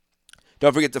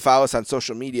 Don't forget to follow us on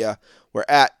social media. We're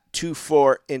at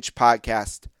 24-inch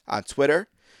podcast on Twitter.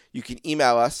 You can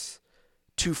email us,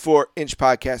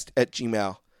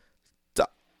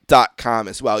 24inchpodcast@gmail.com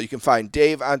as well. You can find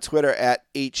Dave on Twitter at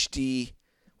HD.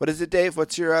 What is it, Dave?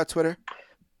 What's your Twitter?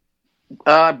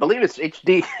 I believe it's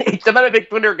HD. I'm not a big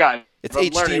Twitter guy. It's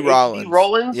HD Rollins. HD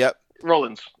Rollins? Yep.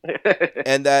 Rollins.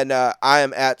 And then I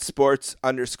am at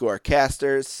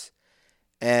sports_casters.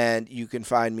 And you can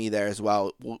find me there as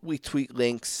well. We tweet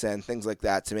links and things like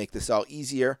that to make this all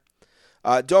easier.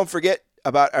 Don't forget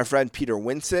about our friend Peter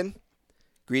Winson.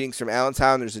 Greetings from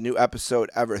Allentown. There's a new episode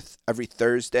every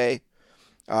Thursday.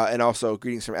 And also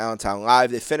Greetings from Allentown Live.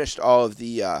 They finished all of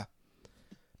the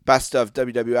best of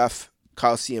WWF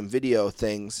Coliseum video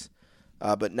things.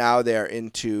 But now they're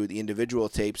into the individual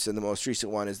tapes. And the most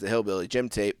recent one is the Hillbilly Jim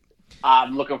tape.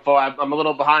 I'm looking forward. I'm a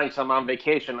little behind, so I'm on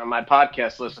vacation on my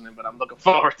podcast listening, but I'm looking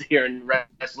forward to hearing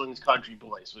Wrestling's Country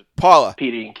Boys with Paula,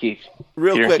 Petey and Keith.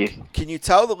 Real Peter quick, can you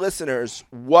tell the listeners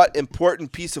what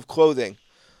important piece of clothing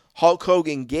Hulk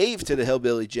Hogan gave to the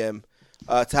Hillbilly Jim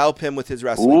to help him with his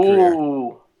wrestling career?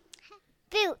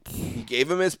 Boots. He gave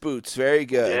him his boots. Very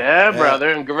good. Yeah,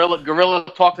 brother. And Gorilla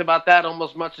talked about that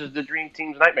almost much as the Dream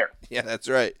Team's nightmare. Yeah, that's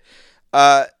right.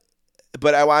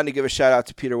 But I wanted to give a shout out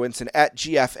to Peter Winson at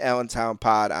GF Allentown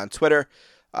Pod on Twitter.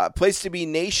 Place to Be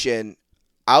Nation.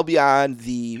 I'll be on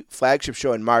the flagship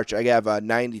show in March. I have a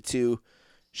 92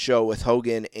 show with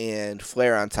Hogan and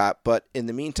Flair on top. But in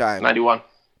the meantime, 91.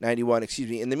 91. Excuse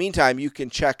me. In the meantime, you can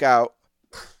check out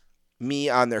me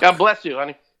on their God bless you,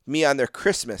 honey. Me on their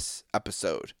Christmas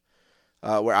episode,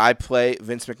 where I play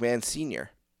Vince McMahon Sr.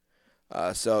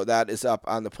 So that is up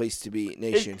on the Place to Be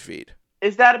Nation feed.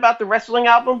 Is that about the wrestling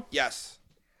album? Yes.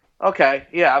 Okay,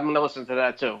 yeah, I'm gonna listen to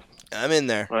that too. I'm in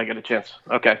there when I get a chance.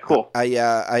 Okay, cool. I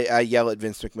yell at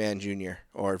Vince McMahon Jr.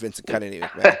 or Vincent Kennedy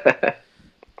McMahon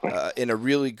in a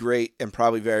really great and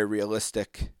probably very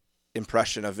realistic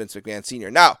impression of Vince McMahon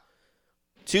Sr. Now,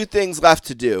 2 things left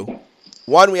to do.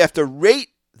 One, we have to rate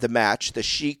the match, the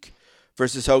Sheik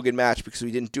versus Hogan match, because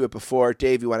we didn't do it before.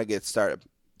 Dave, you want to get started?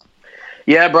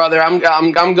 Yeah, brother, I'm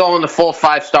going the full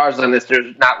 5 stars on this.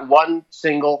 There's not one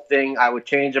single thing I would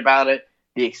change about it.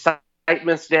 The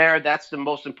excitement's there. That's the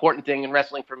most important thing in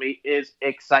wrestling for me is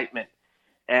excitement.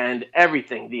 And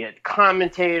everything, the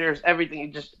commentators,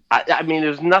 everything. Just, I mean,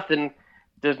 there's nothing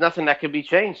that could be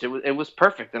changed. It was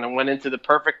perfect, and it went into the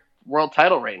perfect world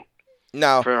title reign.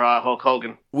 Now, for Hulk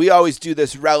Hogan. We always do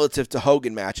this relative to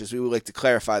Hogan matches. We would like to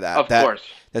clarify that. Of course.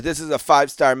 That this is a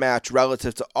 5-star match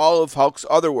relative to all of Hulk's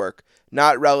other work,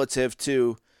 not relative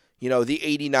to, the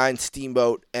 89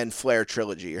 Steamboat and Flair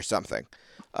trilogy or something.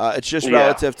 It's just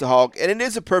relative to Hulk. And it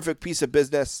is a perfect piece of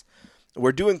business.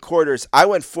 We're doing quarters. I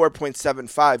went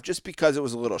 4.75 just because it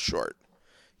was a little short.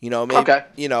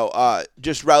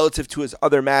 Just relative to his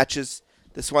other matches.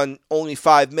 This one, only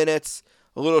 5 minutes,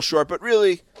 a little short, but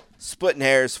really splitting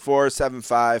hairs,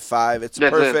 4.75, 5. It's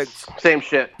perfect. Same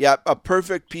shit. Yep, a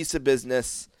perfect piece of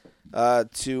business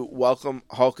to welcome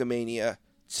Hulkamania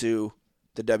to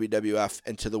the WWF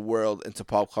and to the world and to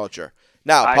pop culture.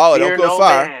 Now, Paula, don't go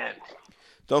far. Man.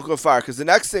 Don't go far, because the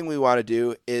next thing we want to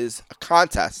do is a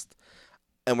contest,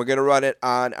 and we're going to run it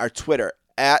on our Twitter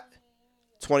at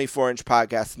 24-inch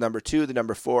podcast, number 2, the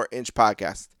number 4-inch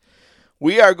podcast.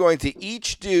 We are going to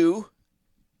each do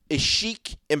a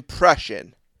Sheik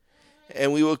impression,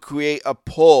 and we will create a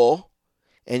poll,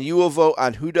 and you will vote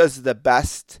on who does the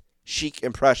best Sheik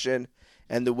impression,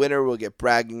 and the winner will get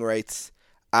bragging rights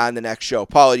on the next show.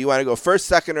 Paula, do you want to go first,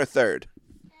 second, or third?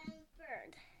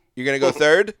 Third. You're going to go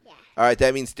third? Yeah. All right,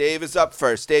 that means Dave is up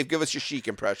first. Dave, give us your Sheik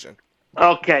impression.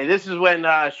 Okay, this is when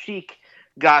Sheik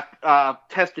got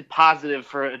tested positive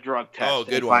for a drug test. Oh,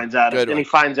 good one. And he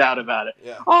finds out about it.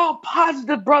 Yeah. Oh,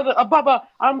 positive, brother. Bubba,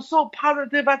 I'm so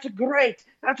positive. That's great.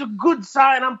 That's a good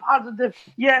sign. I'm positive.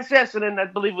 Yes. And then I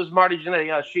believe it was Marty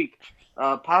Jannetty, Sheik.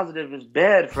 Positive is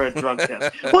bad for a drug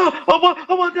test.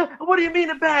 What do you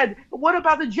mean bad? What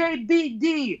about the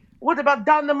JBD? What about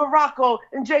Don the Morocco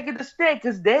and Jacob the Steak?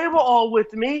 Because they were all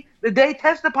with me. Did they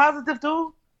test the positive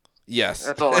too? Yes.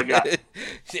 That's all I got.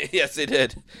 Yes, they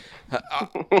did.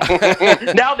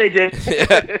 Now they did.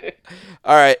 Yeah.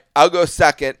 All right, I'll go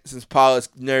second since Paula's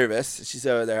nervous. She's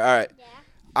over there. All right. Yeah.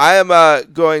 I am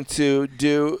going to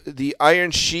do the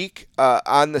Iron Sheik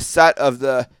on the set of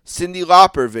the Cyndi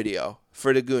Lauper video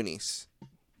for the Goonies.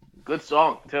 Good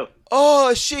song, too.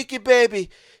 Oh, Sheiky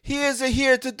baby, he is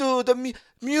here to do the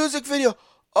music video.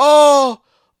 Oh,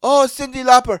 Cyndi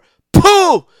Lauper.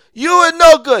 Pooh, you are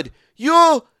no good.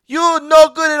 You no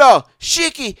good at all.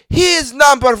 Sheiky, he is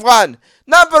number one.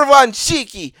 Number one,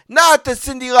 Sheiky, not the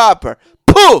Cyndi Lauper.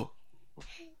 Pooh.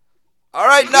 All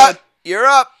right, now you're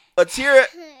up. Let's hear it.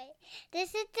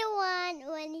 This is the one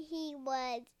when he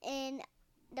was in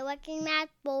the Working Match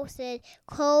versus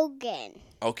Hogan.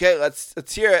 Okay, let's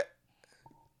hear it.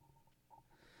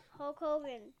 Hulk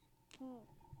Hogan.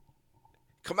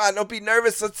 Come on, don't be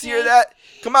nervous. Let's hear that.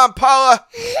 Come on, Paula.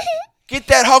 Get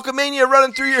that Hulkamania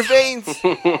running through your veins.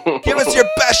 Give us your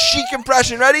best Sheik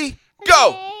impression. Ready?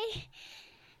 Go.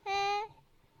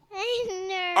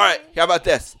 All right, how about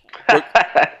this?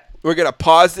 We're going to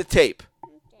pause the tape.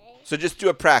 So just do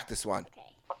a practice one. Okay.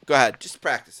 Go ahead. Just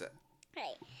practice it. Okay.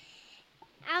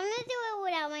 I'm going to do it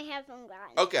without my headphones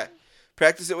on. Okay.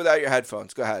 Practice it without your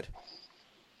headphones. Go ahead.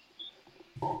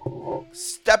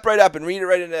 Step right up and read it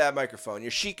right into that microphone.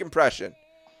 Your Sheik impression.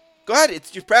 Go ahead.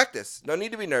 It's your practice. No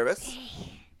need to be nervous.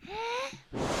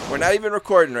 We're not even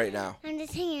recording right now. I'm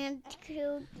just hanging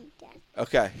on.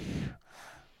 Okay.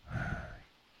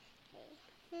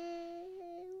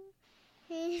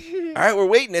 All right, we're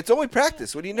waiting. It's only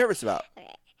practice. What are you nervous about?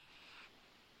 Okay.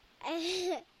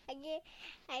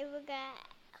 I forgot.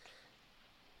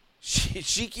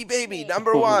 Sheiky baby,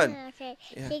 number one. Okay.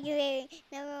 Yeah. Sheiky baby,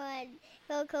 number one.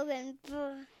 Hulk Hogan.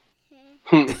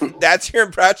 That's your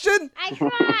impression? I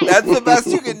tried. That's the best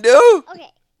you can do?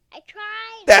 Okay. I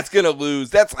tried. That's going to lose.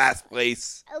 That's last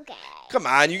place. Okay. Come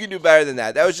on, you can do better than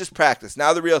that. That was just practice.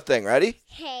 Now the real thing. Ready?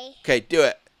 Okay. Okay, do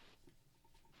it.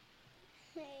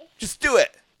 Just do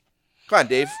it. Come on,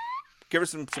 Dave. Give her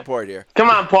some support here.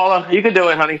 Come on, Paula. You can do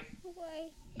it, honey.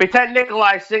 Pretend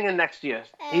Nikolai's singing next to you.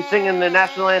 He's singing the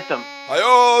national anthem.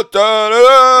 No, thank you.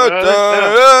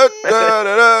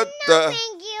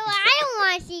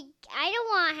 I don't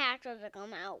want Hacksaw to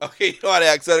come out. Okay, you want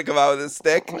Hacksaw to come out with a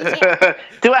stick?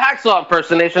 Do a Hacksaw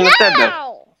impersonation instead, then.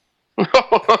 No!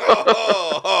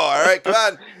 All right, come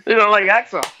on. You don't like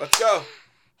Hacksaw. Let's go.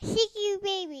 Sheik you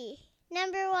baby.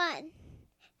 Number 1.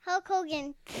 Hulk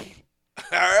Hogan.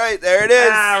 All right, there it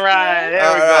is. All right, there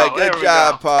All we right, go. good There we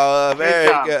job, go. Paula. Very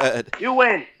job. good. You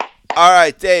win. All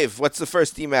right, Dave, what's the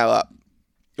first email up?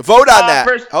 Vote on that.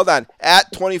 First- Hold on.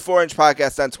 At 24-inch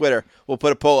podcast on Twitter, we'll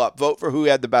put a poll up. Vote for who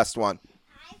had the best one.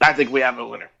 I think we have a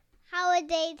winner.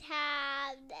 Holidays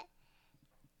have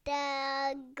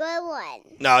the good one.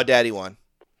 No, Daddy won.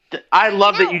 I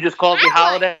love that No, you just called me I won.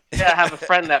 Holiday. Yeah, I have a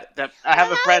friend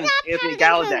Anthony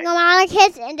Galladay. Go on,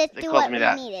 kids, and just They do calls what me we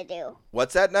that. need to do.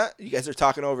 What's that, Nut? You guys are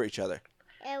talking over each other.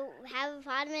 Have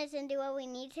 5 minutes and do what we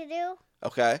need to do.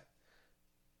 Okay.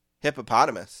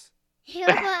 Hippopotamus.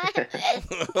 What?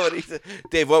 What do you say?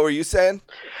 Dave, what were you saying?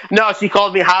 No, she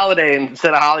called me Holiday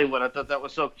instead of Hollywood. I thought that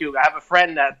was so cute. I have a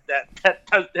friend that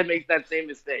makes that same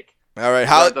mistake. All right.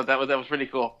 So I thought that was pretty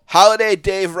cool. Holiday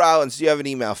Dave Rollins, do you have an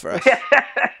email for us?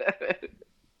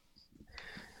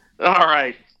 All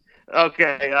right.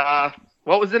 Okay.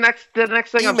 What was the next thing?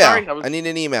 I'm Email. sorry. I need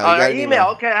an email. All You got right, an email.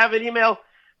 Okay, I have an email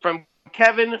from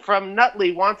Kevin from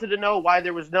Nutley. Wanted to know why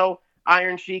there was no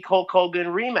Iron Sheik Hulk Hogan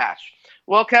rematch.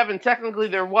 Well, Kevin, technically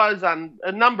there was on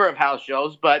a number of house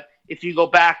shows, but if you go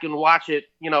back and watch it,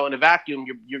 in a vacuum,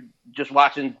 you're just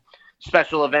watching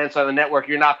special events on the network.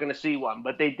 You're not going to see one,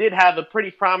 but they did have a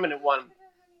pretty prominent one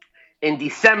in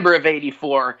December of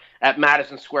 '84 at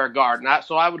Madison Square Garden.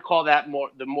 So I would call that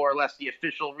more or less the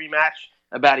official rematch.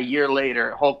 About a year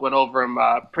later, Hulk went over him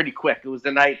pretty quick. It was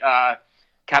the night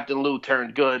Captain Lou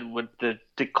turned good with the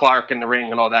Dick Clark in the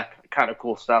ring and all that kind of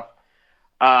cool stuff.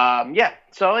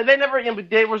 So they never,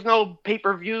 there was no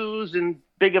pay-per-views and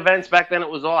big events back then. It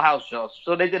was all house shows.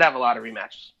 So they did have a lot of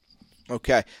rematches.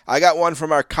 Okay. I got one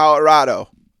from our Colorado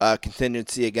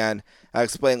contingency again. I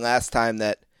explained last time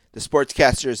that the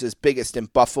Sportscasters is biggest in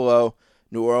Buffalo,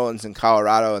 New Orleans, and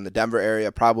Colorado, and the Denver area,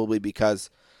 probably because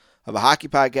of a hockey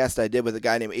podcast I did with a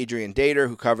guy named Adrian Dater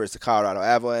who covers the Colorado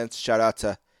Avalanche. Shout out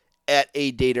to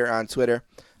 @ADater on Twitter.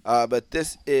 But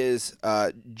this is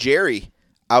Jerry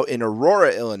out in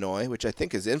Aurora, Illinois, which I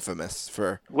think is infamous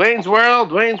for Wayne's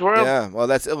World. Yeah, well,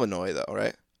 that's Illinois, though,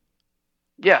 right?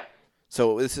 Yeah.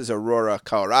 So this is Aurora,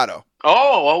 Colorado.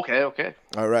 Oh, okay.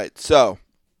 All right. So,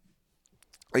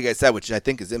 like I said, which I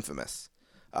think is infamous.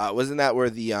 Wasn't that where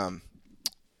the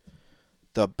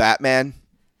Batman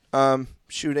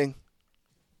shooting?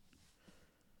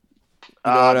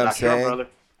 You know what I'm saying? Sure,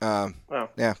 brother.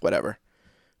 Yeah, whatever.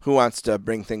 Who wants to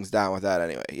bring things down with that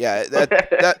anyway? Yeah,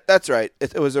 that's right.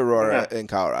 It was Aurora in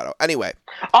Colorado. Anyway.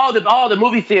 The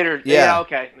movie theater. Yeah.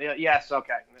 Okay. Yes.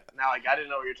 Okay. Now I didn't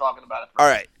know what you were talking about. All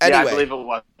right. Anyway, yeah, I believe it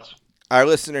was. Our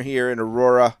listener here in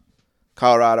Aurora,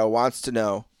 Colorado, wants to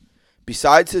know,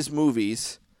 besides his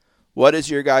movies, what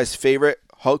is your guys' favorite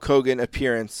Hulk Hogan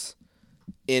appearance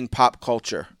in pop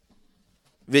culture?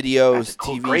 Videos,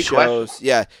 TV shows. Question.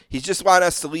 Yeah, he's just want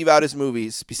us to leave out his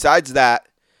movies. Besides that,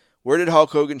 where did Hulk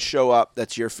Hogan show up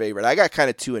that's your favorite? I got kind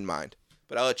of 2 in mind,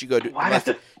 but I'll let you go. You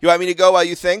want me to go while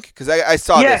you think? Because I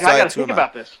saw this. Yeah, so I got to think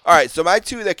about this. All right, so my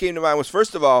 2 that came to mind was,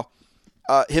 first of all,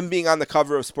 him being on the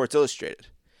cover of Sports Illustrated.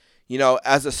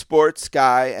 As a sports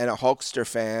guy and a Hulkster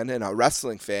fan and a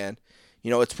wrestling fan,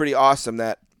 it's pretty awesome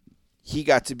that he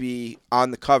got to be on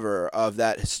the cover of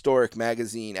that historic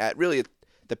magazine at really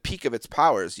the peak of its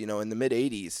powers, in the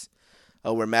mid-'80s,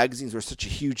 where magazines were such a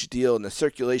huge deal and the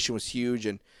circulation was huge.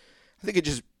 And I think it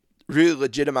just really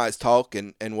legitimized Hulk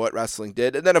and what wrestling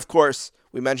did. And then, of course,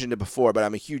 we mentioned it before, but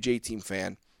I'm a huge A-Team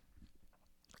fan.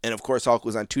 And, of course, Hulk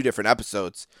was on 2 different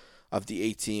episodes of the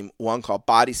A-Team, one called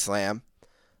Body Slam,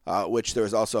 which there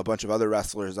was also a bunch of other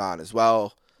wrestlers on as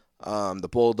well. The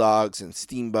Bulldogs and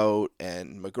Steamboat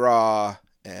and McGraw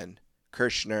and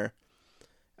Kirshner,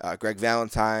 Greg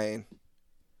Valentine,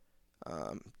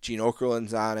 Gene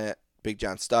Okerlund's on it, Big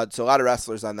John Studd. So a lot of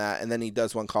wrestlers on that. And then he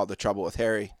does one called The Trouble with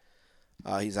Harry.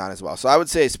 He's on as well. So I would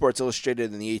say Sports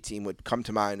Illustrated and the A-Team would come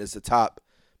to mind as the top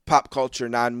pop culture,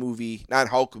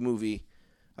 non-Hulk movie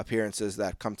appearances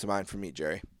that come to mind for me,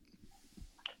 Jerry.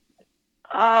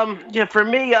 For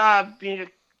me,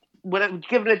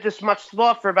 giving it this much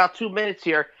thought for about 2 minutes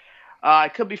here, I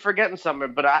could be forgetting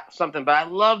something, but I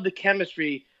love the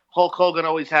chemistry Hulk Hogan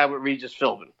always had with Regis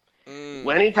Philbin.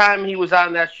 Well, anytime he was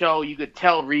on that show, you could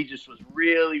tell Regis was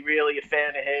really, really a fan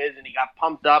of his, and he got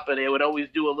pumped up, and they would always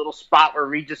do a little spot where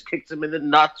Regis kicks him in the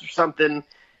nuts or something.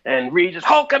 And Regis,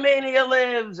 Hulkamania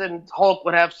lives, and Hulk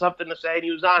would have something to say, and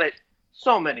he was on it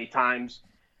so many times.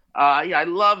 I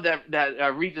love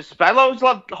that Regis. I always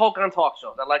loved Hulk on talk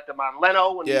shows. I liked him on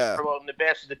Leno when he was promoting the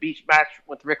Bash of the Beach match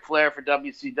with Ric Flair for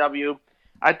WCW.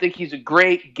 I think he's a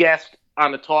great guest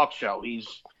on a talk show.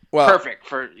 He's perfect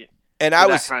for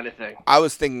that kind of thing. I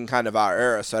was thinking kind of our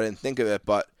era, so I didn't think of it.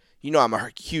 But, I'm a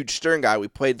huge Stern guy. We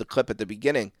played the clip at the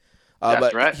beginning.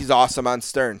 But right. He's awesome on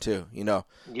Stern, too,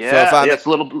 Yeah, so it's a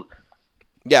little...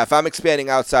 Yeah, if I'm expanding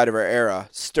outside of our era,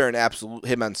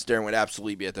 him on Stern would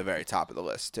absolutely be at the very top of the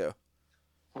list, too.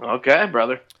 Okay,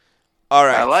 brother. All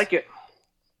right. I like it.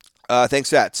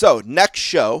 Thanks for that. So, next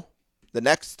show, the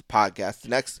next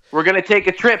podcast, we're going to take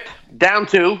a trip down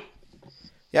to...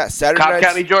 Cobb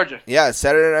County, Georgia. Yeah,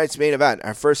 Saturday night's main event.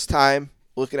 Our first time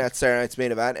looking at Saturday night's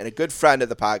main event, and a good friend of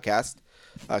the podcast,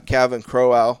 Calvin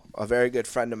Crowell, a very good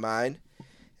friend of mine.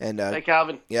 And hey,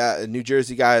 Calvin. Yeah, a New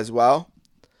Jersey guy as well.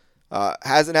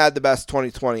 Hasn't had the best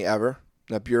 2020 ever.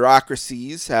 The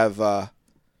bureaucracies have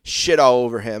shit all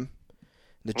over him.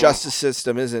 The justice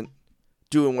system isn't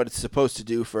doing what it's supposed to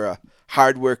do for a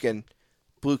hard-working,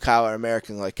 blue-collar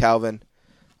American like Calvin.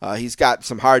 He's got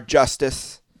some hard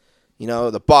justice.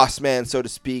 The boss man, so to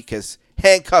speak, has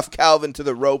handcuffed Calvin to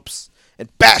the ropes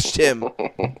and bashed him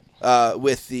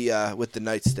with the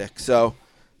nightstick. So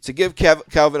to give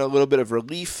Calvin a little bit of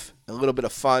relief, a little bit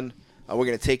of fun, we're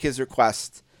going to take his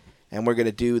request. And we're going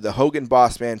to do the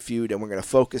Hogan-Bossman feud, and we're going to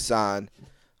focus on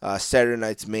Saturday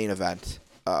night's main event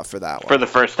for that one. For the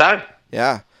first time?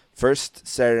 Yeah, first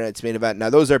Saturday night's main event. Now,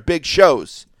 those are big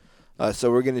shows, so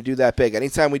we're going to do that big.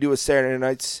 Anytime we do a Saturday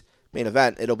night's main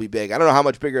event, it'll be big. I don't know how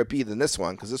much bigger it'll be than this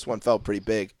one, because this one felt pretty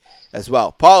big as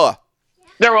well. Paula.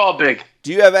 They're all big.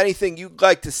 Do you have anything you'd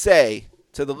like to say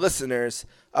to the listeners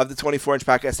of the 24-inch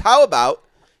podcast? How about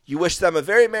you wish them a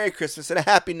very Merry Christmas and a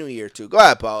Happy New Year, too? Go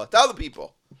ahead, Paula. Tell the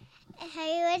people.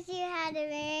 I wish you had a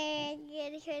very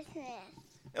good Christmas.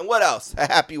 And what else? A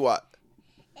happy what?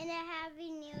 And a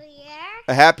Happy New Year.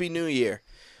 A Happy New Year.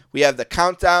 We have the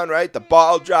countdown, right? The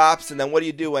ball drops, and then what do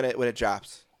you do when it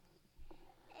drops?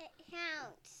 It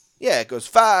counts. Yeah, it goes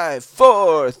 5,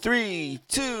 4, 3,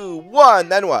 2, 1.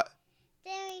 Then what?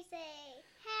 Then we say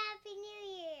Happy New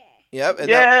Year.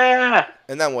 Yep.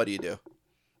 And then what do you do?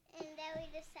 And then we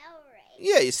just celebrate.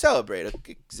 Yeah, you celebrate.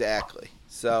 Exactly.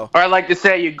 So, or I like to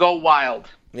say you go wild.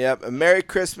 Yep. A Merry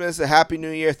Christmas, a Happy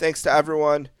New Year. Thanks to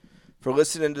everyone for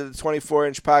listening to the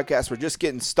 24-inch podcast. We're just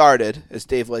getting started, as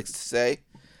Dave likes to say.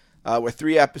 We're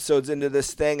 3 episodes into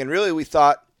this thing, and really we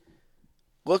thought,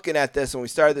 looking at this, when we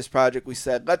started this project, we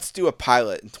said, let's do a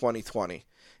pilot in 2020.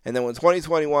 And then when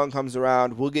 2021 comes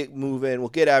around, we'll get moving. We'll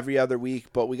get every other week.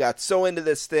 But we got so into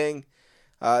this thing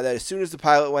that as soon as the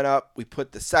pilot went up, we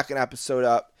put the second episode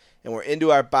up, and we're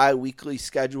into our bi-weekly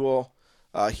schedule.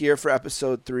 Here for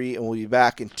episode 3, and we'll be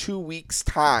back in 2 weeks'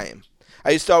 time. I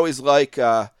used to always like,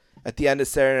 at the end of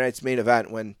Saturday night's main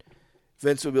event, when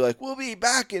Vince would be like, we'll be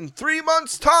back in 3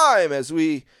 months' time, as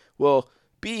we will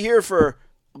be here for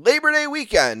Labor Day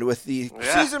weekend with the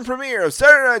season premiere of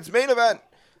Saturday night's main event.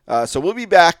 So we'll be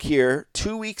back here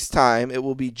 2 weeks' time. It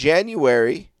will be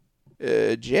January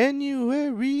 11th.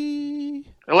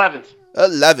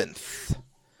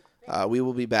 We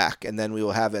will be back, and then we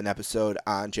will have an episode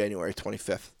on January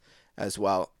 25th as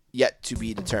well, yet to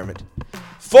be determined.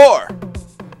 For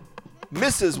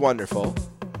Mrs. Wonderful,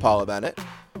 Paula Bennett.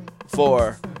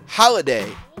 For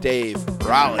Holiday, Dave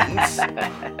Rollins.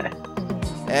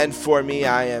 And for me,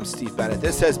 I am Steve Bennett.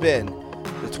 This has been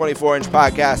the 24-inch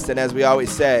podcast, and as we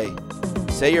always say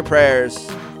your prayers,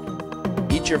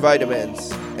 eat your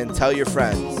vitamins, and tell your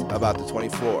friends about the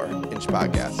 24-inch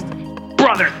podcast.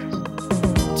 Brother!